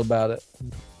you feel about it?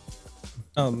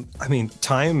 I mean,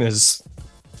 Time is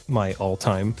my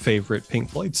all-time favorite Pink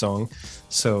Floyd song.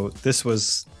 So this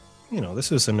was a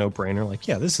no-brainer. Like,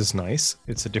 yeah, this is nice.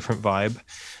 It's a different vibe.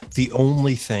 The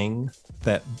only thing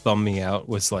that bummed me out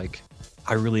was like,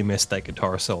 I really missed that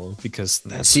guitar solo because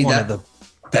that's one of the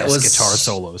best guitar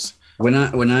solos. When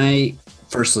I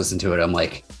first listened to it, I'm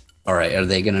like, all right, are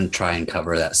they gonna try and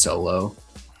cover that solo?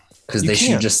 Because they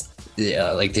should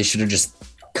they should have just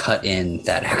cut in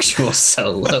that actual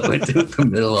solo into the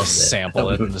middle of it. Sample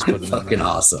it and just put it in fucking there.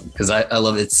 awesome. Because I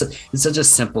love it. It's such a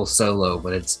simple solo,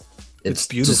 but it's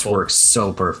beautiful. just works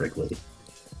so perfectly.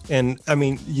 And I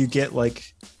mean, you get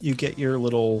your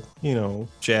little,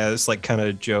 jazz, like kind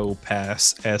of Joe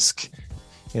Pass-esque,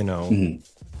 Mhm.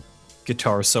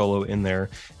 guitar solo in there,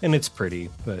 and it's pretty.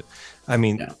 But I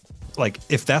mean, Yeah. like,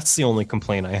 if that's the only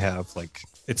complaint I have, like,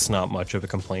 it's not much of a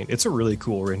complaint. It's a really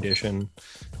cool rendition.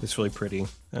 It's really pretty.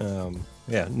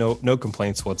 No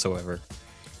complaints whatsoever.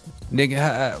 Nick,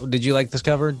 did you like this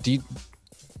cover?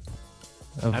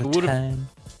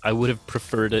 I would have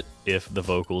preferred it if the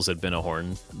vocals had been a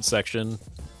horn section,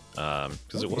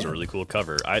 because it was a really cool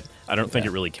cover. I don't think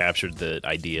it really captured the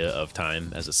idea of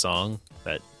Time as a song.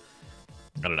 That,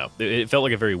 I don't know. It felt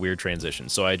like a very weird transition.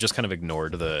 So I just kind of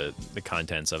ignored the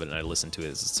contents of it, and I listened to it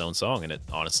as its own song, and it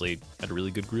honestly had a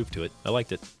really good groove to it. I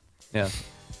liked it. Yeah,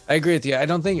 I agree with you. I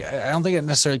don't think it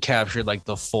necessarily captured like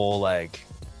the full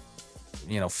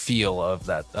feel of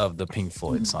the Pink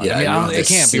Floyd song. Yeah, I mean, the it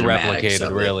can't be cinematics replicated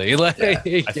of it. really. Like,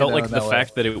 Yeah. I felt like the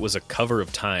fact that it was a cover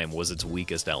of Time was its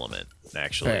weakest element,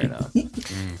 actually. Fair enough.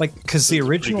 Like, because the It's a pretty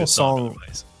original good song,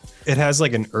 otherwise. it has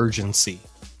like an urgency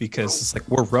because it's like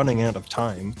we're running out of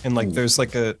time, and like there's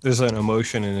an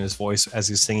emotion in his voice as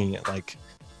he's singing it, like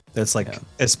that's like,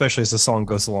 especially as the song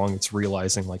goes along, it's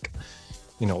realizing like,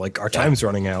 like our time's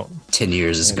running out. 10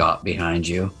 years has got behind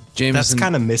you. That's Jameson,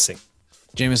 kind of missing.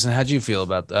 Jameson, how'd you feel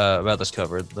about this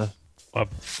cover?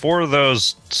 For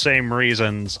those same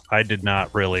reasons, I did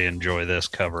not really enjoy this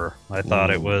cover. I thought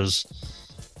it was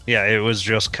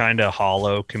just kind of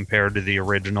hollow compared to the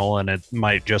original, and it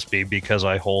might just be because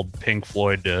I hold Pink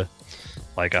Floyd to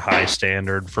like a high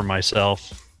standard for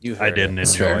myself. I didn't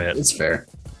It's enjoy fair. it. It's fair.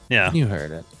 Yeah. You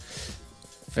heard it.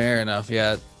 Fair enough.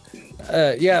 Yeah.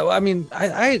 Well, I mean,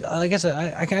 I like I said,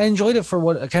 I enjoyed it for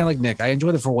what, kind of like Nick. I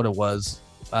enjoyed it for what it was.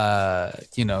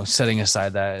 Setting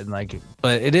aside that and like,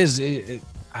 but it is.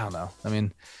 I don't know. I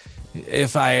mean,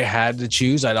 if I had to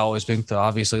choose, I'd always pick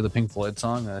obviously the Pink Floyd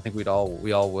song, and I think we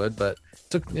all would. But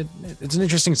it's an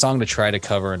interesting song to try to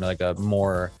cover in like a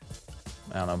more,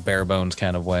 I don't know, bare bones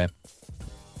kind of way.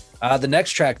 The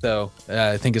next track though,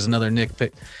 I think is another Nick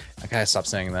pick. I gotta stop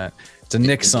saying that. It's a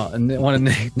Nick song, one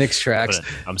of Nick's tracks.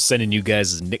 I'm sending you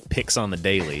guys Nick picks on the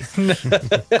daily.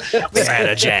 Fan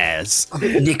of jazz.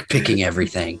 Nick picking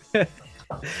everything.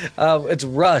 It's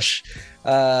Rush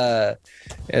by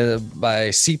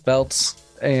Seatbelts.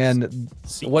 And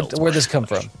where'd this come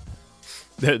from?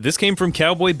 This came from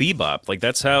Cowboy Bebop. Like,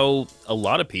 that's how a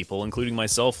lot of people, including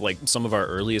myself, like some of our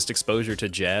earliest exposure to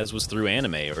jazz was through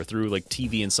anime or through like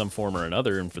TV in some form or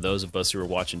another. And for those of us who were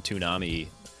watching Toonami,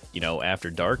 after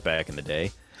dark back in the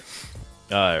day,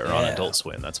 or on Adult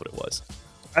Swim, that's what it was.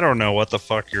 I don't know what the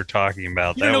fuck you're talking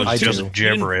about. You That don't know- was I just do.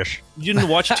 gibberish. You didn't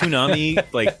watch Toonami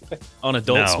like on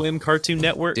Adult No. Swim Cartoon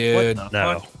Network? Dude, What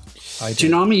the No. fuck?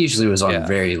 Toonami usually was on Yeah.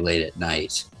 very late at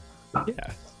night.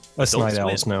 Yeah. Us Adult night Swim.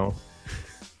 owls know.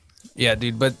 Yeah,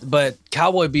 dude, but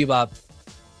Cowboy Bebop,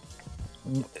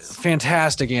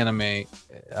 fantastic anime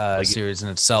series in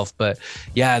itself. But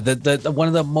yeah, the one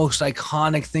of the most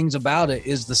iconic things about it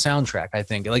is the soundtrack. I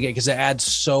think, like, because it adds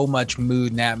so much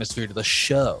mood and atmosphere to the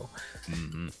show.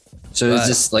 So is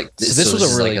this like So this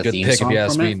was a really like good theme pick, if song you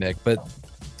ask from me, it? Nick. But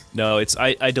No,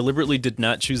 I deliberately did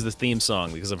not choose the theme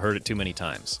song because I've heard it too many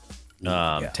times.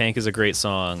 Tank is a great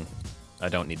song. I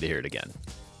don't need to hear it again.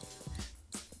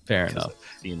 fair 'Cause enough.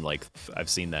 I've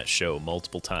seen that show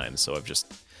multiple times, so I've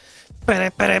just.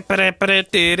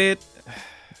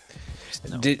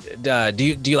 Do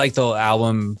you like the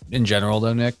album in general,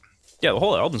 though, Nick? Yeah, the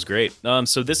whole album's great.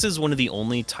 So this is one of the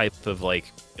only type of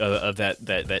like of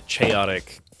that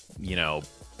chaotic,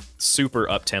 super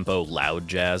up tempo, loud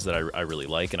jazz that I really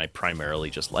like, and I primarily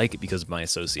just like it because of my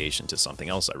association to something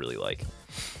else I really like.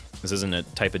 This isn't a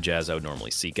type of jazz I would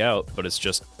normally seek out, but it's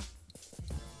just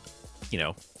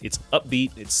it's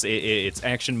upbeat. It's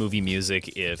action movie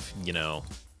music. If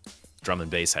drum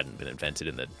and bass hadn't been invented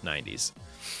in the 90s.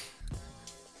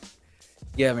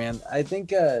 Yeah, man. I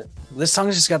think this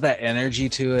song's just got that energy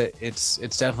to it. It's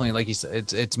definitely, like you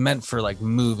said, it's meant for like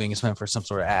moving. It's meant for some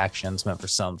sort of action. It's meant for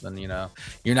something.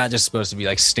 You're not just supposed to be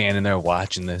like standing there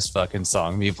watching this fucking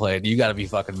song be played. You got to be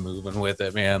fucking moving with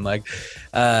it, man. Like,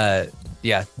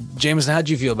 yeah. Jameson, how'd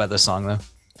you feel about this song though?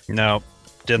 No,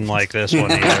 didn't like this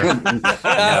one either.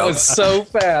 That was so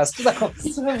fast.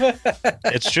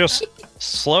 It's just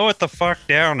slow it the fuck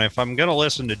down. If I'm gonna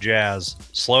listen to jazz,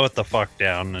 slow it the fuck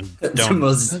down and That's the don't.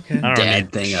 most I don't dad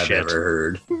need thing I've shit. ever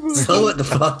heard. Slow it the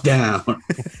fuck down.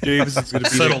 James is gonna be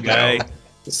Settle the guy down.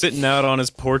 sitting out on his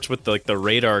porch with the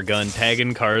radar gun,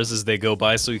 tagging cars as they go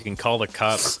by, so he can call the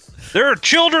cops. There are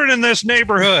children in this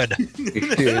neighborhood.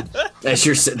 As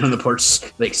you're sitting on the porch,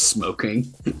 like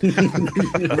smoking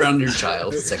around your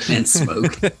child, secondhand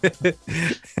smoke.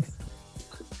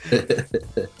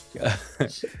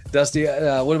 Dusty,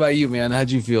 what about you, man? How'd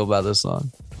you feel about this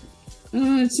song?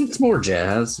 It's more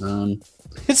jazz.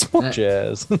 It's more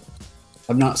jazz.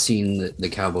 I've not seen the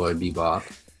Cowboy Bebop,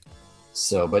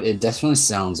 but it definitely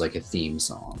sounds like a theme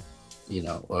song.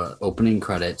 Opening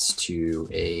credits to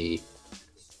a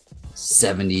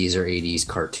 70s or 80s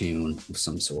cartoon of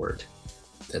some sort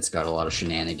that's got a lot of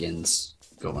shenanigans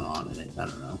going on in it. I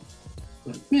don't know,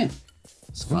 but man,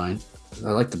 it's fine.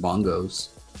 I like the bongos.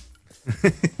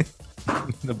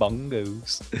 The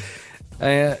bongos.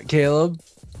 Caleb,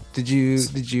 did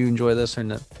you enjoy this or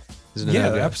not? Is it a Yeah,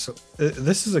 no-go? absolutely.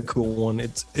 This is a cool one.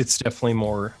 It's definitely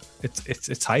more.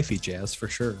 It's hi-fi jazz for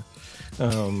sure.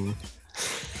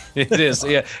 It is.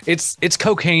 Yeah, it's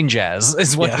cocaine jazz.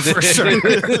 Is what Yeah, it for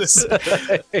is.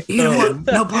 sure. You know what?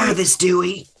 No part of this,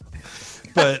 Dewey.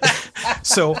 But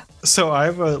so I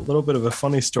have a little bit of a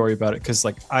funny story about it because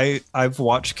like I've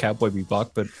watched Cowboy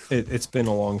Bebop, but it's been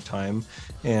a long time,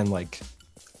 and like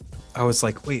I was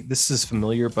like, wait, this is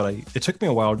familiar, but it took me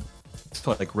a while to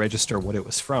like register what it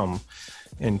was from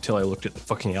until I looked at the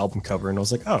fucking album cover and I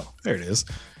was like, oh, there it is.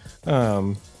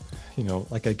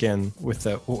 Like again with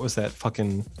that, what was that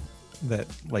fucking that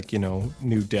like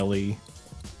New Delhi.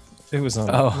 It was on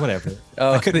whatever.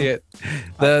 Oh, I couldn't-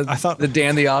 I thought the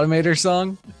Dan the Automator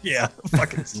song. yeah,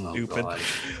 fucking Oh, stupid. God.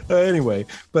 Anyway,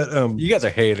 but You guys are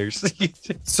haters.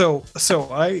 so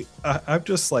I'm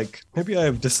just like, maybe I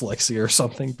have dyslexia or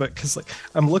something, but because like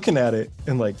I'm looking at it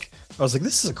and like I was like,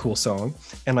 this is a cool song,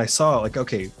 and I saw like,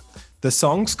 okay, the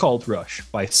song's called Rush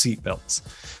by Seatbelts,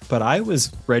 but I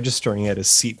was registering it as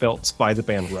Seatbelts by the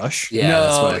band Rush. Yeah,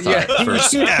 that's what I thought at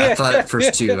first. I thought at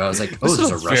first too. I was like, oh, there's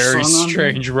a Rush very song on here?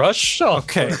 strange Rush song.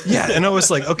 Okay, yeah, and I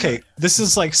was like, okay, this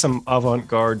is like some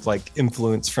avant-garde like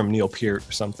influence from Neil Peart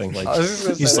or something. Like I was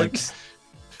gonna he's say,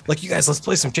 like, you guys, let's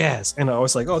play some jazz. And I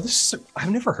was like, oh, I've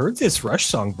never heard this Rush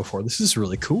song before. This is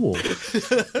really cool.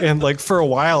 And like for a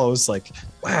while, I was like,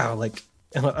 wow, like,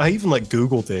 and I even like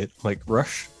Googled it, like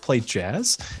Rush played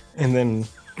jazz, and then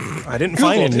I didn't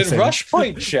find Google, anything. did Rush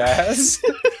play jazz?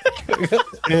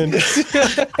 And,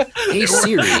 Hey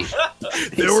Siri. Hey,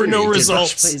 There were no Siri, did Rush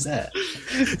results. plays that?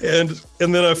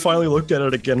 and then I finally looked at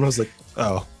it again and was like,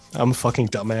 oh, I'm a fucking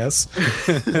dumbass.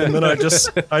 And then I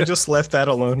just left that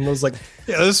alone and I was like,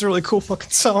 yeah, this is a really cool fucking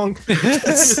song.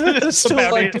 That's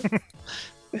about like it.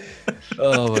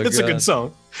 Oh my It's a good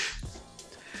song.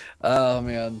 Oh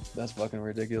man, that's fucking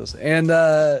ridiculous. And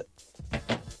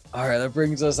all right, that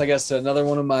brings us, I guess, to another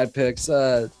one of my picks.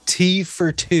 T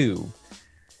for Two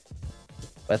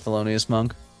by Thelonious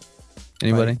Monk.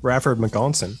 Anybody? By Rafford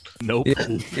McGonson. Nope.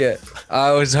 Yeah,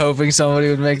 I was hoping somebody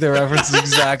would make the reference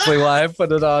exactly why I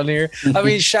put it on here. I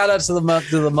mean, shout out to the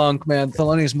monk, man.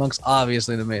 Thelonious Monk's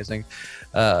obviously an amazing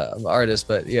artist,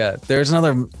 but yeah, there's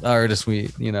another artist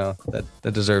that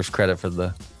deserves credit for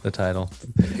the title.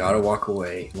 Gotta walk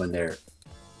away when they're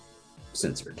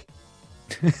censored.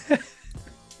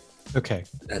 Okay.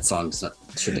 That song's not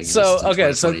shouldn't exist. So in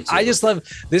okay, so 2022. I just love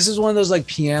this is one of those like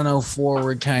piano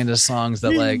forward kind of songs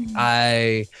that like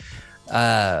I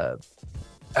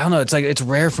don't know, it's like it's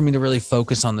rare for me to really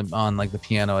focus on like the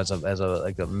piano as a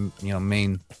like a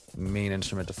main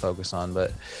instrument to focus on,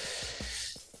 but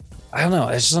I don't know,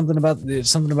 it's just something about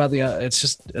the it's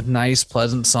just a nice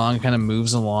pleasant song. It kind of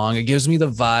moves along. It gives me the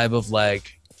vibe of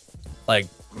like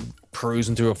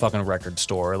cruising through a fucking record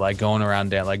store, like going around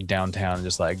downtown and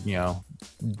just like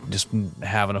just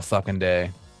having a fucking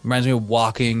day. Reminds me of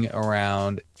walking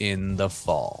around in the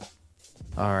fall.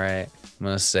 All right, I'm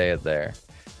gonna say it there.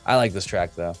 I like this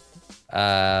track though.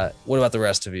 What about the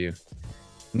rest of you?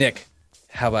 Nick,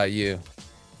 how about you?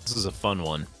 This is a fun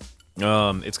one.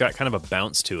 It's got kind of a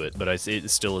bounce to it, but it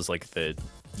still is like the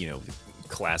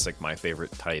classic, my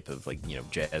favorite type of like,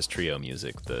 jazz trio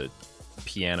music, the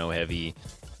piano heavy,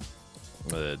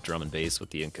 the drum and bass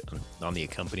with on the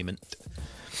accompaniment.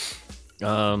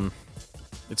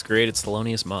 It's great. It's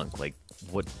Thelonious Monk. Like,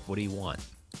 what do you want?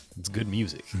 It's good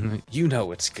music. You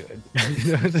know it's good.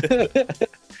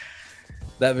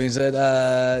 That being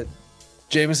said,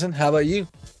 Jameson, how about you?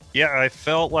 Yeah, I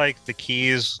felt like the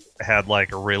keys had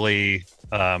like a really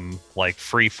like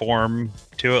free form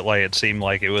to it. Like it seemed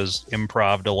like it was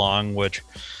improv'd along, which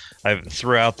I've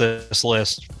throughout this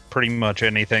list, pretty much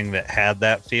anything that had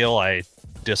that feel I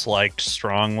disliked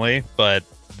strongly, but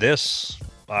this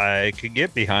I could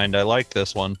get behind. I like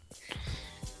this one.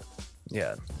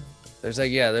 Yeah. There's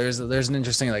an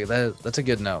interesting like that's a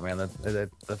good note, man. That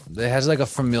it has like a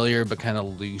familiar but kind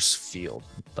of loose feel,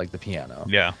 like the piano.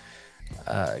 Yeah.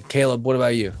 Caleb, what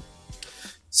about you?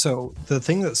 So the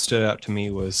thing that stood out to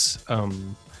me was,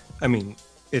 I mean,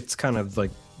 it's kind of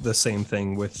like the same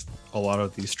thing with a lot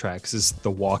of these tracks is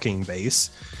the walking bass,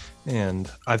 and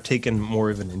I've taken more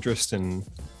of an interest in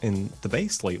the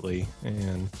bass lately.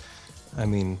 And I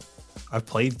mean, I've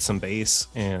played some bass,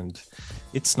 and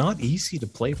it's not easy to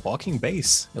play walking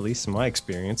bass, at least in my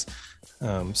experience.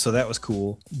 So that was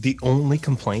cool. The only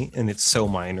complaint, and it's so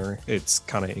minor, it's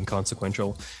kind of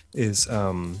inconsequential, is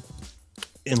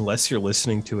unless you're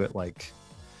listening to it like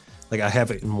I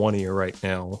have it in one ear right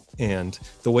now, and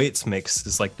the way it's mixed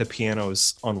is like the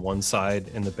piano's on one side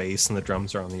and the bass and the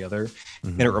drums are on the other.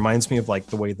 And it reminds me of like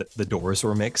the way that the Doors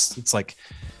were mixed. It's like,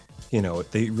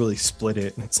 they really split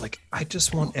it, and it's like, I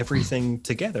just want everything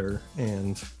together,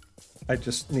 and I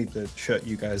just need to shut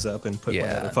you guys up and put my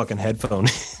other fucking headphone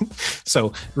in.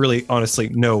 So really, honestly,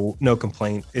 no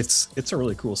complaint. It's a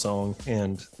really cool song,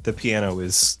 and the piano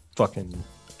is fucking,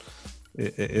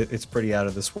 it's pretty out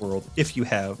of this world if you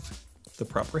have the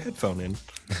proper headphone in.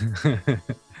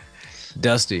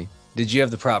 Dusty, did you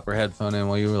have the proper headphone in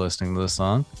while you were listening to the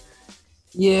song?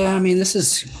 Yeah, I mean, this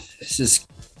is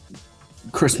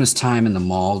Christmas time in the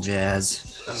mall jazz.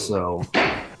 So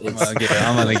I'm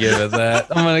gonna give it that.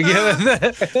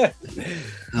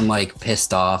 I'm like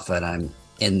pissed off that I'm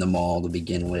in the mall to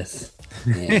begin with,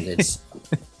 and it's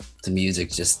the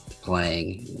music just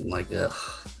playing. I'm like, ugh.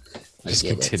 Just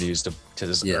continues to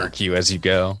just irk you as you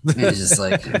go. And it's just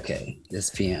like, okay,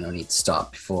 this piano needs to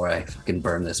stop before I fucking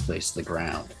burn this place to the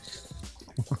ground.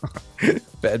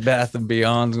 Bed Bath and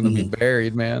Beyond's gonna be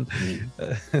buried, man.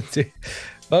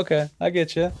 Okay, I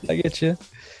get you.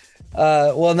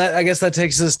 Well, and I guess that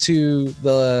takes us to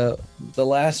the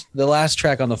last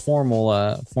track on the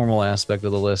formal aspect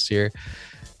of the list here,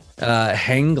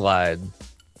 Hang Glide.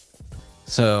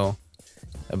 So,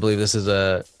 I believe this is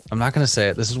I'm not gonna say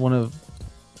it. This is one of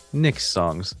Nick's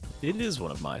songs. It is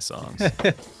one of my songs.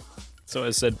 So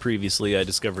as said previously, I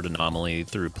discovered Anomaly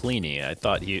through Pliny. I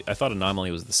thought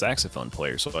Anomaly was the saxophone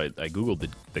player, so I googled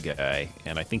the guy,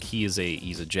 and I think he's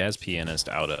a jazz pianist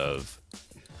out of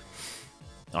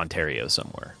Ontario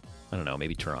somewhere. I don't know,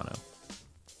 maybe Toronto.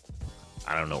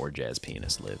 I don't know where jazz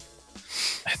pianists live.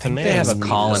 I think they have a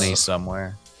colony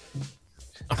somewhere.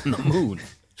 On the moon.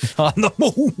 On the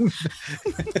moon.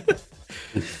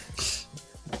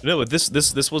 No, but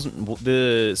this wasn't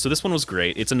so this one was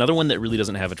great. It's another one that really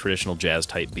doesn't have a traditional jazz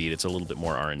type beat. It's a little bit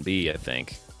more R&B, I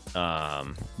think.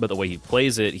 But the way he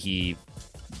plays it, he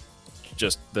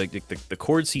just the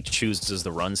chords he chooses,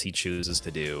 the runs he chooses to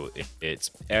do,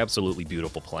 it's absolutely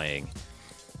beautiful playing.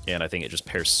 And I think it just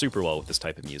pairs super well with this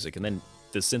type of music. And then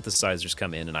the synthesizers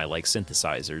come in, and I like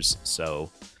synthesizers,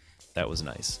 so that was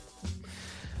nice.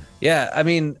 Yeah, I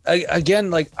mean,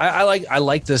 again, like I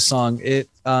like this song. It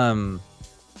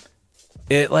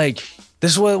like,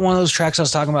 this is one of those tracks I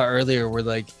was talking about earlier, where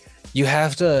like you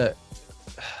have to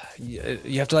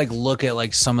like look at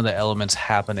like some of the elements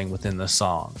happening within the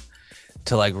song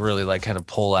to like really like kind of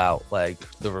pull out like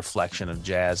the reflection of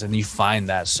jazz, and you find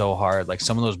that so hard. Like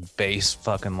some of those bass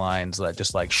fucking lines that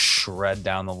just like shred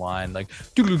down the line, like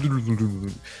you're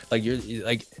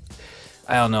like,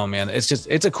 I don't know, man.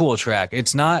 It's a cool track.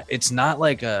 It's not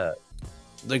like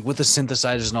like with the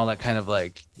synthesizers and all that kind of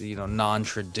like,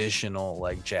 non-traditional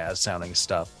like jazz sounding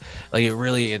stuff. Like it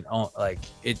really,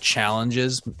 it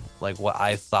challenges like what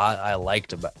I thought I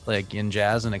liked about like in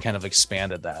jazz, and it kind of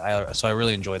expanded that. So I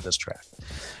really enjoyed this track.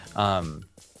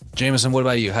 Jameson, what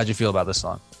about you? How'd you feel about this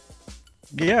song?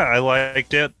 Yeah, I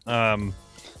liked it.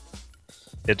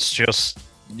 It's just,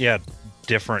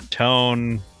 different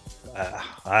tone.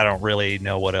 I don't really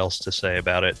know what else to say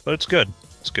about it, but it's good.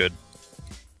 It's good.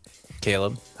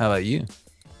 Caleb, how about you?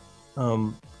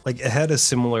 Like it had a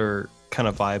similar kind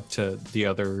of vibe to the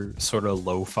other sort of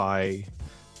lo-fi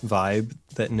vibe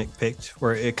that Nick picked,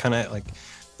 where it kind of like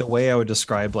the way I would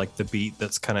describe like the beat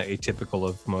that's kind of atypical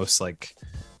of most like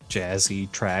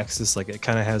jazzy tracks is like it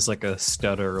kind of has like a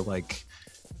stutter, like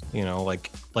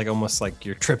like almost like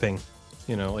you're tripping,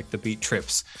 like the beat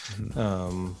trips,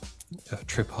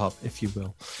 trip hop, if you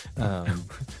will,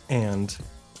 and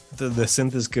the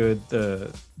synth is good.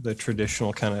 The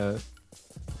traditional kind of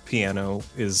piano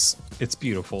it's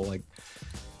beautiful. Like,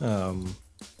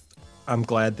 I'm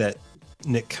glad that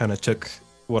Nick kind of took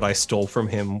what I stole from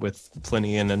him with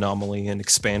Pliny and Anomaly and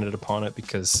expanded upon it,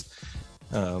 because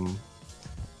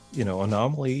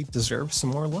Anomaly deserves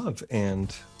some more love.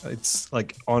 And it's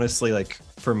like, honestly, like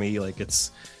for me, like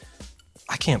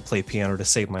I can't play piano to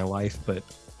save my life, but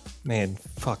man,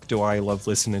 fuck, do I love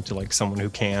listening to like someone who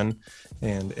can.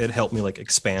 And it helped me like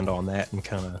expand on that and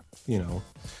kind of,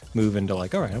 move into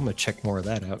like, all right, I'm gonna check more of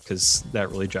that out, because that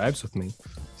really jives with me.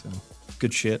 So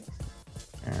good shit.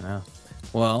 Fair enough.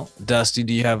 Well, Dusty,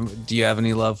 do you have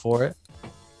any love for it?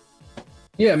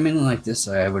 Yeah, I mean, like this,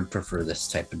 I would prefer this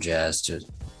type of jazz to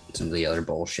some of the other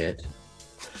bullshit,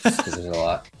 because there's a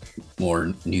lot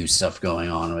more new stuff going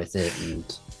on with it, and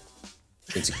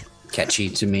it's catchy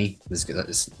to me. There's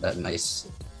that nice.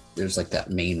 There's like that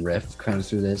main riff kind of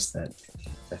through this that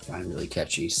I find really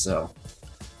catchy. So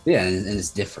yeah, and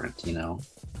it's different,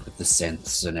 with the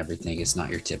synths and everything. It's not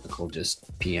your typical just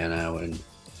piano and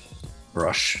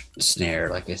brush snare,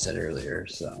 like I said earlier.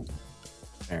 So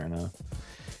fair enough.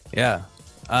 Yeah.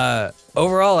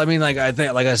 Overall, I mean, like I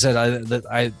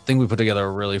think we put together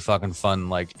a really fucking fun,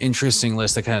 like interesting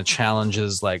list that kind of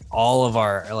challenges like all of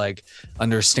our like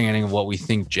understanding of what we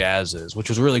think jazz is, which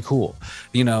was really cool.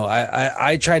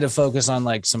 I tried to focus on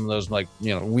like some of those, like,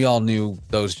 we all knew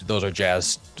those are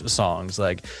jazz songs,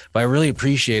 like, but I really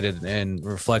appreciated, and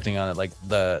reflecting on it, like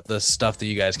the stuff that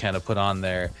you guys kind of put on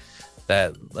there,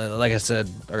 that, like I said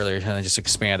earlier, kind of just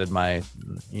expanded my,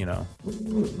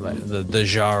 the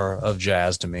genre of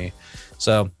jazz to me.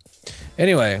 So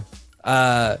anyway,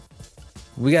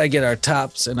 we got to get our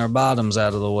tops and our bottoms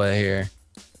out of the way here.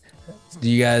 Do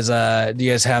you guys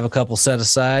have a couple set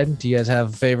aside? Do you guys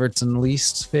have favorites and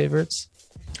least favorites?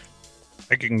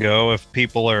 I can go if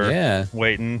people are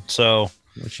waiting. So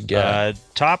what you got?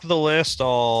 Top of the list,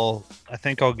 I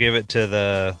think I'll give it to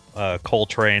the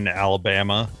Coltrane,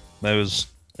 Alabama.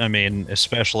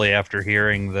 Especially after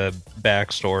hearing the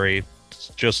backstory, it's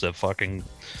just a fucking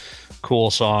cool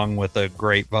song with a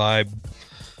great vibe.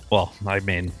 Well,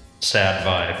 sad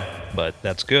vibe, but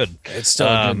that's good. It's still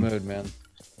a good mood, man.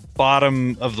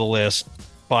 Bottom of the list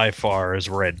by far is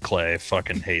Red Clay.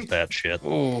 Fucking hate that shit.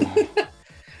 Ooh.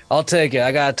 I'll take it.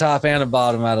 I got a top and a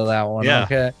bottom out of that one. Yeah.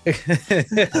 Okay.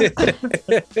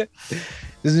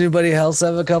 Does anybody else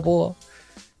have a couple?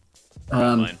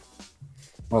 Mine.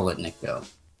 I'll let Nick go.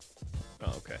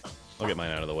 Oh, okay. I'll get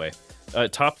mine out of the way.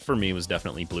 Top for me was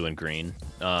definitely Blue and Green.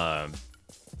 I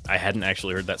hadn't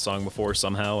actually heard that song before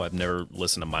somehow. I've never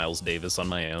listened to Miles Davis on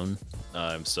my own.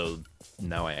 So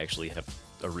now I actually have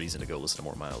a reason to go listen to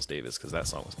more Miles Davis, because that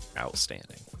song was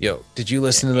outstanding. Yo, did you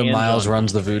listen to the And Miles John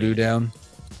Runs the Coltrane. Voodoo Down?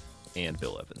 And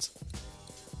Bill Evans.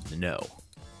 No.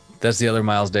 That's the other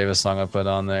Miles Davis song I put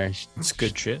on there. It's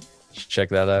good shit. You should check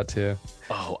that out too.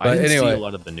 Oh, But I didn't anyway. see a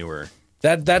lot of the newer.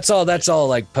 That's all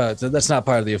like that's not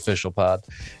part of the official pod.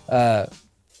 Or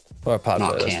pod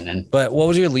Not playlist. canon. But what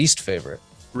was your least favorite?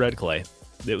 Red Clay.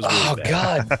 It was really Oh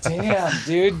bad. god damn,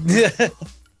 dude.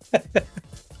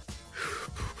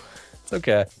 It's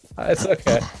okay. It's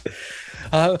okay.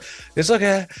 It's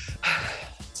okay.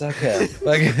 It's okay.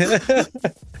 Like,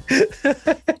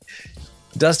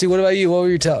 Dusty, what about you? What were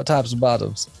your tops and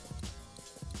bottoms?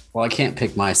 Well, I can't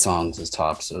pick my songs as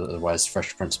tops, so otherwise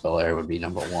Fresh Prince of Bel-Air would be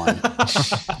number one.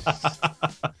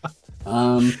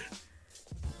 I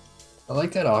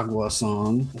like that Agua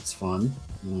song. It's fun.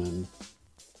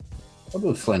 I'll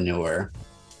do Flaneur.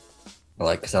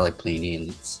 Because I like Pliny, and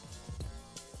it's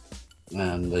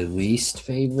the least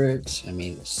favorite.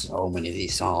 So many of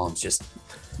these songs just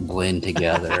blend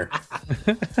together.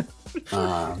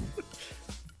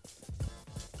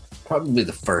 Probably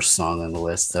the first song on the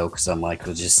list, though, because I'm like,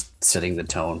 we're just setting the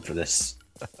tone for this,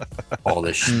 all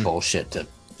this bullshit to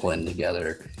blend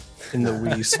together. In the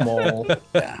wee small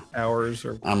Yeah. hours.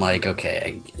 Or I'm like,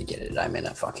 okay, I get it. I'm in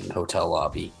a fucking hotel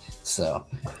lobby. So,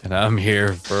 And I'm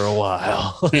here for a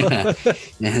while. yeah,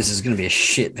 this is going to be a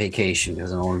shit vacation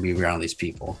because I don't want to be around these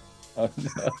people.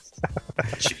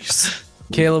 jeez.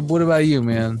 Caleb, what about you,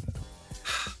 man?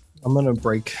 I'm gonna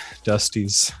break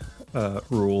Dusty's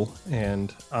rule,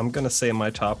 and I'm gonna say my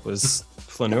top was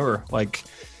Flaneur. Like,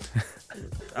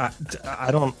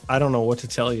 I don't know what to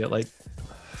tell you. Like,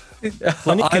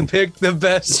 I picked the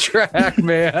best track,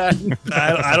 man.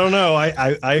 I don't know.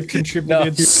 I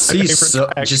contributed to my He's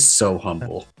favorite track. just so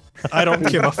humble. I don't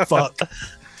give a fuck.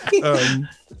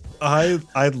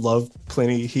 I love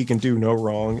Pliny. He can do no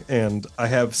wrong, and I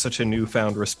have such a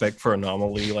newfound respect for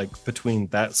Anomaly. Like between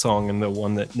that song and the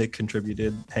one that Nick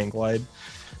contributed, Hang Glide,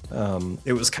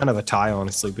 it was kind of a tie,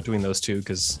 honestly, between those two,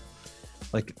 because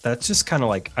like that's just kind of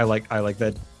like I like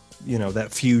that, you know,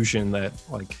 that fusion that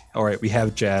like, all right, we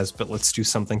have jazz, but let's do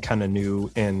something kind of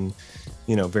new and,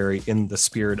 you know, very in the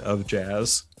spirit of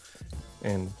jazz.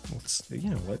 And it's,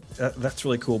 you know what, that's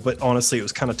really cool. But honestly, it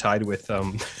was kind of tied with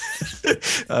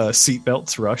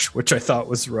Seatbelts Rush, which I thought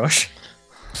was Rush.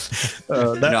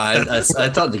 I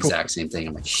thought the exact same thing.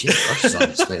 I'm like, shit, Rush is on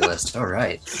this playlist. All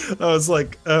right. I was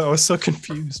like, I was so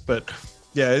confused, but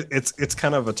yeah, it's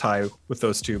kind of a tie with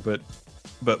those two. But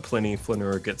Pliny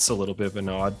Flaneur gets a little bit of a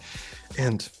nod.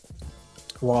 And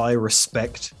while I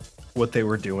respect what they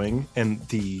were doing and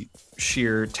the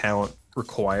sheer talent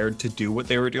required to do what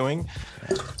they were doing,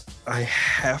 I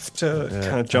have to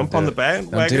kind of jump on the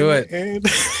bandwagon. Do it. And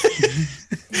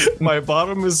my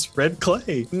bottom is Red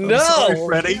Clay. No. I'm sorry,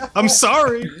 Freddie. I'm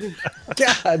sorry.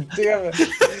 God damn it.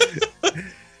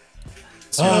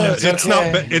 It's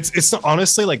not. It's not,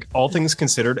 honestly, like, all things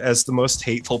considered, as the most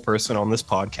hateful person on this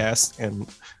podcast and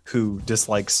who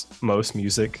dislikes most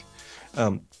music,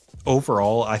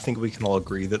 overall, I think we can all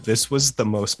agree that this was the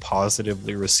most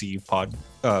positively received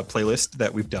playlist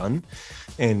that we've done,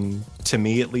 and to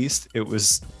me, at least, it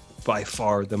was by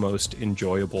far the most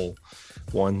enjoyable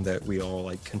one that we all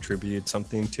like contributed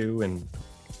something to. And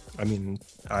I mean,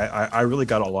 I really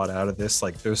got a lot out of this.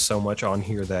 Like, there's so much on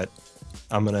here that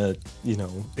I'm gonna, you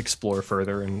know, explore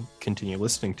further and continue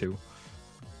listening to.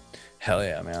 Hell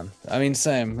yeah, man. I mean,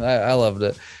 same. I loved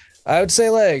it. I would say,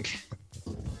 like,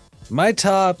 my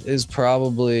top is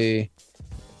probably,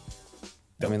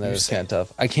 I mean, that is kind of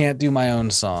tough. I can't do my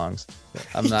own songs.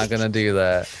 I'm not gonna do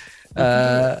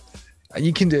that.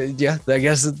 You can do, yeah, I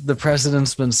guess the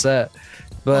precedent's been set.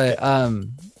 But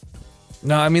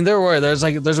no, I mean,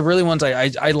 there's really ones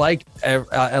I like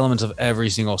elements of every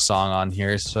single song on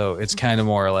here, so it's kind of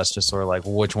more or less just sort of like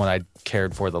which one I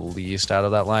cared for the least out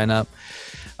of that lineup.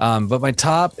 But my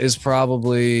top is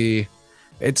probably,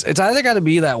 it's either got to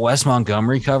be that Wes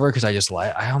Montgomery cover, because I just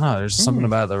like, I don't know, there's something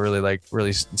about it that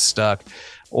really stuck,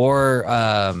 or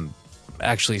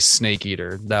actually Snake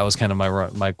Eater. That was kind of my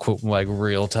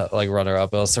real runner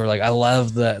up. I was sort of like, I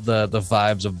love the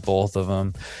vibes of both of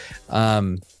them.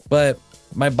 But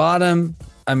my bottom,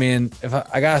 I mean, if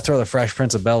I gotta throw the Fresh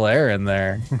Prince of Bel-Air in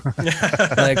there,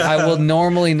 like, I will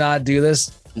normally not do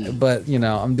this, but you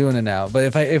know, I'm doing it now.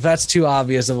 But if that's too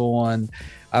obvious of a one,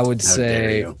 I would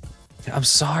say, I'm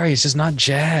sorry, it's just not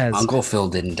jazz. Uncle Phil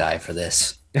didn't die for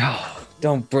this. Oh,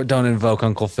 don't invoke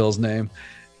Uncle Phil's name.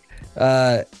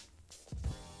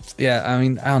 Yeah, I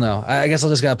mean, I don't know. I guess I'll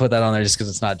just gotta put that on there just because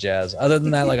it's not jazz. Other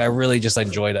than that, like, I really just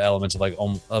enjoy the elements of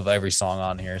of every song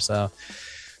on here. So,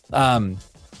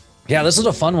 yeah, this was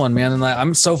a fun one, man, and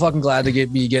I'm so fucking glad to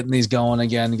be getting these going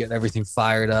again, getting everything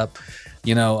fired up.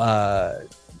 You know,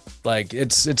 like,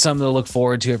 it's something to look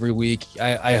forward to every week.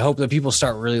 I hope that people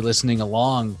start really listening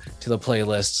along to the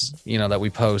playlists, you know, that we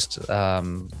post.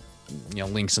 You know,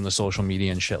 links in the social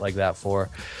media and shit like that for,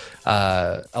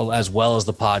 as well as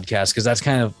the podcast, because that's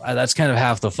kind of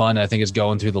half the fun, I think, is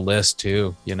going through the list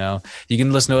too. You know, you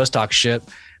can listen to us talk shit,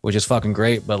 which is fucking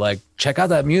great, but like, check out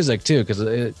that music too, because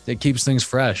it keeps things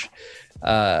fresh.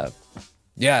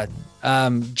 Yeah,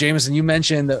 Jameson, you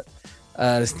mentioned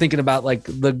that thinking about like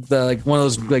the like one of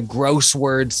those like gross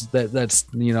words that's,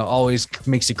 you know, always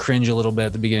makes you cringe a little bit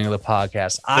at the beginning of the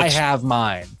podcast. I have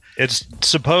mine. It's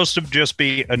supposed to just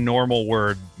be a normal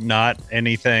word, not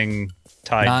anything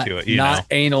tied to it. Not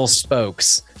anal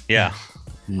spokes. Yeah,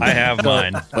 I have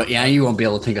mine. But yeah, you won't be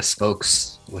able to think of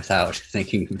spokes without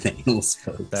thinking of the anal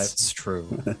spokes. That's true.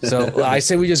 So I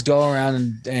say we just go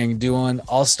around and do one.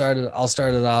 I'll start it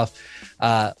off.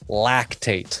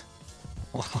 Lactate.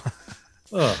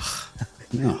 Ugh.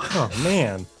 No. Oh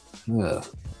man. Ugh.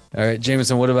 All right,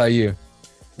 Jameson, what about you?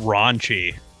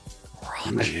 Raunchy.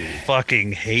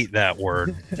 Fucking hate that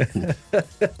word.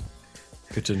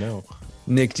 Good to know.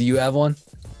 Nick, do you have one?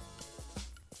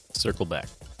 Circle back.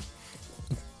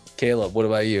 Caleb, what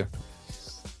about you?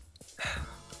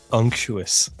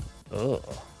 Unctuous. Oh,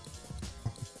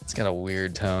 it's got a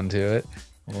weird tone to it.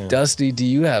 Yeah. Dusty, do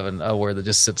you have a word that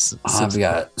just sits? I've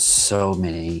got so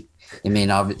many. I mean,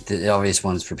 the obvious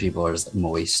ones for people are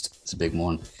moist. It's a big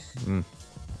one.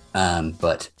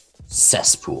 But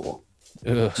cesspool.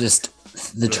 Ugh. Just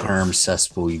the term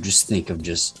cesspool, you just think of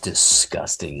just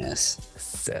disgustingness.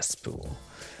 Cesspool.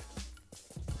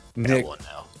 Nick, Got one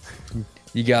now.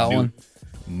 you got one?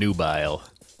 Nubile.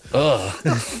 Ugh.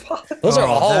 Those are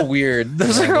all weird.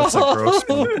 Those are that's a all gross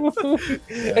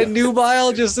and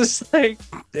nubile just is like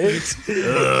it's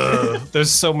There's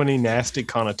so many nasty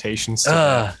connotations to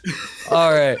that.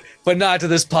 all right, but not to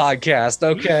this podcast,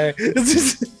 okay?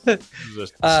 This is a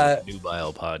Uh,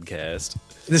 Nubile podcast.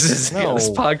 This is No, this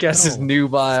podcast is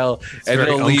nubile, and very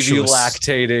it'll leave you unctuous.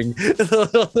 lactating.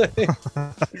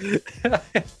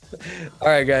 All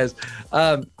right, guys.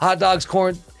 Hot dogs,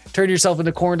 corn. Turn yourself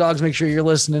into corn dogs. Make sure you're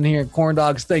listening here. Corn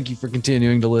dogs, thank you for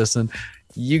continuing to listen.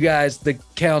 You guys, the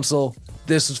council,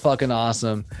 this was fucking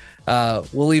awesome.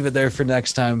 We'll leave it there for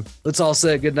next time. Let's all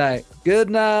say good night. Good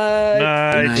night.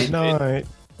 Night. Good night. Good night.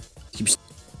 Keep